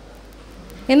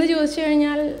എന്ന് ചോദിച്ചു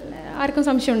കഴിഞ്ഞാൽ ആർക്കും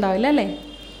സംശയം ഉണ്ടാവില്ല, അല്ലേ?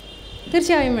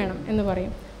 തീർച്ചയായും വേണം എന്ന്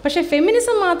പറയും. പക്ഷേ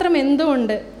ഫെമിനിസം മാത്രം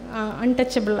എന്തുകൊണ്ട്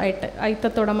അൺടച്ചബിൾ ആയിട്ട്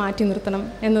അയിത്തത്തോടെ മാറ്റി നിർത്തണം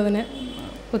എന്നതിന്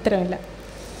ഉത്തരവില്ല.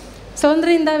 സ്വതന്ത്ര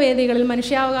ഇന്ത്യ വേദികളിൽ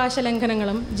മനുഷ്യാവകാശ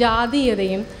ലംഘനങ്ങളും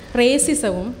ജാതീയതയും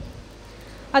റേസിസവും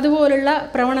അതുപോലുള്ള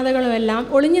പ്രവണതകളുമെല്ലാം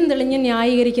ഒളിഞ്ഞും തെളിഞ്ഞും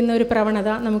ന്യായീകരിക്കുന്ന ഒരു പ്രവണത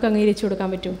നമുക്ക് അംഗീകരിച്ചു കൊടുക്കാൻ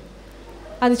പറ്റുമോ?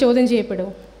 അത് ചോദ്യം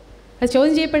ചെയ്യപ്പെടുമോ? അത്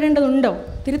ചോദ്യം ചെയ്യപ്പെടേണ്ടതുണ്ടോ?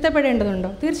 തിരുത്തപ്പെടേണ്ടതുണ്ടോ?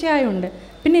 തീർച്ചയായും ഉണ്ട്.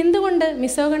 പിന്നെ എന്തുകൊണ്ട്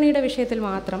മിസോഗണിയുടെ വിഷയത്തിൽ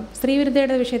മാത്രം,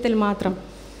 സ്ത്രീവിരുദ്ധയുടെ വിഷയത്തിൽ മാത്രം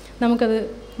നമുക്കത്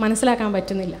മനസ്സിലാക്കാൻ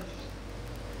പറ്റുന്നില്ല?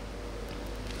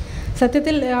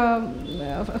 സത്യത്തിൽ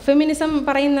ഫെമിനിസം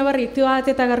പറയുന്നവർ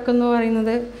യുക്തിവാദത്തെ തകർക്കുന്നു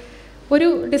പറയുന്നത് ഒരു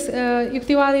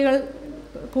യുക്തിവാദികൾ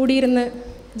കൂടിയിരുന്ന്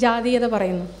ജാതീയത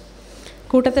പറയുന്നു,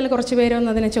 കൂട്ടത്തിൽ കുറച്ച് പേരൊന്ന്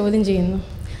അതിനെ ചോദ്യം ചെയ്യുന്നു.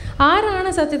 ആരാണ്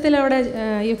സത്യത്തിൽ അവിടെ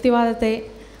യുക്തിവാദത്തെ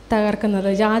തകർക്കുന്നത്?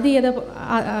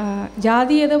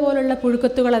 ജാതീയത പോലുള്ള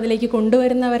പുഴുക്കത്തുകൾ അതിലേക്ക്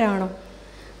കൊണ്ടുവരുന്നവരാണോ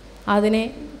അതിനെ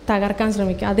തകർക്കാൻ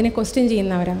ശ്രമിക്കുക? അതിനെ ക്വസ്റ്റ്യൻ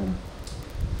ചെയ്യുന്നവരാണോ?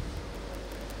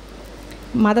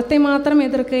 മതത്തെ മാത്രം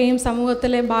എതിർക്കുകയും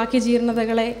സമൂഹത്തിലെ ബാക്കി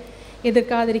ജീർണതകളെ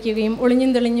എതിർക്കാതിരിക്കുകയും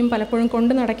ഒളിഞ്ഞും തെളിഞ്ഞും പലപ്പോഴും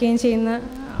കൊണ്ടു നടക്കുകയും ചെയ്യുന്ന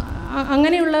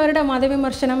അങ്ങനെയുള്ളവരുടെ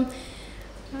മതവിമർശനം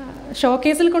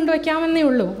ഷോക്കേസിൽ കൊണ്ടുവയ്ക്കാമെന്നേ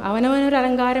ഉള്ളൂ. അവനവനൊരു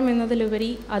അലങ്കാരം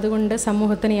എന്നതിലുപരി അതുകൊണ്ട്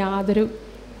സമൂഹത്തിന് യാതൊരു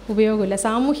ഉപയോഗമില്ല.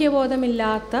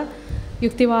 സാമൂഹ്യബോധമില്ലാത്ത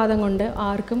യുക്തിവാദം കൊണ്ട്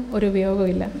ആർക്കും ഒരു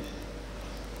ഉപയോഗമില്ല.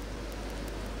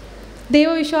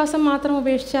 ദൈവവിശ്വാസം മാത്രം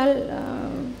ഉപേക്ഷിച്ചാൽ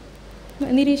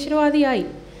നിരീശ്വരവാദിയായി.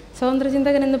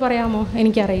 സ്വതന്ത്രചിന്തകൻ എന്ന് പറയാമോ?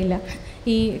 എനിക്കറിയില്ല.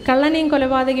 ഈ കള്ളനെയും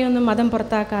കൊലപാതകയും ഒന്നും മതം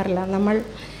പുറത്താക്കാറില്ല. നമ്മൾ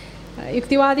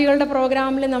യുക്തിവാദികളുടെ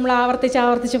പ്രോഗ്രാമിൽ നമ്മൾ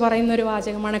ആവർത്തിച്ച് പറയുന്നൊരു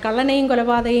വാചകമാണ് കള്ളനെയും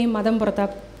കൊലപാതകയും മതം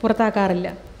പുറത്താക്കാറില്ല.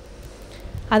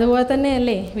 അതുപോലെ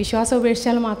തന്നെയല്ലേ വിശ്വാസം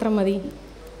ഉപേക്ഷിച്ചാൽ മാത്രം മതി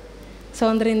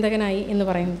സ്വതന്ത്രചിന്തകനായി എന്ന്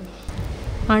പറയുന്നത്.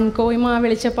 അൺകോയ്മ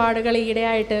വെളിച്ചപ്പാടുകൾ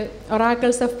ഈയിടെയായിട്ട്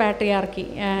ഒറാക്കിൾസ് ഓഫ് പാട്രിയാർക്കി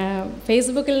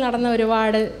ഫേസ്ബുക്കിൽ നടന്ന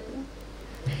ഒരുപാട്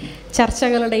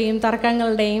ചർച്ചകളുടെയും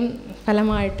തർക്കങ്ങളുടെയും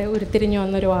ഫലമായിട്ട് ഉരുത്തിരിഞ്ഞു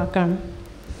വന്നൊരു വാക്കാണ്.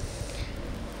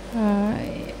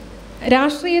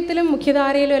 രാഷ്ട്രീയത്തിലും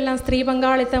മുഖ്യധാരയിലും എല്ലാം സ്ത്രീ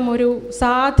പങ്കാളിത്തം ഒരു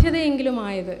സാധ്യതയെങ്കിലും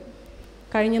ആയത്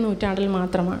കഴിഞ്ഞ നൂറ്റാണ്ടിൽ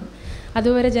മാത്രമാണ്.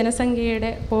 അതുവരെ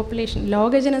ജനസംഖ്യയുടെ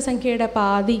ലോക ജനസംഖ്യയുടെ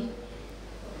പാതി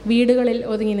വീടുകളിൽ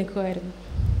ഒതുങ്ങി നിൽക്കുമായിരുന്നു.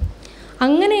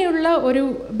 അങ്ങനെയുള്ള ഒരു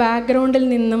ബാക്ക്ഗ്രൗണ്ടിൽ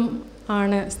നിന്നും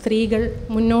ആണ് സ്ത്രീകൾ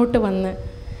മുന്നോട്ട് വന്ന്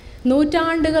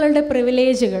നൂറ്റാണ്ടുകളുടെ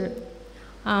പ്രിവിലേജുകൾ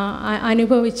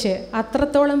അനുഭവിച്ച്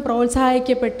അത്രത്തോളം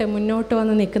പ്രോത്സാഹിക്കപ്പെട്ട് മുന്നോട്ട്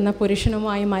വന്ന് നിൽക്കുന്ന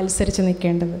പുരുഷനുമായി മത്സരിച്ച്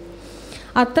നിൽക്കേണ്ടത്.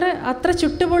 അത്ര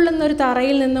ചുട്ടുപൊള്ളുന്നൊരു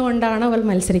തറയിൽ നിന്നുകൊണ്ടാണ് അവൾ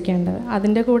മത്സരിക്കേണ്ടത്.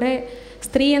 അതിൻ്റെ കൂടെ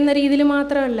സ്ത്രീ എന്ന രീതിയിൽ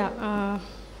മാത്രമല്ല,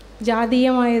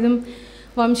 ജാതീയമായതും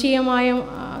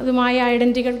വംശീയമായതുമായ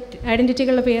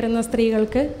ഐഡൻറ്റിറ്റികൾ പേരുന്ന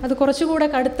സ്ത്രീകൾക്ക് അത് കുറച്ചുകൂടെ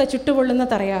കടുത്ത ചുട്ടുപൊള്ളുന്ന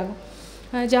തറയാകും.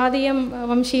 ജാതീയം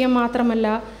വംശീയം മാത്രമല്ല,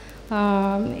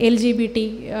 LGBT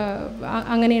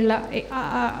അങ്ങനെയുള്ള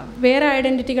വേറെ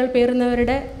ഐഡൻറ്റിറ്റികൾ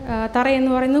പേരുന്നവരുടെ തറ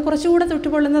എന്ന് പറയുന്നത് കുറച്ചുകൂടെ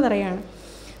ചുട്ടുപൊള്ളുന്ന തറയാണ്.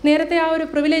 നേരത്തെ ആ ഒരു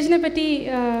പ്രിവിലേജിനെ പറ്റി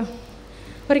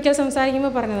ഒരിക്കൽ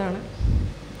സംസാരിക്കുമ്പോൾ പറഞ്ഞതാണ്,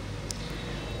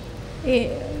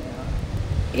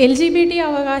 LGBT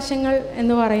അവകാശങ്ങൾ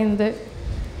എന്ന് പറയുന്നത്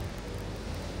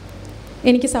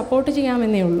എനിക്ക് സപ്പോർട്ട്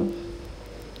ചെയ്യാമെന്നേ ഉള്ളൂ.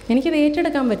 എനിക്കത്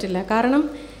ഏറ്റെടുക്കാൻ പറ്റില്ല. കാരണം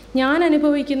ഞാൻ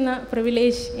അനുഭവിക്കുന്ന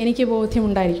പ്രിവിലേജ് എനിക്ക്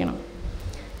ബോധ്യമുണ്ടായിരിക്കണം.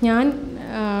 ഞാൻ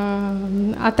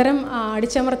അത്തരം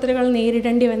അടിച്ചമർത്തലുകൾ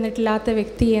നേരിടേണ്ടി വന്നിട്ടില്ലാത്ത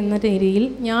വ്യക്തി എന്ന രീതിയിൽ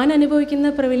ഞാൻ അനുഭവിക്കുന്ന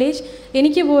പ്രിവിലേജ്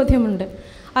എനിക്ക് ബോധ്യമുണ്ട്.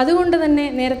 അതുകൊണ്ട് തന്നെ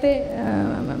നേരത്തെ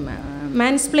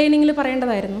മാൻസ്പ്ലെയിനിങ്ങിൽ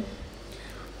പറയേണ്ടതായിരുന്നു.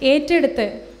 ഏറ്റെടുത്ത്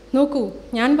നോക്കൂ,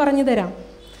 ഞാൻ പറഞ്ഞു തരാം,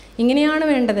 ഇങ്ങനെയാണ്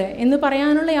വേണ്ടത് എന്ന്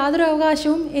പറയാനുള്ള യാതൊരു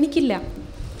അവകാശവും എനിക്കില്ല.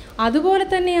 അതുപോലെ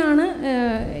തന്നെയാണ്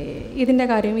ഇതിൻ്റെ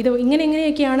കാര്യം.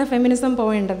 ഇങ്ങനെയൊക്കെയാണ് ഫെമിനിസം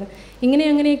പോവേണ്ടത്,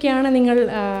 ഇങ്ങനെയൊക്കെയാണ് നിങ്ങൾ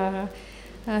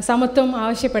സമത്വം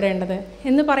ആവശ്യപ്പെടേണ്ടത്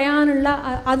എന്ന് പറയാനുള്ള,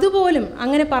 അതുപോലും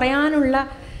അങ്ങനെ പറയാനുള്ള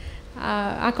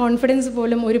ആ കോൺഫിഡൻസ്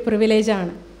പോലും ഒരു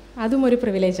പ്രിവിലേജാണ്. അതും ഒരു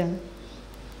പ്രിവിലേജാണ്.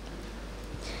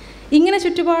 ഇങ്ങനെ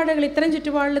ഇത്തരം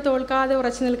ചുറ്റുപാടിൽ തോൽക്കാതെ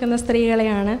ഉറച്ചു നിൽക്കുന്ന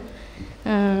സ്ത്രീകളെയാണ്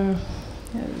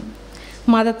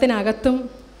മതത്തിനകത്തും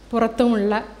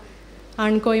പുറത്തുമുള്ള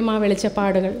ആൺകോയ്മ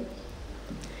വെളിച്ചപ്പാടുകൾ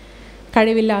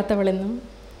കഴിവില്ലാത്തവളെന്നും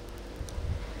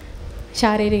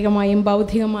ശാരീരികമായും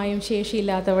ബൗദ്ധികമായും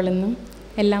ശേഷിയില്ലാത്തവളെന്നും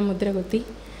എല്ലാം മുദ്രകുത്തി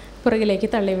പുറകിലേക്ക്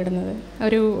തള്ളിവിടുന്നത്.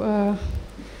 ഒരു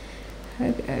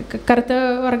കറുത്ത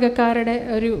വർഗ്ഗക്കാരുടെ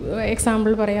ഒരു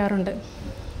എക്സാമ്പിൾ പറയാറുണ്ട്.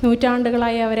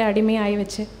 നൂറ്റാണ്ടുകളായി അവരെ അടിമയായി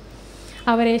വെച്ച്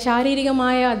അവരെ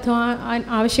ശാരീരികമായ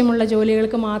ആവശ്യമുള്ള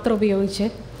ജോലികൾക്ക് മാത്രം ഉപയോഗിച്ച്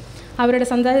അവരുടെ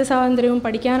സഞ്ചാര സ്വാതന്ത്ര്യവും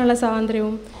പഠിക്കാനുള്ള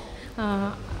സ്വാതന്ത്ര്യവും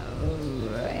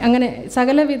അങ്ങനെ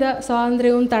സകലവിധ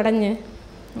സ്വാതന്ത്ര്യവും തടഞ്ഞ്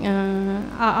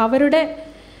അവരുടെ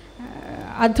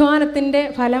അധ്വാനത്തിൻ്റെ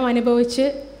ഫലം അനുഭവിച്ച്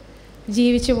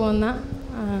ജീവിച്ചു പോകുന്ന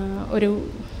ഒരു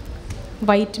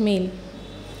വൈറ്റ് മെയിൽ.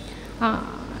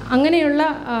 അങ്ങനെയുള്ള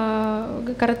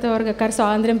കറുത്ത വർഗ്ഗക്കാർ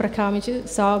സ്വാതന്ത്ര്യം പ്രഖ്യാപിച്ച്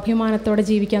സ്വാഭിമാനത്തോടെ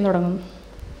ജീവിക്കാൻ തുടങ്ങുന്നു.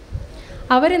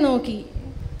 അവരെ നോക്കി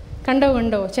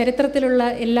കണ്ടോ ചരിത്രത്തിലുള്ള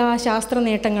എല്ലാ ശാസ്ത്ര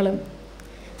നേട്ടങ്ങളും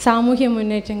സാമൂഹ്യ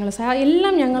മുന്നേറ്റങ്ങളും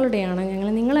എല്ലാം ഞങ്ങളുടെയാണ്.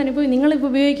 നിങ്ങൾ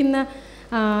ഉപയോഗിക്കുന്ന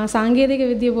സാങ്കേതിക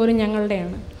വിദ്യ പോലും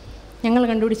ഞങ്ങളുടെയാണ്, ഞങ്ങൾ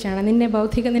കണ്ടുപിടിച്ചാണ്.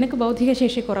 നിനക്ക് ബൗദ്ധിക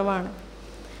ശേഷി കുറവാണ്,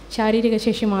 ശാരീരിക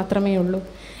ശേഷി മാത്രമേ ഉള്ളൂ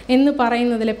എന്ന്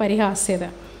പറയുന്നതിലെ പരിഹാസ്യത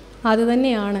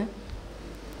അതുതന്നെയാണ്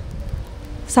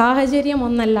സാഹചര്യം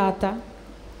ഒന്നല്ലാത്ത,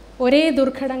 ഒരേ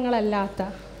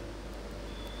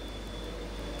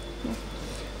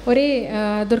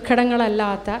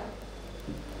ദുർഘടങ്ങളല്ലാത്ത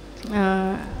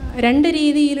രണ്ട്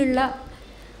രീതിയിലുള്ള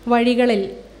വഴികളിൽ,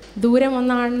 ദൂരം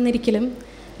ഒന്നാണെന്നിരിക്കലും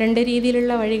രണ്ട്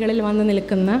രീതിയിലുള്ള വഴികളിൽ വന്നു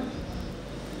നിൽക്കുന്ന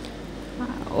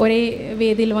ഒരേ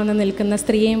വേദിയിൽ വന്ന് നിൽക്കുന്ന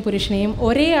സ്ത്രീയെയും പുരുഷനെയും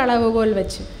ഒരേ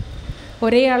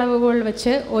അളവുകോൽ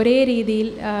വെച്ച് ഒരേ രീതിയിൽ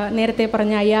നേരത്തെ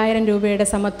പറഞ്ഞ 5000 രൂപയുടെ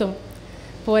സമത്വം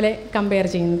പോലെ കമ്പയർ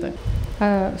ചെയ്യുന്നത്.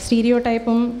 സ്റ്റീരിയോ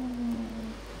ടൈപ്പും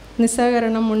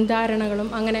നിസ്സഹകരണം, മുൻധാരണകളും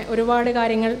അങ്ങനെ ഒരുപാട്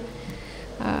കാര്യങ്ങൾ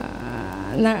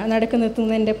നടക്കു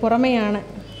നിർത്തുന്നതിൻ്റെ പുറമെയാണ്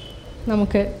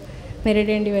നമുക്ക്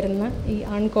നേരിടേണ്ടി വരുന്ന ഈ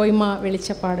ആൺകോയ്മ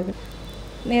വെളിച്ചപ്പാടുകൾ.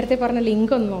 നേരത്തെ പറഞ്ഞ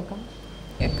ലിങ്ക് ഒന്ന് നോക്കാം.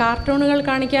 കാർട്ടൂണുകൾ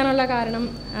കാണിക്കാനുള്ള കാരണം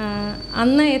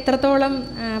അന്ന് എത്രത്തോളം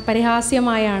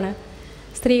പരിഹാസ്യമായാണ്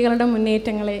സ്ത്രീകളുടെ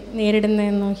മുന്നേറ്റങ്ങളെ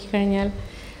നേരിടുന്നതെന്ന് നോക്കിക്കഴിഞ്ഞാൽ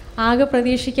ആകെ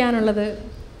പ്രതീക്ഷിക്കാനുള്ളത്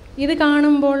ഇത്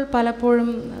കാണുമ്പോൾ പലപ്പോഴും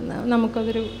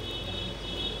നമുക്കതൊരു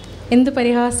എന്ത്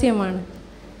പരിഹാസ്യമാണ്,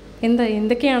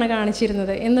 എന്തൊക്കെയാണ്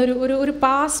കാണിച്ചിരുന്നത് എന്നൊരു ഒരു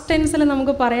പാസ്റ്റ് ടെൻസിൽ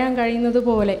നമുക്ക് പറയാൻ കഴിയുന്നത്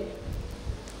പോലെ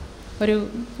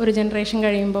ഒരു ജനറേഷൻ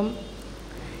കഴിയുമ്പം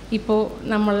ഇപ്പോൾ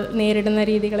നമ്മൾ നേരിടുന്ന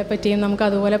രീതികളെ പറ്റിയും നമുക്ക്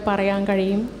അതുപോലെ പറയാൻ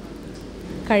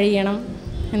കഴിയണം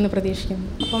എന്ന് പ്രതീക്ഷിക്കുന്നു.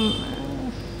 അപ്പം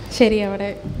ശരി,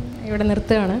 ഇവിടെ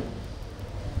നിർത്തുകയാണ്.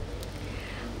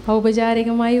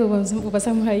 ഔപചാരികമായി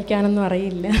ഉപസംഹരിക്കാനൊന്നും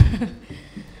അറിയില്ല.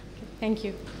 Thank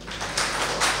you.